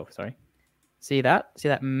anyway, see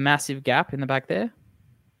that massive gap in the back there?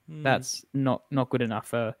 That's not good enough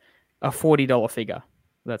for a $40 figure.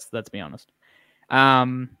 Let's be honest.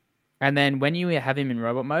 And then when you have him in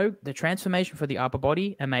robot mode, the transformation for the upper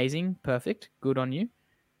body, amazing, perfect, good on you.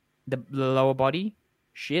 The lower body,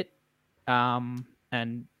 shit,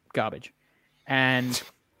 and garbage. And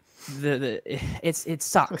it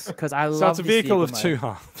sucks because I love. So it's a vehicle of two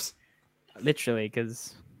halves. Literally,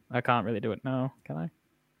 because I can't really do it. No, can I?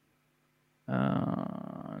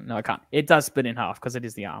 No, I can't. It does split in half because it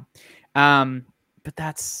is the arm. But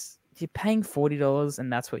you're paying $40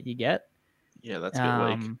 and that's what you get. Yeah, that's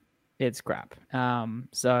a bit weak. It's crap.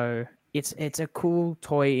 So it's a cool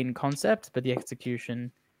toy in concept, but the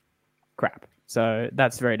execution, crap. So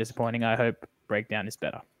that's very disappointing. I hope Breakdown is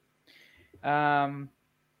better.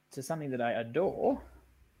 So something that I adore,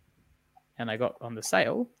 and I got on the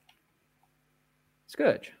sale,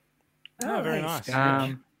 Scourge. Oh, very nice.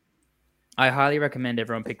 I highly recommend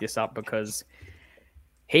everyone pick this up because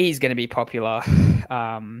he's going to be popular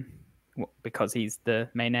because he's the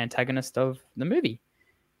main antagonist of the movie.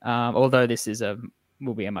 Although this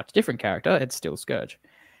will be a much different character, it's still Scourge.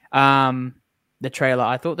 The trailer,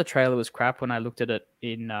 I thought the trailer was crap when I looked at it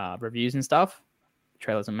in reviews and stuff. The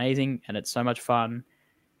trailer's amazing and it's so much fun,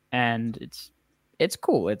 and it's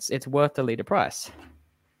cool. It's worth the leader price.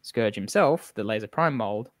 Scourge himself, the Laser Prime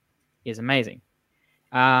mold, is amazing.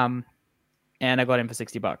 And I got him for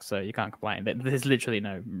 $60, so you can't complain. There's literally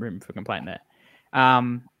no room for complaint there.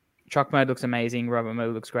 Truck mode looks amazing. Robot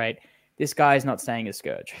mode looks great. This guy is not staying as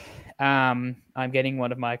Scourge. I'm getting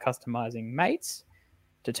one of my customizing mates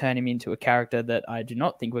to turn him into a character that I do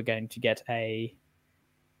not think we're going to get a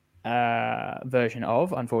version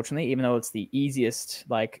of, unfortunately, even though it's the easiest,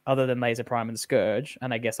 like, other than Laser Prime and Scourge,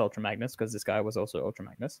 and I guess Ultra Magnus, because this guy was also Ultra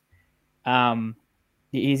Magnus. The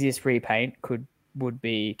easiest repaint would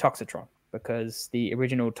be Toxitron, because the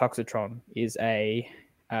original Toxitron is a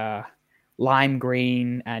lime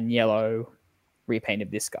green and yellow repaint of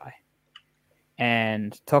this guy.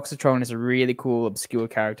 And Toxitron is a really cool, obscure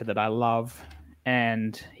character that I love,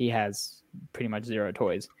 and he has pretty much zero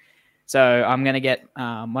toys. So I'm going to get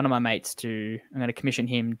one of my mates I'm going to commission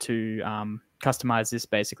him to customize this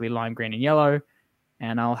basically lime green and yellow,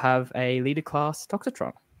 and I'll have a leader class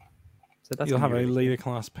Toxitron. So that's You'll have a leader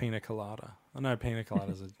class Pina Colada. I know Pina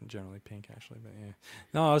Coladas are generally pink, actually, but yeah.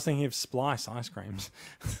 No, I was thinking of Splice ice creams.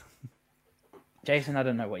 Jason, I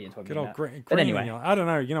don't know what you're talking about. Green but anyway, I don't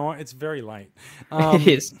know. You know what? It's very late. It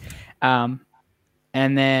is. And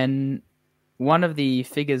then one of the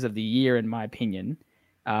figures of the year, in my opinion,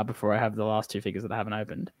 before I have the last two figures that I haven't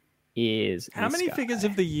opened, is how many figures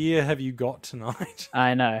of the year have you got tonight?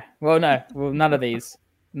 I know. Well, none of these,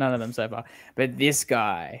 none of them so far. But this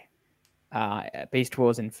guy, Beast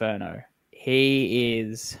Wars Inferno, he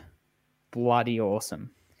is bloody awesome.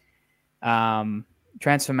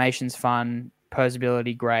 Transformation's fun,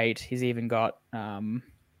 posability great. He's even got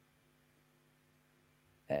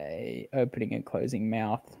a opening and closing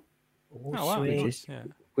mouth,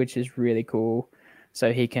 which is really cool.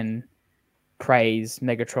 So he can praise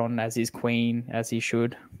Megatron as his queen, as he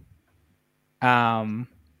should. Him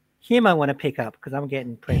I want to pick up because I'm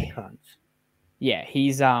getting Predacons. Yeah,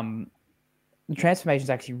 he's the transformation is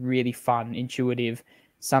actually really fun, intuitive.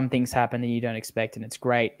 Some things happen that you don't expect, and it's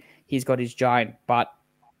great. He's got his giant butt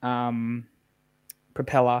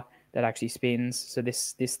propeller that actually spins. So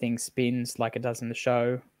this thing spins like it does in the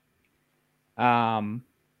show.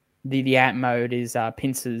 The ant mode is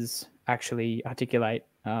pincers actually are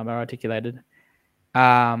articulated.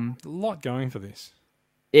 A lot going for this.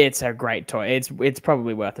 It's a great toy. It's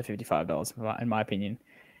probably worth the $55 in my opinion.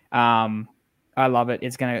 I love it.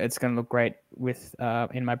 It's gonna look great with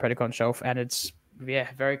in my Predacon shelf, and it's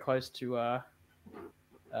very close to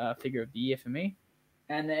figure of the year for me.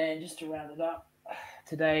 And then just to round it up,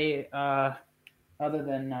 today I other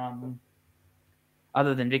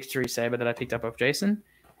than Victory Saber that I picked up off Jason,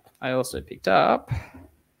 I also picked up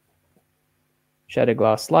Shattered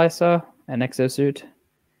Glass Slicer and Exosuit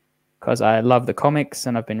because I love the comics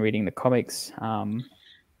and I've been reading the comics. How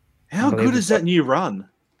good is that new run?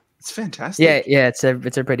 It's fantastic. Yeah, it's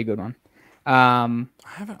a pretty good one. I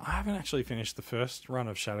haven't actually finished the first run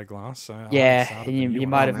of Shattered Glass, so you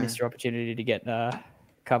might have missed your opportunity to get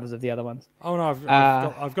covers of the other ones. Oh no,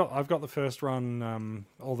 I've got the first run,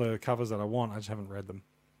 all the covers that I want. I just haven't read them.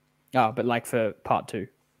 Oh, but like for part 2,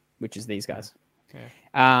 which is these guys.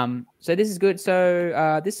 Yeah. So this is good.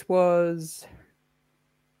 So this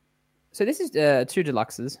is 2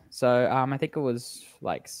 deluxes. So I think it was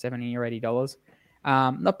like $70 or $80.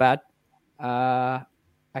 Not bad.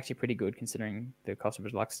 Actually pretty good considering the cost of a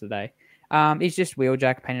deluxe today. It's just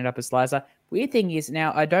Wheeljack painted up as Slicer. Weird thing is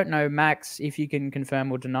now, I don't know, Max, if you can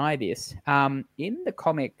confirm or deny this. In the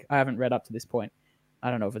comic, I haven't read up to this point.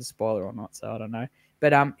 I don't know if it's a spoiler or not, so I don't know.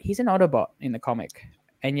 But he's an Autobot in the comic,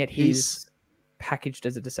 and yet he's packaged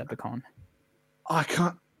as a Decepticon. I'm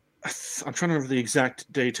trying to remember the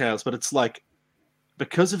exact details, but it's like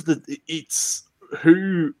because of it's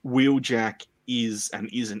who Wheeljack is and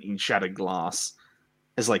isn't in Shattered Glass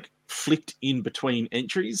has like flicked in between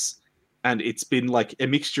entries, and it's been like a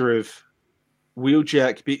mixture of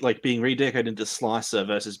Wheeljack being redecorated into Slicer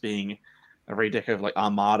versus being a redeco of like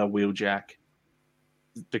Armada Wheeljack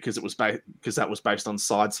because that was based on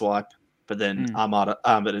Sideswipe, but then Armada,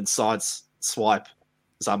 but in Sideswipe,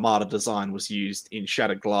 his Armada design was used in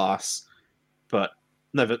Shattered Glass, but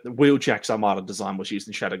no, the Wheeljack's Armada design was used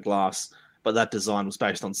in Shattered Glass, but that design was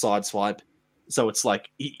based on Sideswipe, so it's like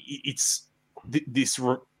it's this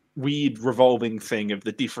weird revolving thing of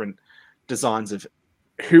the different designs of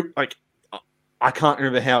who, like, I can't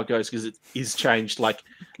remember how it goes because it is changed like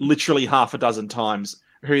literally half a dozen times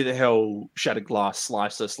who the hell Shattered Glass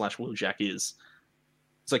Slicer / Wheeljack is.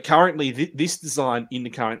 So currently this design in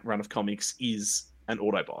the current run of comics is an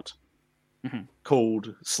Autobot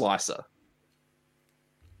called Slicer,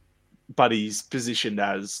 but he's positioned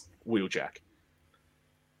as Wheeljack.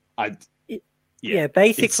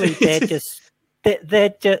 Basically they're just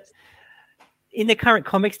in the current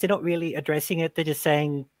comics, they're not really addressing it. They're just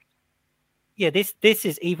saying, this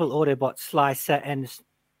is evil Autobot Slicer, and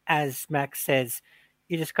as Max says,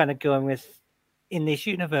 you're just kind of going with, in this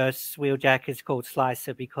universe, Wheeljack is called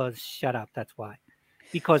Slicer because shut up, that's why.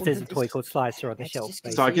 Because there's a toy called Slicer on the shelf.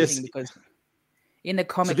 So I guess because in the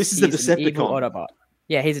comics, this is a Decepticon Autobot.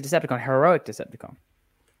 Yeah, he's a Decepticon, heroic Decepticon.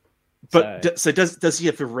 But so does he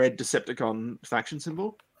have a red Decepticon faction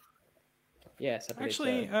symbol? Yes,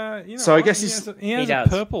 actually, so I guess he has a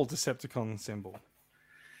purple Decepticon symbol.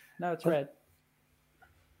 No, it's red.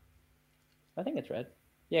 I think it's red.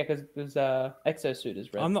 Yeah, because Exosuit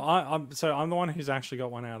is red. I'm the one who's actually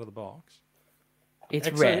got one out of the box.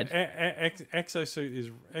 It's red.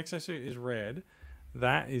 Exosuit is red.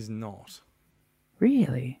 That is not.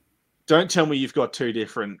 Really? Don't tell me you've got 2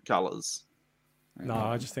 different colors. No,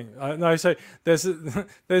 I just think no. So there's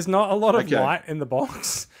not a lot of light in the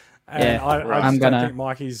box. And I don't think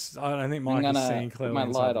Mikey's seeing clearly. Put my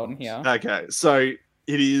light on here. Okay, so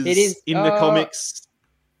it is in the comics.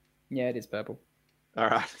 Yeah, it is purple. All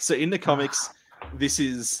right. So in the comics, this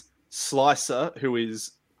is Slicer, who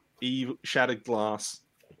is Shattered Glass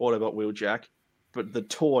Autobot Wheeljack, but the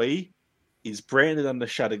toy is branded under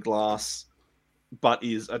Shattered Glass, but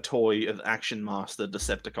is a toy of Action Master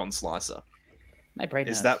Decepticon Slicer. My brain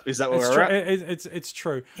is that where we're at? It's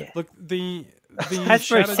true. Yeah. Look, the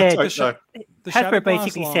Hasbro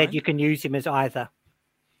basically said you can use him as either.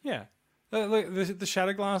 Yeah. The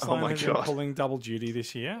Shattered Glass line has been pulling double duty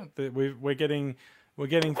this year. We're getting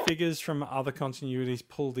figures from other continuities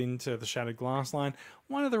pulled into the Shattered Glass line.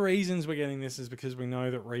 One of the reasons we're getting this is because we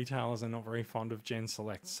know that retailers are not very fond of Gen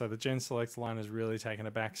Select. So the Gen Select line has really taken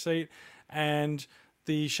a back seat, and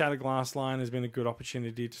the Shattered Glass line has been a good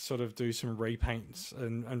opportunity to sort of do some repaints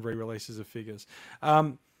and re-releases of figures.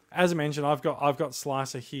 As I mentioned, I've got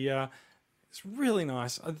Slicer here. It's really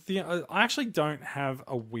nice. I actually don't have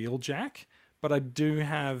a Wheeljack, but I do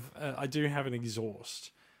have an exhaust,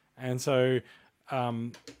 and so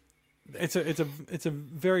it's a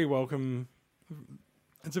very welcome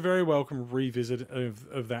revisit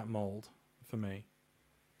of that mold for me.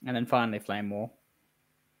 And then finally, Flame War.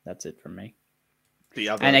 That's it from me.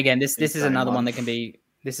 And again, this is another one that can be.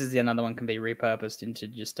 This is another one can be repurposed into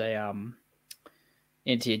just a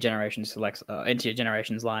into your Generations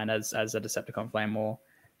line as a Decepticon Flame War.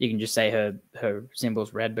 You can just say her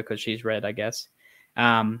symbol's red because she's red, I guess.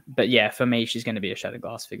 But yeah, for me, she's going to be a Shattered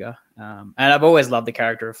Glass figure. And I've always loved the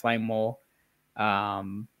character of Flame War.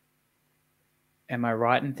 am I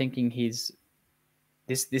right in thinking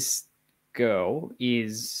this girl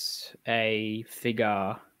is a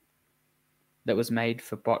figure that was made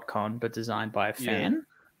for BotCon but designed by a fan?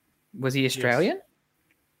 Was he Australian?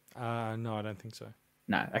 No, I don't think so.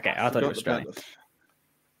 No. Okay, I thought he was Forgot Australian. about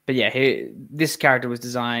But yeah, this character was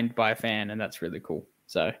designed by a fan, and that's really cool.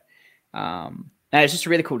 So, and it's just a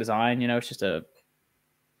really cool design. It's just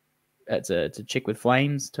it's a chick with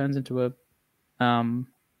flames turns into a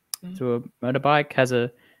motorbike, has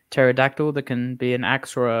a pterodactyl that can be an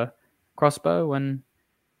axe or a crossbow, and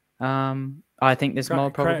I think this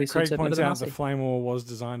mold probably Craig suits it points better than out the Aussie. Flame War was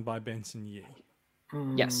designed by Benson Yee.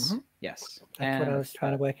 Yes, Mhm. yes. That's what I was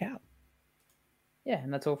trying to work out. Yeah,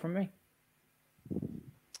 and that's all from me.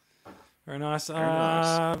 Very nice.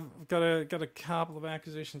 nice. Got a couple of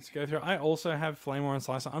acquisitions to go through. I also have Flame War and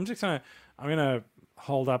Slicer. I'm gonna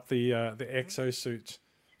hold up the exosuit.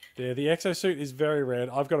 There, the exosuit is very red.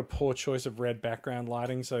 I've got a poor choice of red background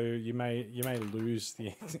lighting, so you may lose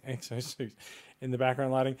the exosuit in the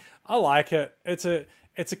background lighting. I like it. It's a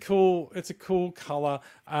cool color.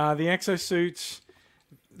 The exosuit.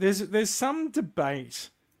 There's some debate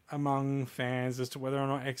among fans as to whether or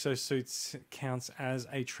not exosuit counts as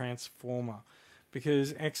a transformer,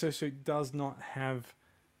 because exosuit does not have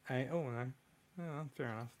a. Oh no. Oh, fair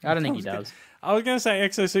enough. I don't think he does. I was going to say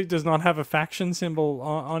exosuit does not have a faction symbol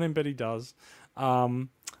on him, but he does.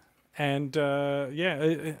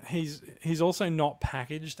 He's also not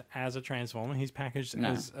packaged as a transformer. He's packaged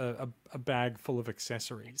as a bag full of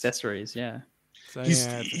accessories. Accessories, yeah. So,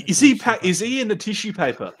 Is he in the tissue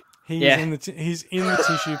paper? He's Yeah. in the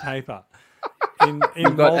tissue paper.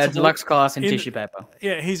 You've got a deluxe class in tissue paper.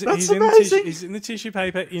 Yeah, he's amazing. he's in the tissue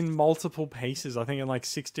paper in multiple pieces. I think in like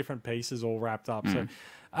 6 different pieces all wrapped up. So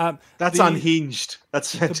That's unhinged.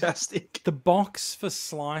 That's fantastic. the box for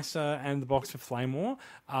Slicer and the box for Flame War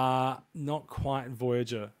are not quite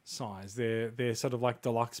Voyager size. They're sort of like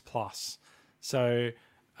Deluxe Plus. So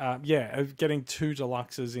getting 2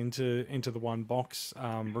 deluxes into the one box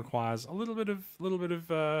requires a little bit of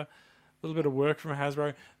work from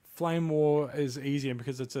Hasbro. Flame War is easier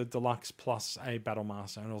because it's a deluxe plus a Battle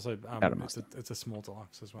Master, and also it's a small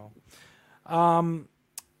deluxe as well.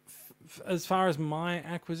 As far as my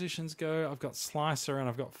acquisitions go, I've got Slicer and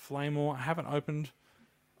I've got Flame War. I haven't opened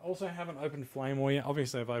Flame War yet.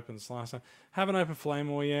 Obviously, I've opened Slicer. Haven't opened Flame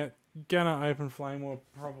War yet. Gonna open Flame War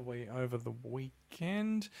probably over the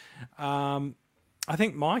weekend. I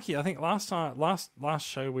think Mikey. Last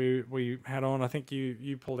show we had on, I think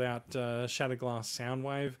you pulled out Shatterglass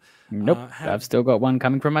Soundwave. Nope, I've still got one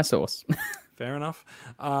coming from my source. Fair enough.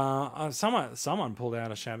 Someone pulled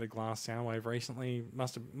out a Shatterglass Soundwave recently.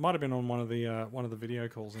 Might have been on one of the video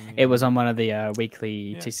calls. It was on one of the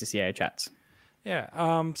weekly TCCA chats. Yeah.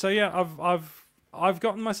 I've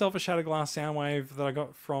gotten myself a Shatterglass Soundwave that I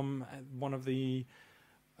got from one of the.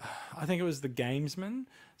 I think it was the Gamesman.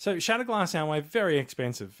 So Shatterglass Soundwave, very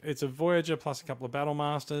expensive. It's a Voyager plus a couple of Battle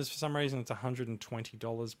Masters. For some reason, it's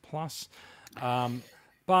 $120 plus.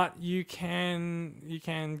 But you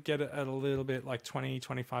can get it at a little bit like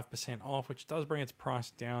 20-25% off, which does bring its price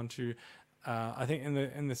down to I think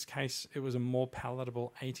in this case it was a more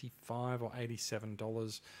palatable $85 or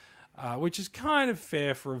 $87. Which is kind of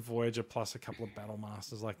fair for a Voyager plus a couple of Battle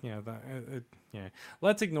Masters.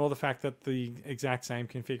 Let's ignore the fact that the exact same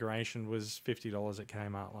configuration was $50 at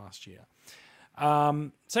Kmart last year.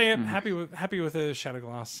 Happy with a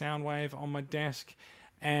Shatterglass Soundwave on my desk,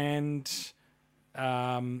 and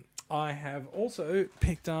I have also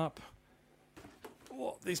picked up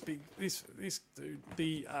this dude,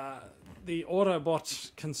 the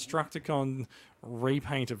Autobot Constructicon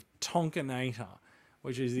repaint of Tonkanator,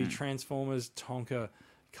 which is the Transformers Tonka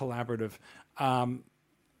collaborative. I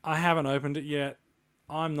haven't opened it yet.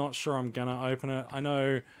 I'm not sure I'm gonna open it. I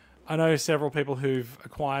know several people who've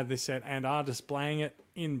acquired this set and are displaying it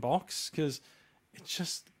in box because it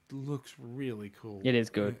just looks really cool. It is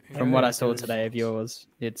good. From what I saw today of yours,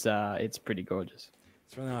 it's pretty gorgeous.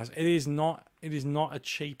 It's really nice. It is not a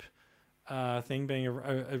cheap thing, being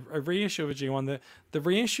a reissue of a G1. The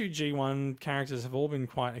reissued G1 characters have all been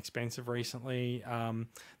quite expensive recently.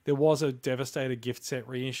 There was a Devastator gift set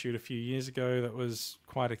reissued a few years ago that was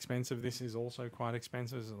quite expensive. This is also quite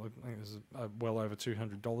expensive. I think this is well over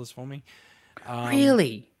 $200 for me.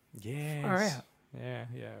 Really? Yes. Far out. Yeah.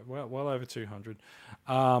 Well over 200.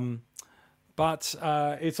 But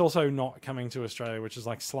it's also not coming to Australia, which is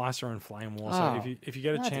like Slicer and Flame War. So if you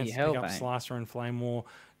get a chance to pick up Slicer and Flame War,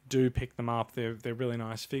 do pick them up. They're really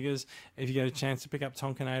nice figures. If you get a chance to pick up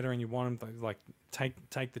Tonkanator and you want him, like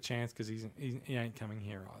take the chance because he ain't coming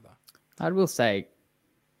here either. I will say,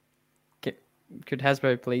 could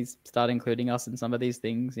Hasbro please start including us in some of these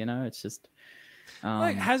things? You know, it's just.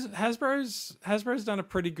 Like Hasbro's done a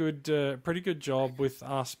pretty good job with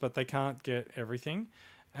us, but they can't get everything,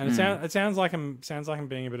 and it sounds like I'm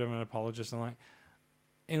being a bit of an apologist, and like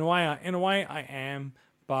in a way I am,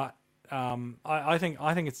 but I think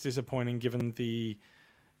it's disappointing given the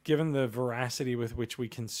veracity with which we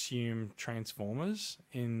consume Transformers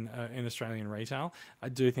in Australian retail. I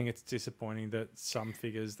do think it's disappointing that some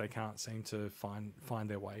figures they can't seem to find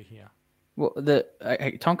their way here. Well, the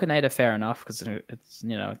Tonkinnator, fair enough, because it's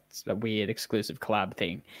it's a weird exclusive collab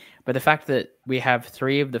thing, but the fact that we have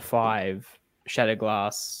 3 of the 5 Shattered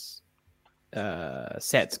Glass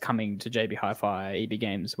sets coming to JB Hi-Fi, EB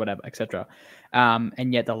Games, whatever, etc.,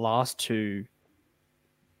 and yet the last 2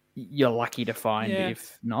 you're lucky to find.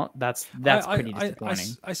 If not, that's pretty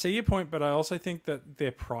disappointing. I see your point, but I also think that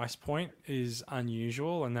their price point is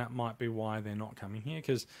unusual, and that might be why they're not coming here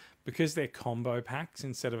because they're combo packs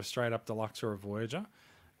instead of a straight up deluxe or a Voyager.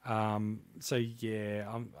 So yeah,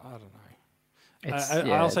 I don't know.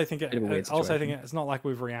 I also think it's not like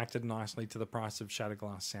we've reacted nicely to the price of Shattered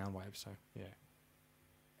Glass Soundwave. So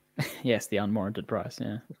yeah. Yes, the unwarranted price.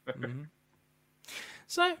 Yeah. Mm-hmm.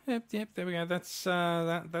 So yep, there we go. That's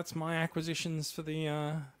my acquisitions for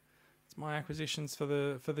the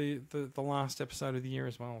the last episode of the year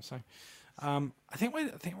as well. So I think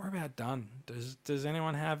we're about done. Does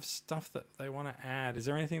anyone have stuff that they want to add? Is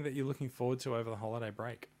there anything that you're looking forward to over the holiday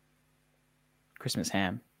break? Christmas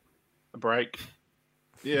ham. A break.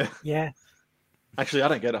 Yeah. Yeah. Actually, I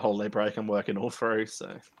don't get a holiday break. I'm working all through,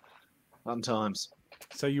 so fun times.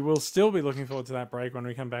 So you will still be looking forward to that break when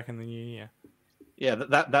we come back in the new year. Yeah,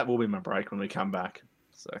 that will be my break when we come back.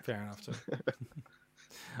 So fair enough too.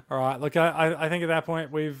 All right, look, I think at that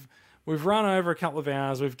point we've run over a couple of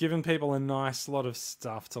hours. We've given people a nice lot of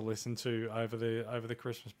stuff to listen to over the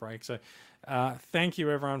Christmas break. So thank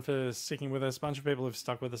you everyone for sticking with us. A bunch of people have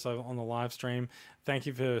stuck with us over on the live stream. Thank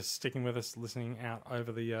you for sticking with us, listening out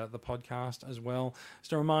over the podcast as well.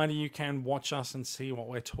 Just a reminder, you can watch us and see what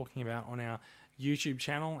we're talking about on our YouTube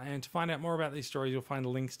channel, and to find out more about these stories, you'll find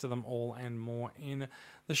links to them all and more in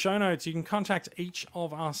the show notes. You can contact each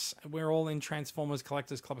of us. We're all in Transformers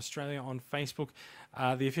Collectors Club Australia on Facebook.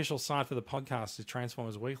 The official site for the podcast is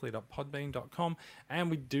transformersweekly.podbean.com, and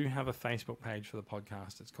we do have a Facebook page for the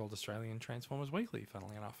podcast. It's called Australian Transformers Weekly,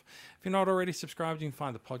 funnily enough. If you're not already subscribed, you can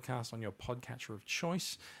find the podcast on your podcatcher of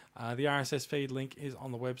choice. The RSS feed link is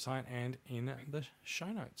on the website and in the show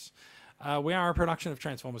notes. We are a production of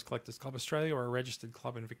Transformers Collectors Club Australia. We're a registered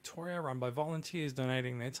club in Victoria run by volunteers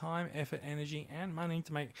donating their time, effort, energy and money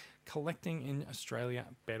to make collecting in Australia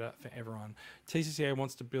better for everyone. TCCA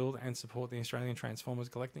wants to build and support the Australian Transformers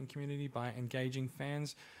collecting community by engaging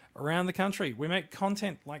fans around the country. We make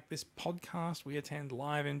content like this podcast. We attend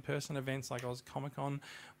live in-person events like Oz Comic Con.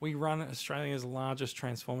 We run Australia's largest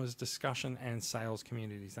Transformers discussion and sales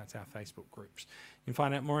communities. That's our Facebook groups. You can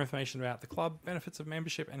find out more information about the club, benefits of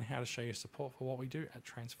membership, and how to show your support for what we do at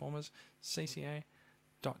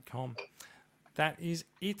transformerscca.com. That is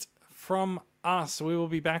it from us. We will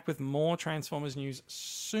be back with more Transformers news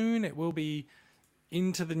soon. It will be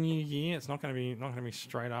into the new year. It's not going to be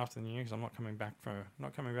straight after the new year because I'm not coming back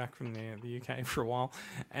from the UK for a while.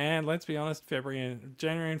 And let's be honest,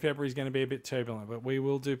 January and February is going to be a bit turbulent, but we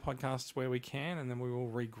will do podcasts where we can, and then we will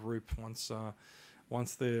regroup once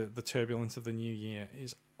the turbulence of the new year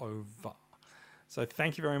is over. So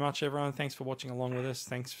thank you very much, everyone. Thanks for watching along with us.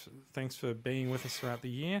 Thanks for being with us throughout the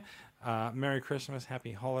year. Merry Christmas,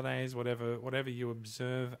 Happy Holidays, whatever you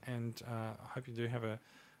observe, and I hope you do have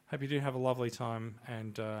a lovely time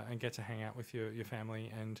and get to hang out with your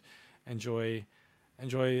family and enjoy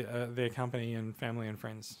their company and family and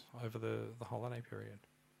friends over the holiday period.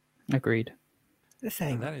 Agreed. The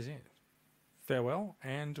same. And that is it. Farewell,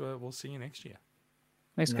 and we'll see you next year.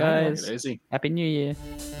 Thanks, guys. Happy New Year.